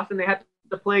night off, and they had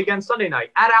to play again Sunday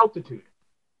night at altitude.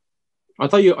 I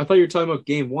thought you were talking about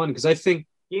Game 1 because I think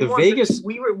Vegas.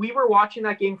 We were watching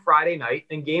that game Friday night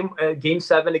and Game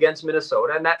 7 against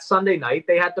Minnesota, and that Sunday night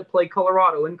they had to play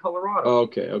Colorado in Colorado.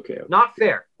 Okay. Not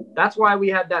fair. That's why we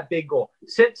had that big goal.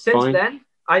 Since then,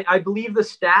 I believe the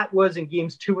stat was in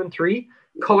games 2 and 3,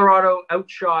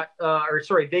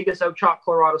 Vegas outshot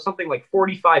Colorado something like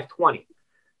 45-20.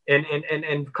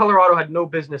 And Colorado had no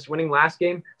business winning last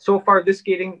game. So far this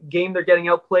game they're getting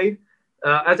outplayed.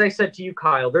 As I said to you,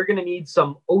 Kyle, they're going to need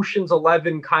some Ocean's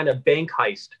 11 kind of bank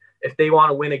heist if they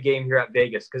want to win a game here at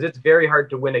Vegas, because it's very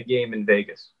hard to win a game in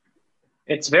Vegas.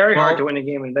 It's very hard to win a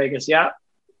game in Vegas, yeah.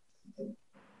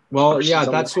 Well, yeah,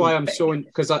 that's why I'm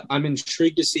because I'm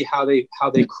intrigued to see how they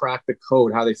crack the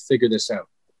code, how they figure this out,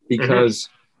 because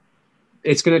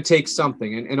it's going to take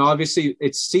something. And obviously,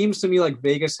 it seems to me like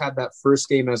Vegas had that first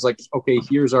game as like, okay,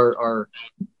 here's our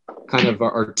kind of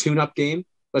our tune-up game.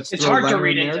 It's hard to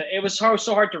read into. It was so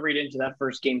hard to read into that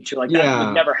first game too. Like that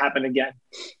would never happen again.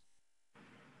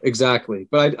 Exactly,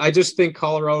 but I just think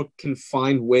Colorado can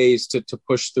find ways to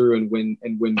push through and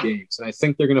win games, and I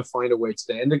think they're going to find a way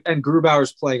today. And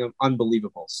Grubauer's playing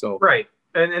unbelievable. So right,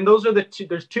 and those are the two.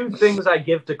 There's 2 things I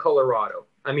give to Colorado.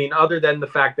 I mean, other than the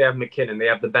fact they have McKinnon, they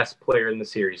have the best player in the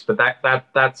series, but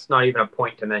that's not even a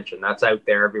point to mention. That's out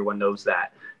there. Everyone knows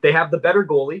that. They have the better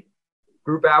goalie.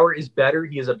 Grubauer is better.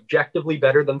 He is objectively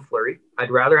better than Fleury.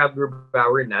 I'd rather have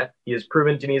Grubauer in net. He has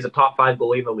proven to me as a top 5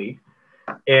 goalie in the league.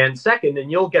 And second, and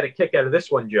you'll get a kick out of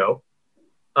this one, Joe,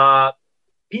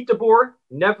 Pete DeBoer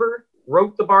never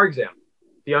wrote the bar exam,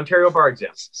 the Ontario bar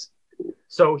exam.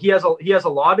 So he has a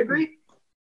law degree,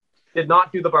 did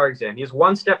not do the bar exam. He is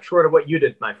 1 step short of what you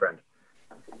did, my friend.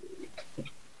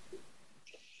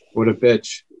 What a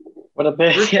bitch.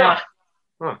 Yeah.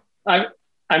 Huh.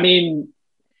 I mean...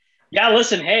 Yeah,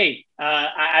 listen, hey,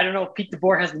 I don't know if Pete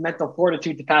DeBoer has the mental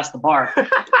fortitude to pass the bar,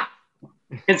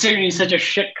 considering he's such a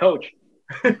shit coach.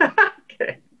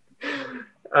 Okay.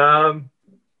 John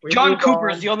Cooper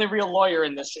is the only real lawyer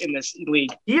in this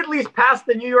league. He at least passed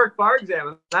the New York bar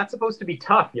exam. That's supposed to be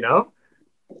tough, you know?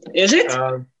 Is it?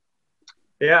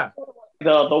 Yeah.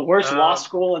 The worst law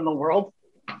school in the world?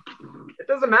 It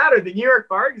doesn't matter. The New York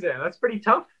bar exam, that's pretty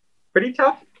tough.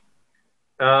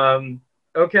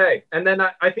 Okay, and then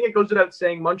I think it goes without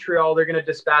saying, Montreal, they're going to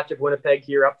dispatch of Winnipeg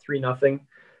here up 3-0.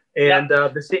 And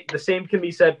the same can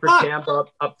be said for Tampa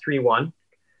up 3-1.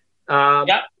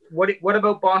 What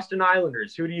about Boston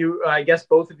Islanders? Who do you? I guess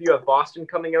both of you have Boston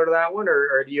coming out of that one,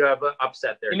 or do you have an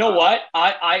upset there? You know what?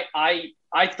 I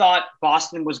thought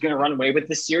Boston was going to run away with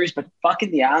this series, but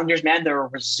fucking the Islanders, man, they're a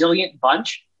resilient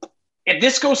bunch. if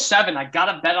this goes 7, I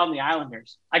gotta bet on the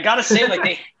Islanders. I gotta say,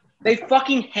 like they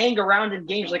fucking hang around in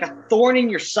games like a thorn in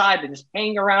your side. They just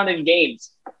hang around in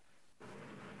games.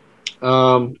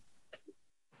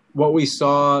 What we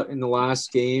saw in the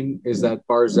last game is that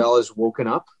Barzal has woken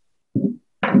up,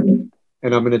 and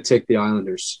I'm going to take the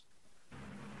Islanders.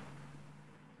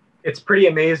 It's pretty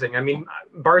amazing. I mean,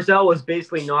 Barzal was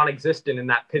basically non-existent in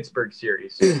that Pittsburgh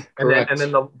series, and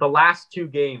then the last 2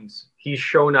 games he's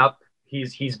shown up.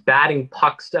 He's batting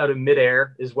pucks out of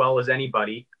midair as well as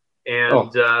anybody,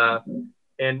 and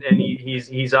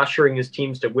he's ushering his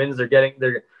teams to wins. They're getting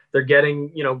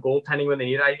goaltending when they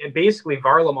need it. And basically,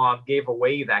 Varlamov gave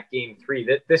away that game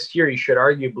 3. This series should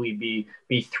arguably be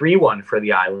 3-1 for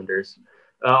the Islanders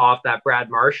off that Brad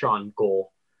Marchand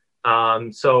goal.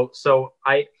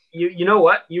 You know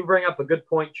what? You bring up a good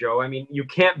point, Joe. I mean, you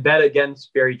can't bet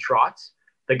against Barry Trotz.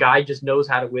 The guy just knows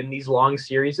how to win these long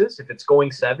series. If it's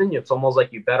going 7, it's almost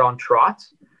like you bet on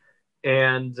Trotz.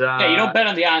 And you don't bet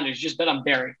on the Islanders, you just bet on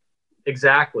Barry.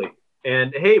 Exactly.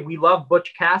 And hey, we love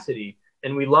Butch Cassidy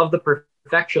and we love the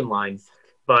perfection line.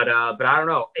 But I don't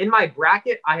know. In my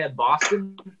bracket, I had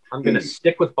Boston. I'm going to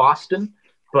stick with Boston.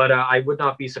 But I would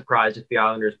not be surprised if the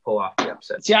Islanders pull off the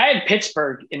upset. See, I had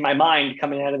Pittsburgh in my mind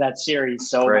coming out of that series,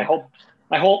 so right.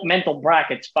 my whole mental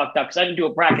bracket's fucked up because I didn't do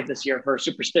a bracket this year for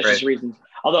superstitious reasons.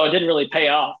 Although it didn't really pay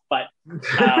off, but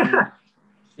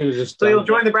so you'll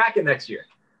join the bracket next year.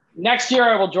 Next year,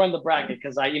 I will join the bracket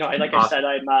because I said,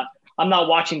 I'm not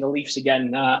watching the Leafs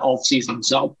again all season.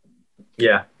 So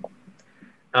yeah.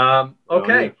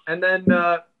 Okay, and then.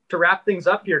 To wrap things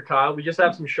up here, Kyle, we just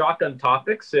have some shotgun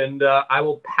topics, and I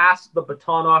will pass the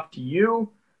baton off to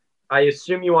you. I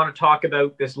assume you want to talk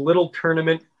about this little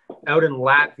tournament out in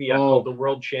Latvia called the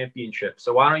World Championship.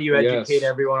 So why don't you educate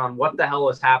everyone on what the hell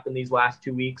has happened these last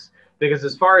 2 weeks? Because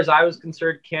as far as I was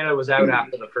concerned, Canada was out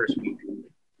after the first week.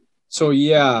 So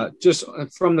yeah, just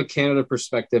from the Canada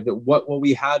perspective, what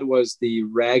we had was the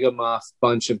ragamuff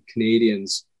bunch of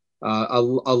Canadians. A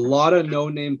lot of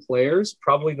no-name players,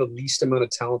 probably the least amount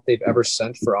of talent they've ever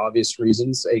sent for obvious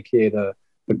reasons, aka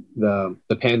the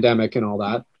pandemic and all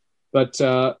that. But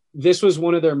this was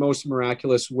one of their most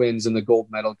miraculous wins in the gold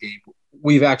medal game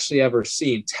we've actually ever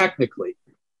seen, technically,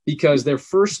 because their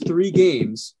first 3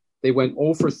 games, they went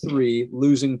 0 for 3,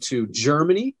 losing to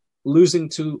Germany, losing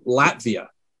to Latvia.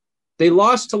 They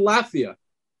lost to Latvia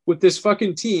with this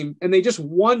fucking team, and they just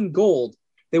won gold.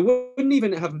 They wouldn't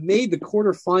even have made the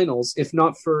quarterfinals if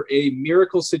not for a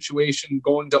miracle situation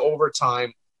going to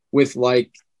overtime with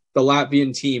like the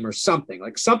Latvian team or something.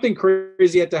 Like something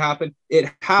crazy had to happen.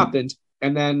 It happened,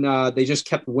 and then they just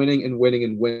kept winning and winning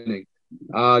and winning.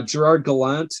 Gerard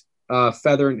Gallant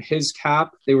feathering his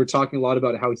cap. They were talking a lot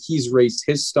about how he's raised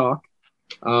his stock.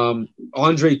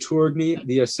 Andre Tourigny,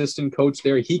 the assistant coach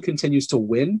there, he continues to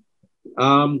win.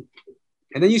 And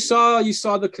then you saw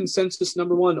the consensus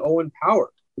number 1, Owen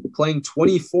Power, playing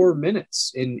 24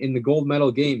 minutes in the gold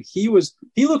medal game. He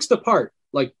looks the part.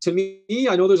 Like, to me,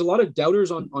 I know there's a lot of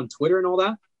doubters on Twitter and all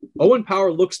that. Owen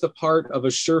Power looks the part of a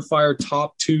surefire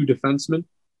top pairing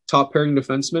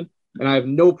defenseman, and I have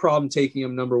no problem taking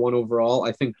him number 1 overall.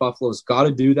 I think Buffalo's got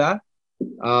to do that,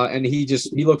 and he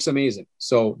looks amazing.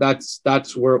 So that's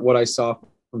what I saw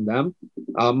from them.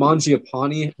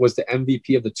 Mangiapane was the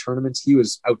MVP of the tournament. He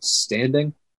was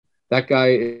outstanding. That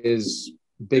guy is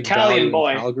big Italian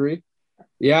boy. Calgary.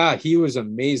 Yeah, he was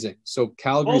amazing. So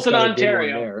Calgary's Bolton, got a big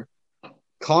Ontario. one there.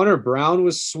 Connor Brown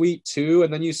was sweet too,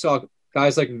 and then you saw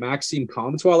guys like Maxime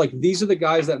Comtois. Like, these are the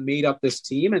guys that made up this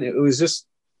team, and it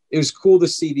was cool to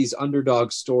see these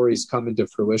underdog stories come into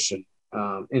fruition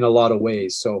in a lot of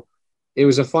ways. So it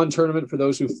was a fun tournament for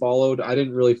those who followed. I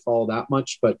didn't really follow that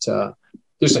much, but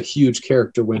just a huge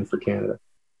character win for Canada.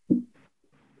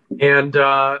 And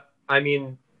I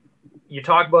mean, you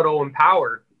talk about Owen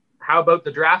Power. How about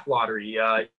the draft lottery?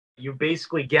 You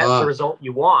basically get the result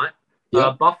you want.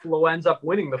 Yep. Buffalo ends up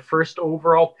winning the first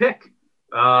overall pick.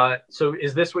 So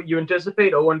is this what you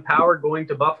anticipate, Owen Power going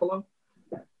to Buffalo?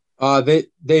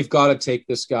 They've got to take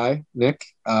this guy, Nick,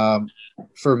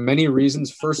 for many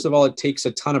reasons. First of all, it takes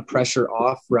a ton of pressure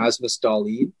off Rasmus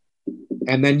Dahlin.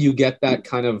 And then you get that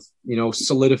kind of,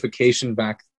 solidification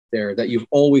back there that you've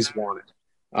always wanted.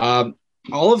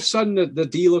 All of a sudden, the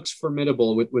D looks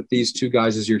formidable with these 2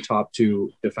 guys as your top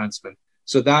 2 defensemen.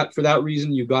 So for that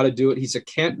reason, you got to do it. He's a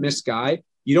can't-miss guy.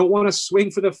 You don't want to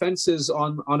swing for the fences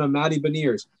on a Matty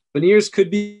Beniers. Beniers could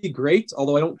be great,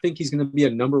 although I don't think he's going to be a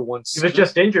number 1 center. He was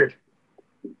just injured.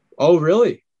 Oh,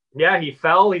 really? Yeah, he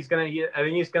fell. I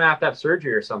think he's gonna have to have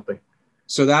surgery or something.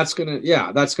 So that's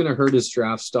gonna hurt his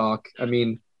draft stock. I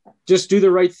mean, just do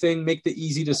the right thing, make the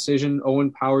easy decision.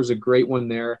 Owen Power's a great one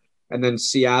there. And then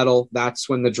Seattle, that's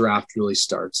when the draft really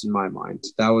starts in my mind.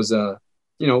 That was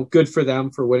good for them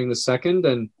for winning the second.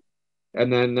 And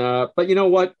then, but you know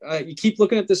what? You keep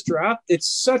looking at this draft.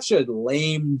 It's such a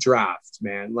lame draft,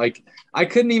 man. Like, I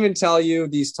couldn't even tell you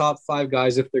these top 5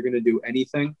 guys if they're going to do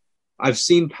anything. I've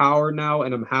seen Power now,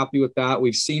 and I'm happy with that.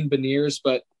 We've seen Beniers,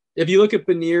 but if you look at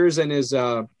Beniers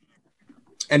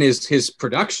and his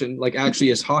production, like actually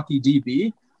his hockey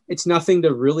DB, it's nothing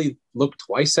to really look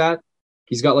twice at.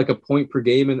 He's got like a point per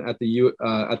game at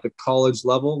the college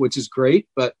level, which is great,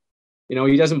 but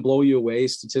he doesn't blow you away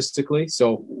statistically.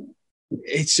 So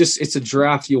it's a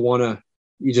draft you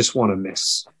just want to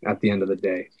miss at the end of the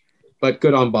day. But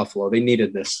good on Buffalo. They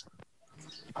needed this.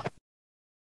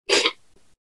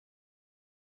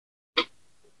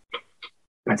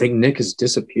 I think Nick has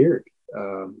disappeared.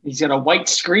 He's got a white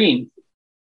screen.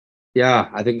 Yeah,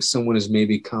 I think someone has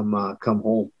maybe come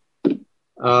home.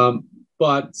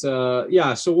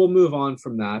 So we'll move on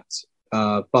from that.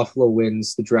 Buffalo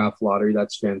wins the draft lottery.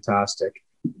 That's fantastic.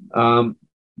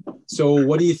 So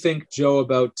what do you think, Joe,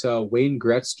 about Wayne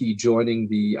Gretzky joining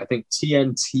the, I think,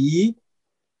 TNT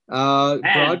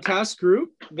broadcast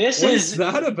group? What is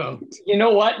that about? You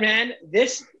know what, man?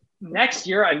 This next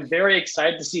year, I'm very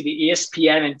excited to see the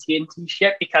ESPN and TNT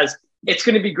shit because it's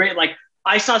going to be great. Like,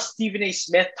 I saw Stephen A.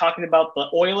 Smith talking about the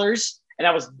Oilers, and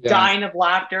I was dying of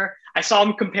laughter. I saw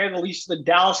him compare the Leafs to the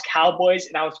Dallas Cowboys,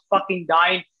 and I was fucking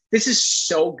dying. This is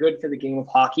so good for the game of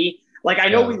hockey. Like, I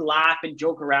know we laugh and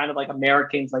joke around at, like,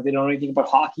 Americans, like they don't know anything about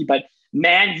hockey, but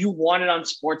man, you want it on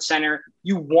SportsCenter.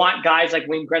 You want guys like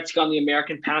Wayne Gretzky on the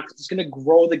American panel because it's going to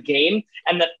grow the game,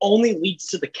 and that only leads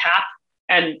to the cap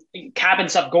and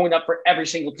stuff going up for every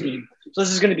single team. So this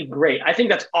is going to be great. I think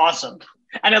that's awesome.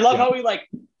 And I love how we, like,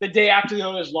 the day after the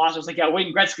Oilers lost, I was like, yeah,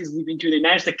 Wayne Gretzky's leaving too. They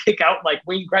managed to kick out, like,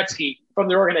 Wayne Gretzky from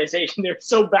the organization. They're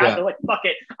so bad. Yeah. They're like, fuck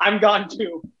it, I'm gone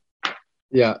too.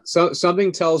 Yeah, so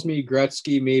something tells me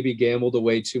Gretzky maybe gambled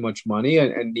away too much money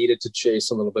and needed to chase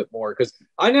a little bit more, because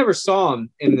I never saw him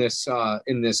in this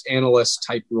analyst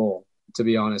type role, to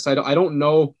be honest. I don't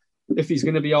know if he's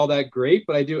going to be all that great,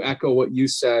 but I do echo what you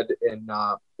said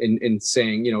in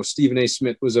saying, Stephen A.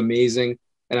 Smith was amazing,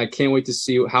 and I can't wait to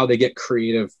see how they get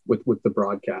creative with the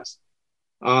broadcast.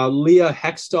 Leah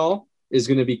Hextall is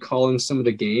going to be calling some of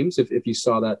the games, if you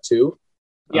saw that too.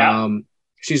 Yeah.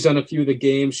 She's done a few of the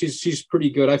games. She's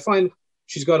pretty good. I find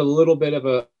she's got a little bit of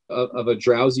a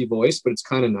drowsy voice, but it's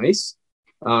kind of nice.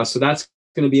 So that's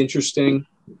going to be interesting.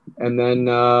 And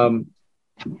then,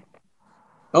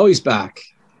 he's back.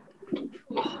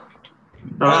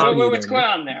 What's going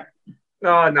on there?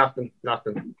 No, nothing.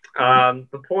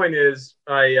 The point is,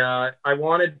 I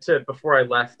wanted to, before I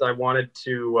left, I wanted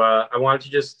to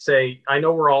just say, I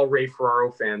know we're all Ray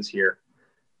Ferraro fans here.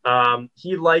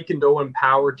 He likened Owen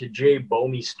Power to Jay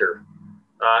Bouwmeester.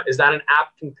 Is that an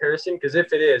apt comparison? Because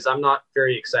if it is, I'm not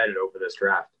very excited over this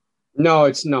draft. No,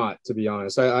 it's not, to be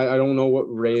honest. I don't know what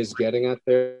Ray is getting at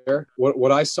there.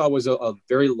 What I saw was a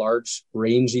very large,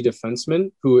 rangy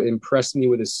defenseman who impressed me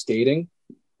with his skating,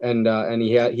 and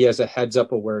he has a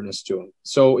heads-up awareness to him.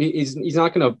 So he's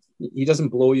not going to – he doesn't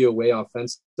blow you away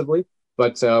offensively,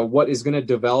 but what is going to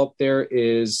develop there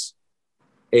is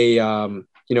a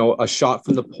shot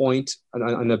from the point,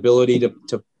 an ability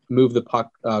to move the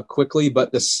puck quickly,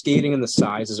 but the skating and the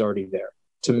size is already there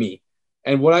to me.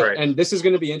 And and this is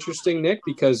going to be interesting, Nick,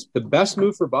 because the best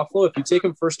move for Buffalo, if you take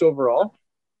him first overall,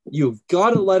 you've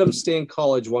got to let him stay in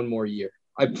college one more year.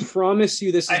 I promise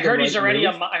you this is I heard he's already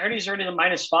the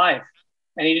 -5,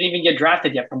 and he didn't even get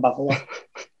drafted yet from Buffalo.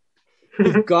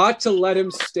 You've got to let him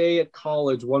stay at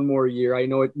college one more year. I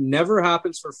know it never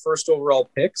happens for first overall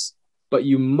picks, but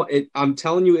I'm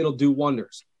telling you, it'll do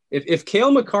wonders. If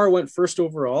Cale Makar went first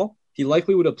overall, he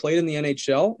likely would have played in the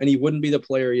NHL, and he wouldn't be the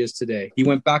player he is today. He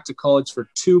went back to college for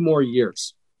 2 more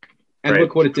years, and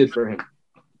look what it did for him.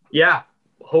 Yeah,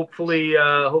 hopefully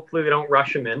they don't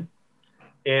rush him in,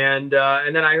 and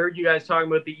then I heard you guys talking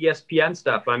about the ESPN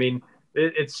stuff. I mean,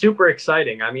 it's super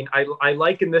exciting. I mean, I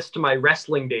liken this to my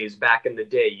wrestling days back in the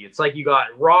day. It's like you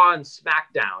got Raw and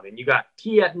SmackDown, and you got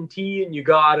TNT, and you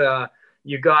got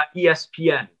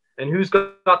ESPN. And who's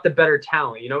got the better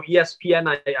talent? ESPN,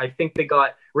 I think they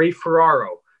got Ray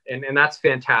Ferraro, and that's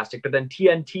fantastic. But then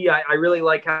TNT, I really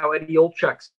like how Eddie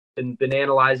Olchuk's been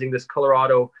analyzing this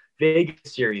Colorado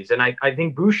Vegas series. And I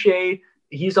think Boucher,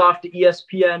 he's off to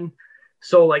ESPN.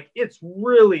 So, like, it's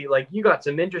really, like, you got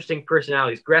some interesting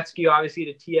personalities. Gretzky, obviously,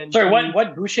 to TNT. Sorry,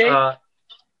 what Boucher?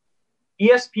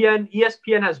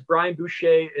 ESPN has Brian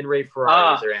Boucher and Ray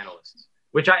Ferraro as their analysts.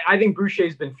 Which I think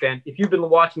Boucher's been if you've been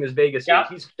watching this Vegas series,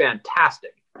 he's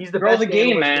fantastic. He's the best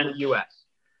game, man. in the U.S.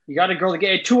 You got to grow the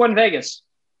game. 2-1 Vegas.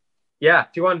 Yeah,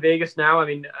 2-1 Vegas now. I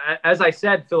mean, as I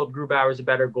said, Philip Grubauer is a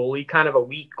better goalie. Kind of a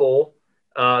weak goal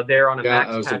there on a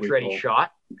Max Pacioretty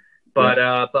shot.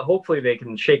 But hopefully they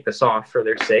can shake this off for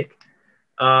their sake.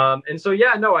 And so,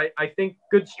 I think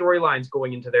good storylines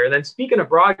going into there. And then speaking of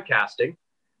broadcasting,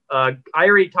 I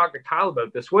already talked to Kyle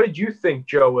about this. What did you think,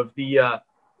 Joe, of the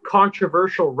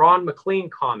controversial Ron McLean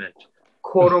comment,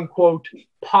 quote unquote,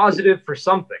 positive for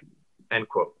something, end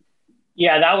quote?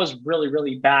 Yeah, that was really,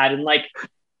 really bad. And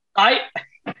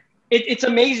it's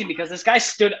amazing because this guy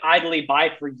stood idly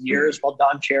by for years while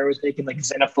Don Cherry was making like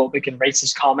xenophobic and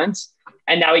racist comments.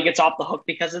 And now he gets off the hook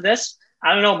because of this.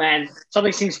 I don't know, man.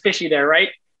 Something seems fishy there, right?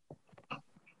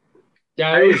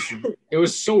 Yeah, it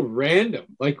was so random.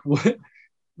 Like what?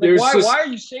 Why are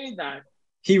you saying that?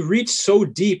 He reached so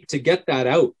deep to get that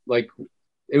out. Like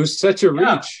it was such a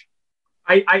reach.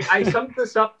 I summed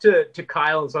this up to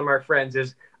Kyle and some of our friends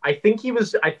is I think he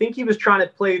was trying to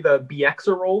play the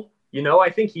BXer role. I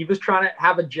think he was trying to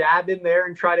have a jab in there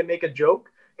and try to make a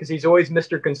joke because he's always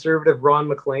Mr. Conservative Ron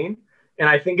McLean. And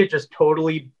I think it just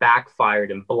totally backfired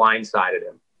and blindsided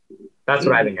him. That's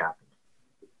what I think happened.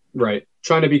 Right.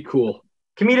 Trying to be cool.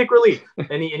 Comedic relief.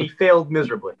 And he failed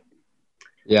miserably.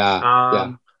 Yeah.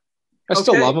 I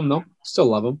still love him, though. Still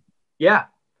love him. Yeah.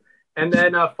 And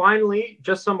then finally,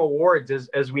 just some awards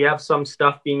as we have some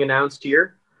stuff being announced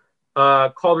here.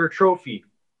 Calder Trophy.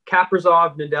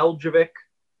 Kaprizov, Nedeljkovic,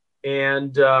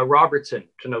 and Robertson,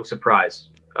 to no surprise.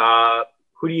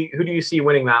 Who do you see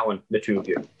winning that one, the two of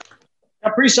you?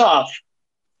 Kaprizov.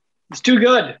 He's too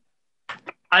good.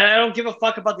 I don't give a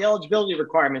fuck about the eligibility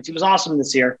requirements. He was awesome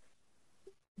this year.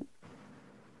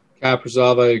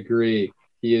 Kaprizov, I agree.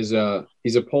 He's a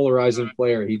polarizing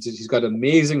player. He's got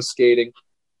amazing skating,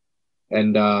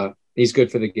 and he's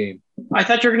good for the game. I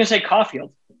thought you were going to say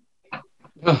Caulfield.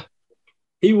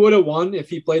 He would have won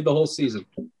if he played the whole season.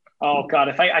 Oh God!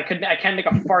 If I can't make a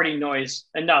farting noise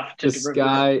enough to this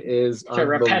guy is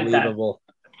unbelievable.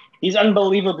 He's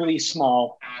unbelievably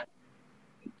small.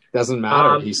 Doesn't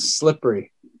matter. He's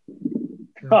slippery.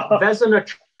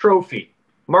 Vezina Trophy.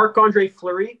 Marc-Andre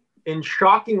Fleury, and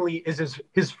shockingly, is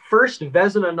his first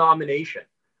Vezina nomination.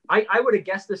 I would have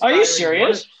guessed this. Are you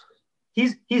serious?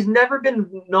 He's never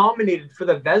been nominated for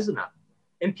the Vezina,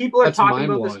 and people are talking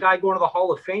about this guy going to the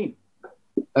Hall of Fame.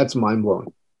 That's mind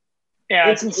blowing. Yeah,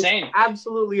 it's insane. It's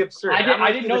absolutely absurd.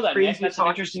 I didn't know that, Nick. That's an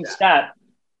interesting stat.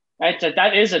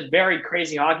 That is a very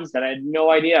crazy hockey stat. I had no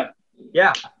idea.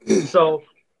 Yeah. So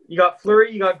you got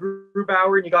Fleury, you got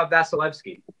Grubauer, and you got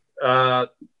Vasilevsky. Who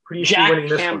do you see winning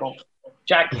this one?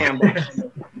 Jack Campbell.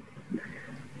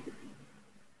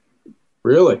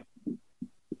 Really?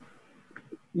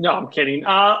 No, I'm kidding.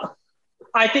 I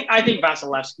think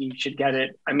Vasilevsky should get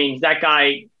it. I mean, that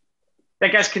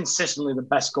guy's consistently the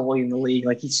best goalie in the league.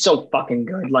 Like, he's so fucking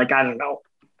good. Like, I don't know.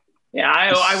 Yeah,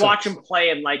 I watch him play,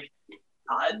 and like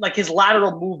his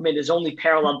lateral movement is only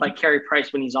paralleled by Carey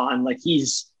Price when he's on. Like,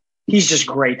 he's just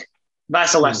great.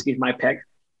 Vasilevsky's my pick.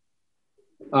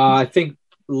 I think.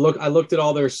 I looked at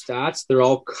all their stats. They're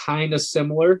all kind of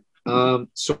similar.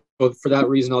 So for that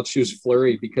reason, I'll choose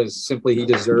Fleury because simply he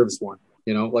deserves one.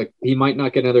 Like he might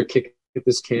not get another kick at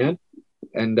this can,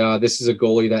 and this is a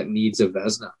goalie that needs a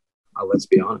Vezina. Let's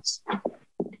be honest.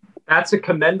 That's a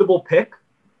commendable pick,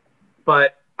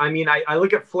 but I mean, I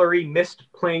look at Fleury missed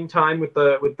playing time with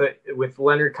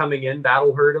Leonard coming in.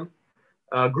 That'll hurt him.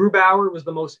 Grubauer was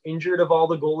the most injured of all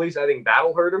the goalies. I think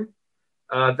that'll hurt him.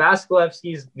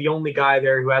 Vasilevsky's the only guy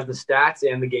there who has the stats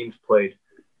and the games played.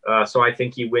 So I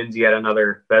think he wins yet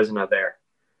another Vezina there.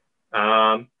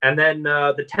 And then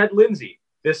the Ted Lindsay,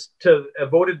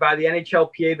 voted by the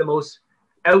NHLPA the most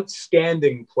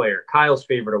outstanding player, Kyle's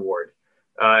favorite award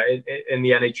in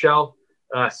the NHL.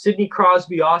 Sidney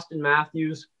Crosby, Austin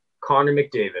Matthews, Connor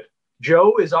McDavid.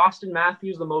 Joe, is Austin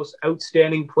Matthews the most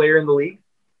outstanding player in the league?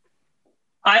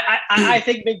 I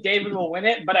think McDavid will win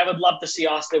it, but I would love to see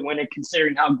Austin win it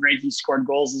considering how great he scored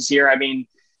goals this year. I mean,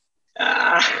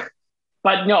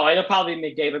 but no, it'll probably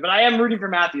be McDavid. But I am rooting for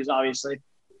Matthews, obviously.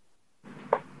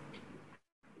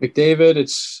 McDavid,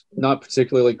 it's not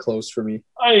particularly close for me.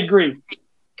 I agree.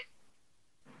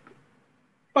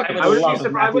 I wouldn't be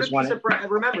surprised.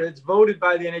 Remember, it's voted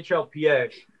by the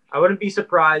NHLPA. I wouldn't be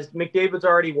surprised. McDavid's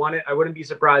already won it. I wouldn't be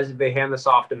surprised if they hand this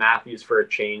off to Matthews for a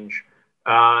change.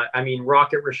 I mean,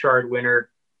 Rocket Richard winner.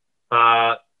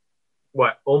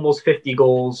 Almost 50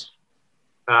 goals.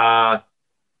 I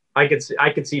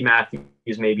could see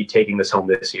Matthews maybe taking this home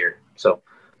this year. So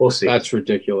we'll see. That's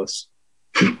ridiculous.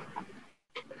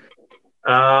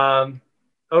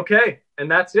 Okay,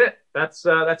 and that's it. That's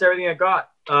everything I got.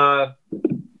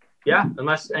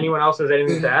 Unless anyone else has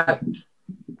anything to add.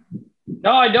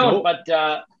 No, I don't. But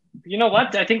You know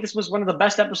what? I think this was one of the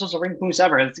best episodes of Rink Moose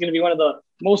ever. It's going to be one of the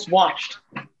most watched.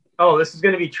 Oh, this is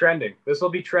going to be trending. This will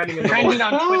be trending in the Trending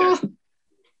on Twitter.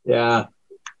 Yeah.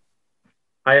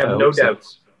 I have no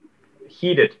doubts.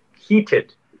 Heated.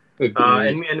 Agreed.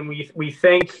 And we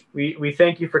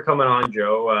thank you for coming on,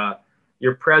 Joe.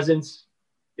 Your presence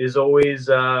is always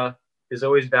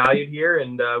valued here,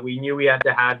 and we knew we had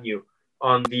to have you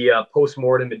on the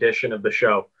post-mortem edition of the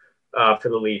show for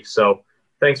the Leafs. So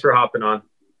thanks for hopping on.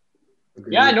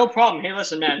 Agreed. Yeah, no problem. Hey,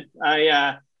 listen, man.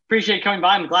 I appreciate coming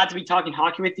by. I'm glad to be talking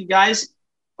hockey with you guys.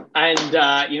 And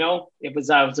it was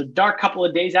a dark couple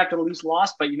of days after the Leafs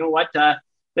lost, but you know what?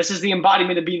 This is the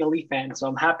embodiment of being a Leaf fan. So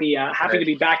I'm happy to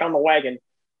be back on the wagon.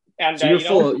 And so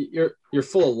you're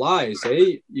full of lies,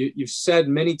 eh? You've said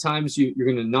many times you're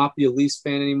going to not be a Leafs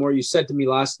fan anymore. You said to me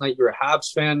last night you're a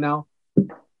Habs fan now.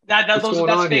 That's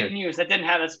fake news. That didn't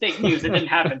happen. That's fake news. That didn't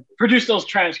happen. Produce those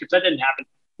transcripts. That didn't happen.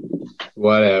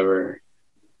 Whatever.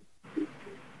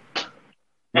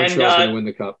 Montreal's going to win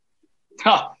the cup.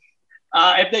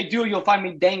 If they do, you'll find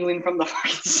me dangling from the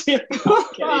fucking ceiling.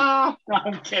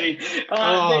 I'm kidding.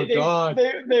 God.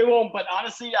 They won't. But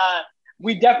honestly,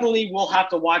 we definitely will have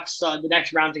to watch the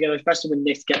next round together, especially when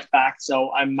Nick gets back.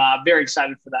 So I'm very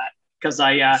excited for that because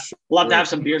I love to have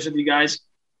some beers with you guys.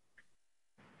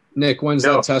 Nick, when's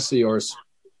that test of yours?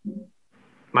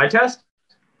 My test?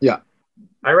 Yeah.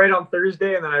 I write on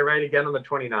Thursday, and then I write again on the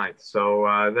 29th.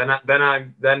 So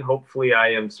then hopefully I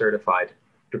am certified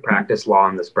to practice law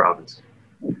in this province.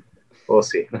 We'll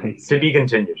see. Nice. To be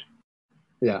continued.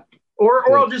 Yeah.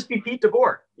 Or I'll just be Pete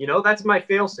DeBoer. That's my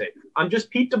fail-safe. I'm just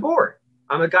Pete DeBoer.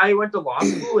 I'm a guy who went to law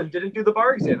school and didn't do the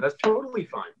bar exam. That's totally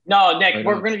fine. No, Nick,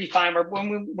 we're going to be fine.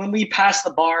 When we pass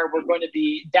the bar, we're going to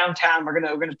be downtown. We're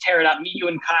going to tear it up. Meet you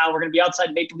and Kyle. We're going to be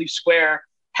outside Maple Leaf Square.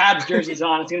 Habs jerseys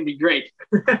on. It's going to be great.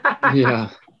 Yeah.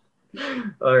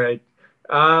 All right.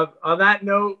 On that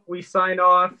note, we sign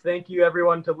off. Thank you,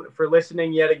 everyone, for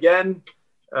listening yet again.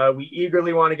 We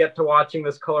eagerly want to get to watching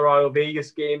this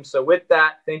Colorado-Vegas game. So with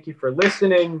that, thank you for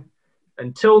listening.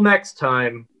 Until next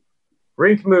time,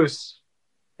 Rink Moose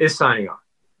is signing off.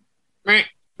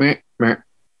 Meh.